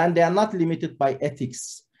 when they are not limited by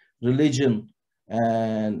ethics, religion,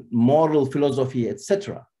 and moral philosophy,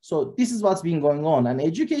 etc. So this is what's been going on. And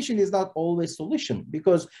education is not always solution,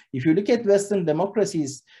 because if you look at Western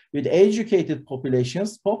democracies with educated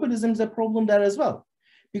populations, populism is a problem there as well.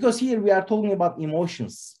 Because here we are talking about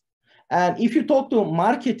emotions. And if you talk to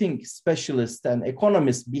marketing specialists and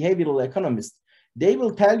economists, behavioral economists, they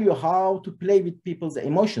will tell you how to play with people's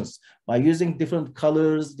emotions by using different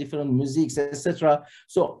colors, different musics, etc.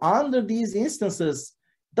 So under these instances,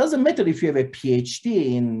 doesn't matter if you have a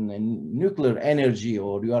PhD in nuclear energy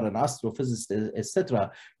or you are an astrophysicist,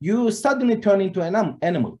 etc. You suddenly turn into an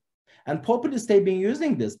animal. And populists have been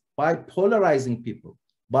using this by polarizing people,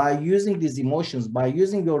 by using these emotions, by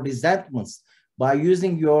using your resentments, by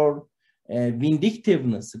using your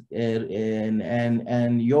vindictiveness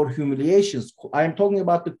and your humiliations. I'm talking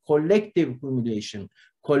about the collective humiliation,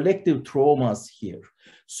 collective traumas here.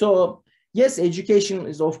 So yes, education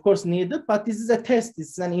is of course needed, but this is a test,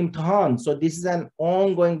 this is an imtihan. So this is an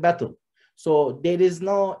ongoing battle. So there is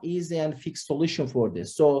no easy and fixed solution for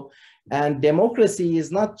this. So, and democracy is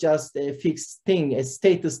not just a fixed thing, a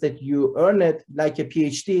status that you earn it like a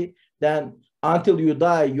PhD, then until you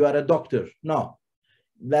die, you are a doctor. No.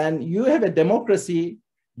 When you have a democracy,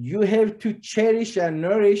 you have to cherish and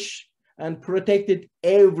nourish and protect it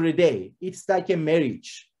every day. It's like a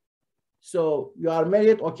marriage. So you are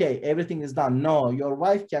married, okay, everything is done. No, your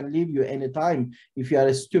wife can leave you anytime if you are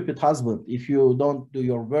a stupid husband, if you don't do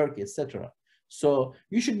your work, etc. So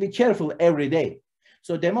you should be careful every day.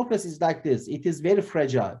 So democracy is like this. It is very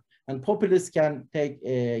fragile, and populists can take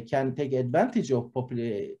advantage of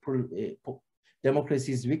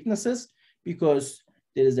democracy's weaknesses, because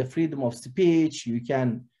there is a freedom of speech. You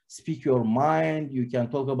can speak your mind. You can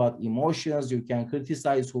talk about emotions. You can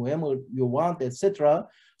criticize whoever you want, etc.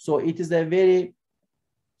 So it is a very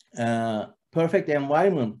perfect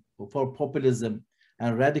environment for populism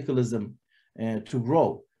and radicalism to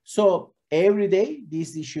grow. So every day,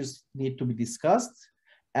 these issues need to be discussed,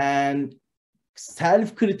 and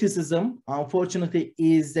self-criticism, unfortunately,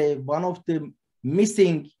 is one of the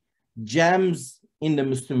missing gems in the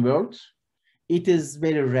Muslim world. It is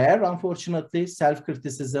very rare, unfortunately,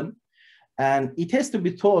 self-criticism, and it has to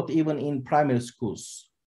be taught even in primary schools.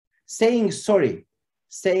 Saying sorry,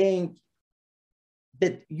 saying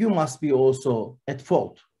that you must be also at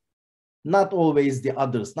fault, not always the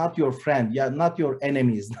others, not your friend, yeah, not your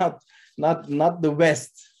enemies, not the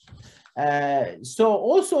West. So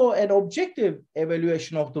also an objective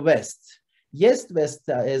evaluation of the West. Yes, the West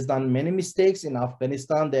has done many mistakes. In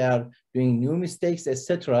Afghanistan, they are doing new mistakes,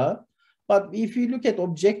 etc. But if you look at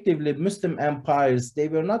objectively, Muslim empires, they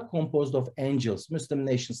were not composed of angels, Muslim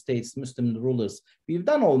nation states, Muslim rulers. We've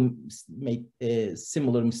done all make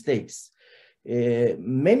similar mistakes.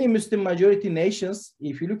 Many Muslim majority nations,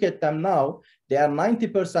 if you look at them now, they are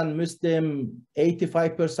 90% Muslim,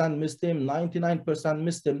 85% Muslim, 99%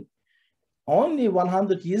 Muslim. Only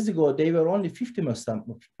 100 years ago, they were only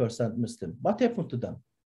 50% Muslim. What happened to them?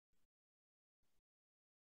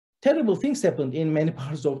 Terrible things happened in many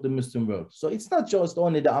parts of the Muslim world. So it's not just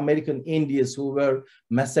only the American Indians who were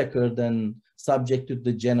massacred and subject to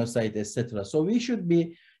the genocide, etc. So we should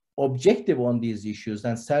be objective on these issues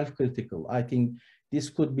and self-critical. I think this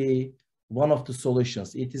could be one of the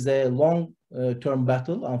solutions. It is a long-term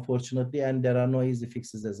battle, unfortunately, and there are no easy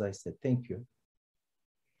fixes, as I said. Thank you.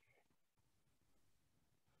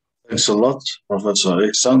 Thanks a lot, Professor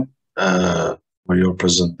Ihsan, for your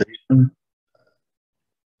presentation.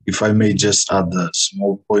 If I may just add a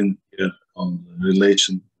small point here on the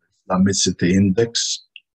relation to Islamicity index,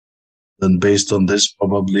 then based on this,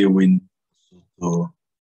 probably we need to,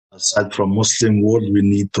 aside from Muslim world, we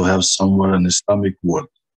need to have somewhere an Islamic world.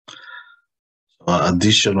 So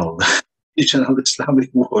additional Islamic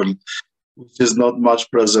world, which is not much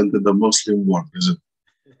present in the Muslim world, is it?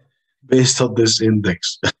 Based on this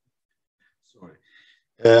index. Sorry.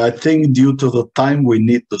 I think due to the time, we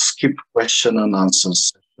need to skip question and answer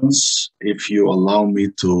sessions. If you allow me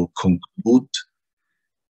to conclude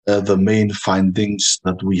the main findings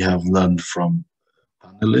that we have learned from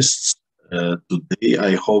panelists today,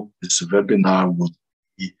 I hope this webinar would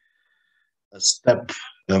be a step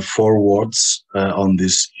forwards on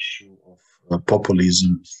this issue of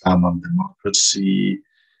populism, Islam and democracy,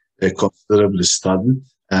 considerably studied,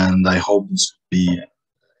 and I hope this will be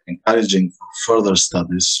encouraging for further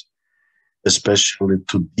studies, especially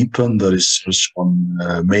to deepen the research on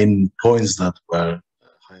main points that were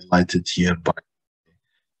highlighted here by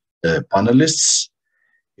panelists.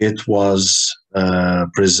 It was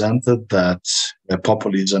presented that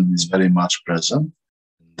populism is very much present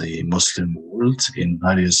in the Muslim world in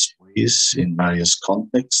various ways, in various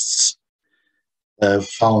contexts,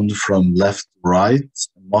 found from left to right,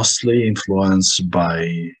 mostly influenced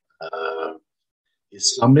by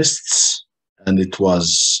Islamists, and it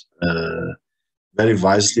was very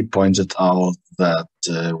wisely pointed out that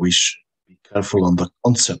we should be careful on the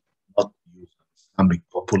concept, not to use Islamic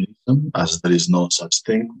populism, as there is no such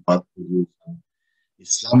thing, but to use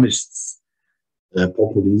Islamists'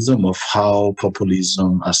 populism, of how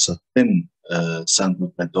populism as a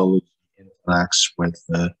thin-centered ideology interacts with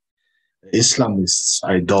Islamists'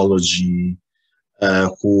 ideology,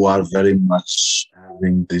 who are very much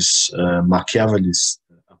having this Machiavellist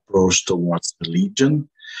approach towards religion,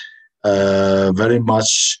 very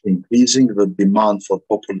much increasing the demand for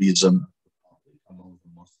populism among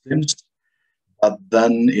the Muslims, but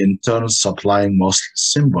then in turn supplying mostly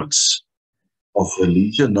symbols of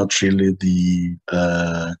religion, not really the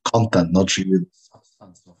content, not really the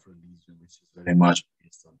substance of religion, which is very much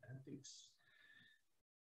based on ethics.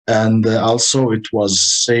 And also it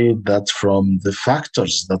was said that from the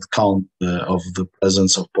factors that count of the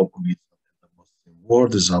presence of populism in the Muslim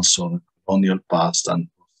world is also the colonial past and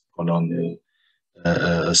post-colonial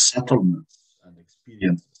settlements and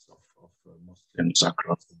experiences of Muslims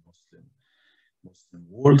across the Muslim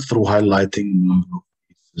world, through highlighting a number of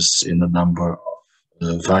cases in a number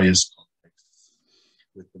of various contexts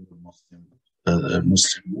within the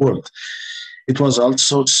Muslim world. It was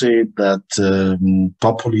also said that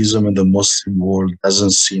populism in the Muslim world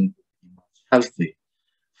doesn't seem to be much healthy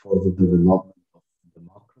for the development of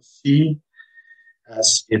democracy,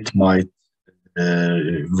 as it might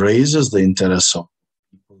raises the interest of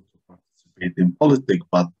people to participate in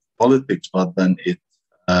politics, but then it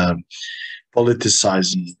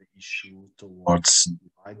politicizes the issue towards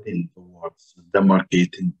dividing, towards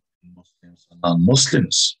demarcating Muslims and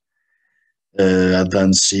non-Muslims, and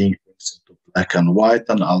then seeing things into black and white,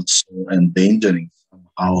 and also endangering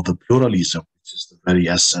somehow the pluralism, which is the very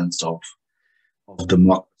essence of of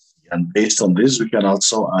democracy. And based on this, we can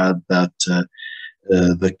also add that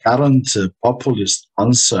the current populist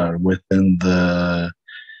answer within the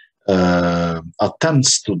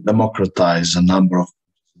attempts to democratize a number of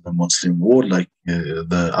the Muslim world, like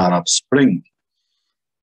the Arab Spring.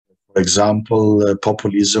 For example,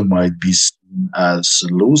 populism might be seen as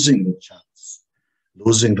losing the chance,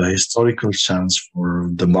 losing the historical chance for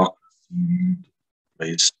democracy to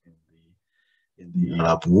place in the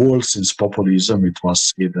Arab world. Since populism, it was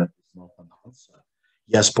said that it's not an answer.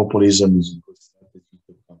 Yes, populism is a good strategy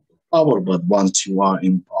to come to power, but once you are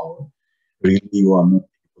in power, really you are not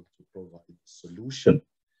able to provide a solution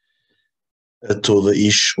to the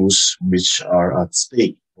issues which are at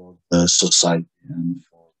stake for the society and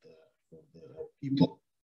for the people.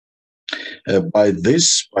 By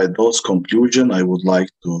those conclusions, I would like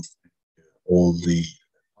to thank all the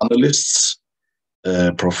panelists,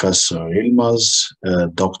 Professor Yilmaz,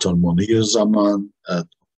 Dr. Moniruzzaman,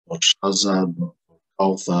 Dr. Syaza, Dr.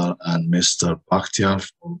 Kaotar, and Mr. Bachtiar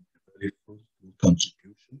for a very fruitful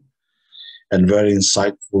contribution and very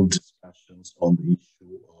insightful discussions on the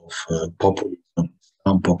issue of populism,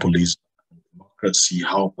 Islam populism, and democracy,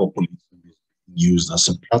 how populism is used as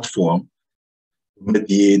a platform to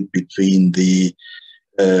mediate between the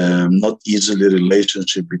not easily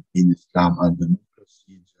relationship between Islam and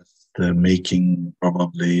democracy, just making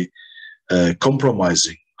probably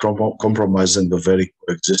compromising the very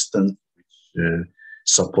coexistence which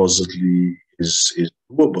supposedly is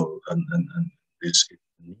doable and is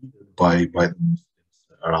needed by the Muslims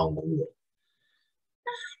around the world.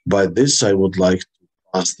 By this, I would like to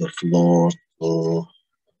pass the floor to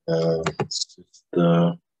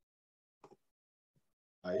Sister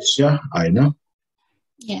Aina.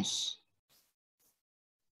 Yes.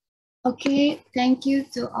 Okay, thank you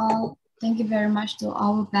to all. Thank you very much to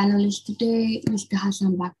our panelists today, Mr.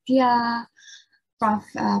 Hassan Bachtiar,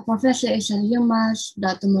 Professor Ihsan Yilmaz,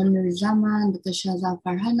 Dr. Moniruzzaman, Dr. Syaza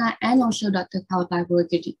Farhana, and also Dr. Kaotar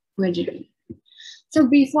Guediri. So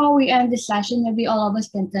before we end this session, maybe all of us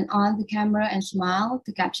can turn on the camera and smile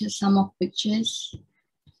to capture some of pictures.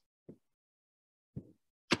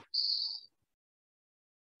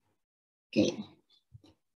 Okay.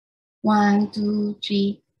 1, 2,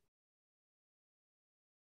 3.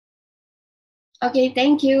 Okay,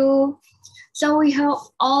 thank you. So we hope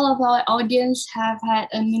all of our audience have had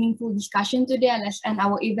a meaningful discussion today. Let's end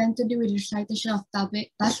our event today with recitation of Tasbih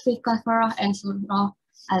Al-Farah and Surah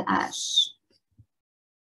Al-As.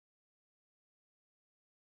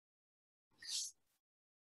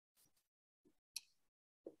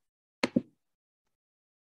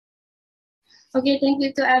 Okay, thank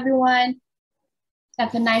you to everyone.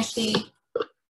 Have a nice day.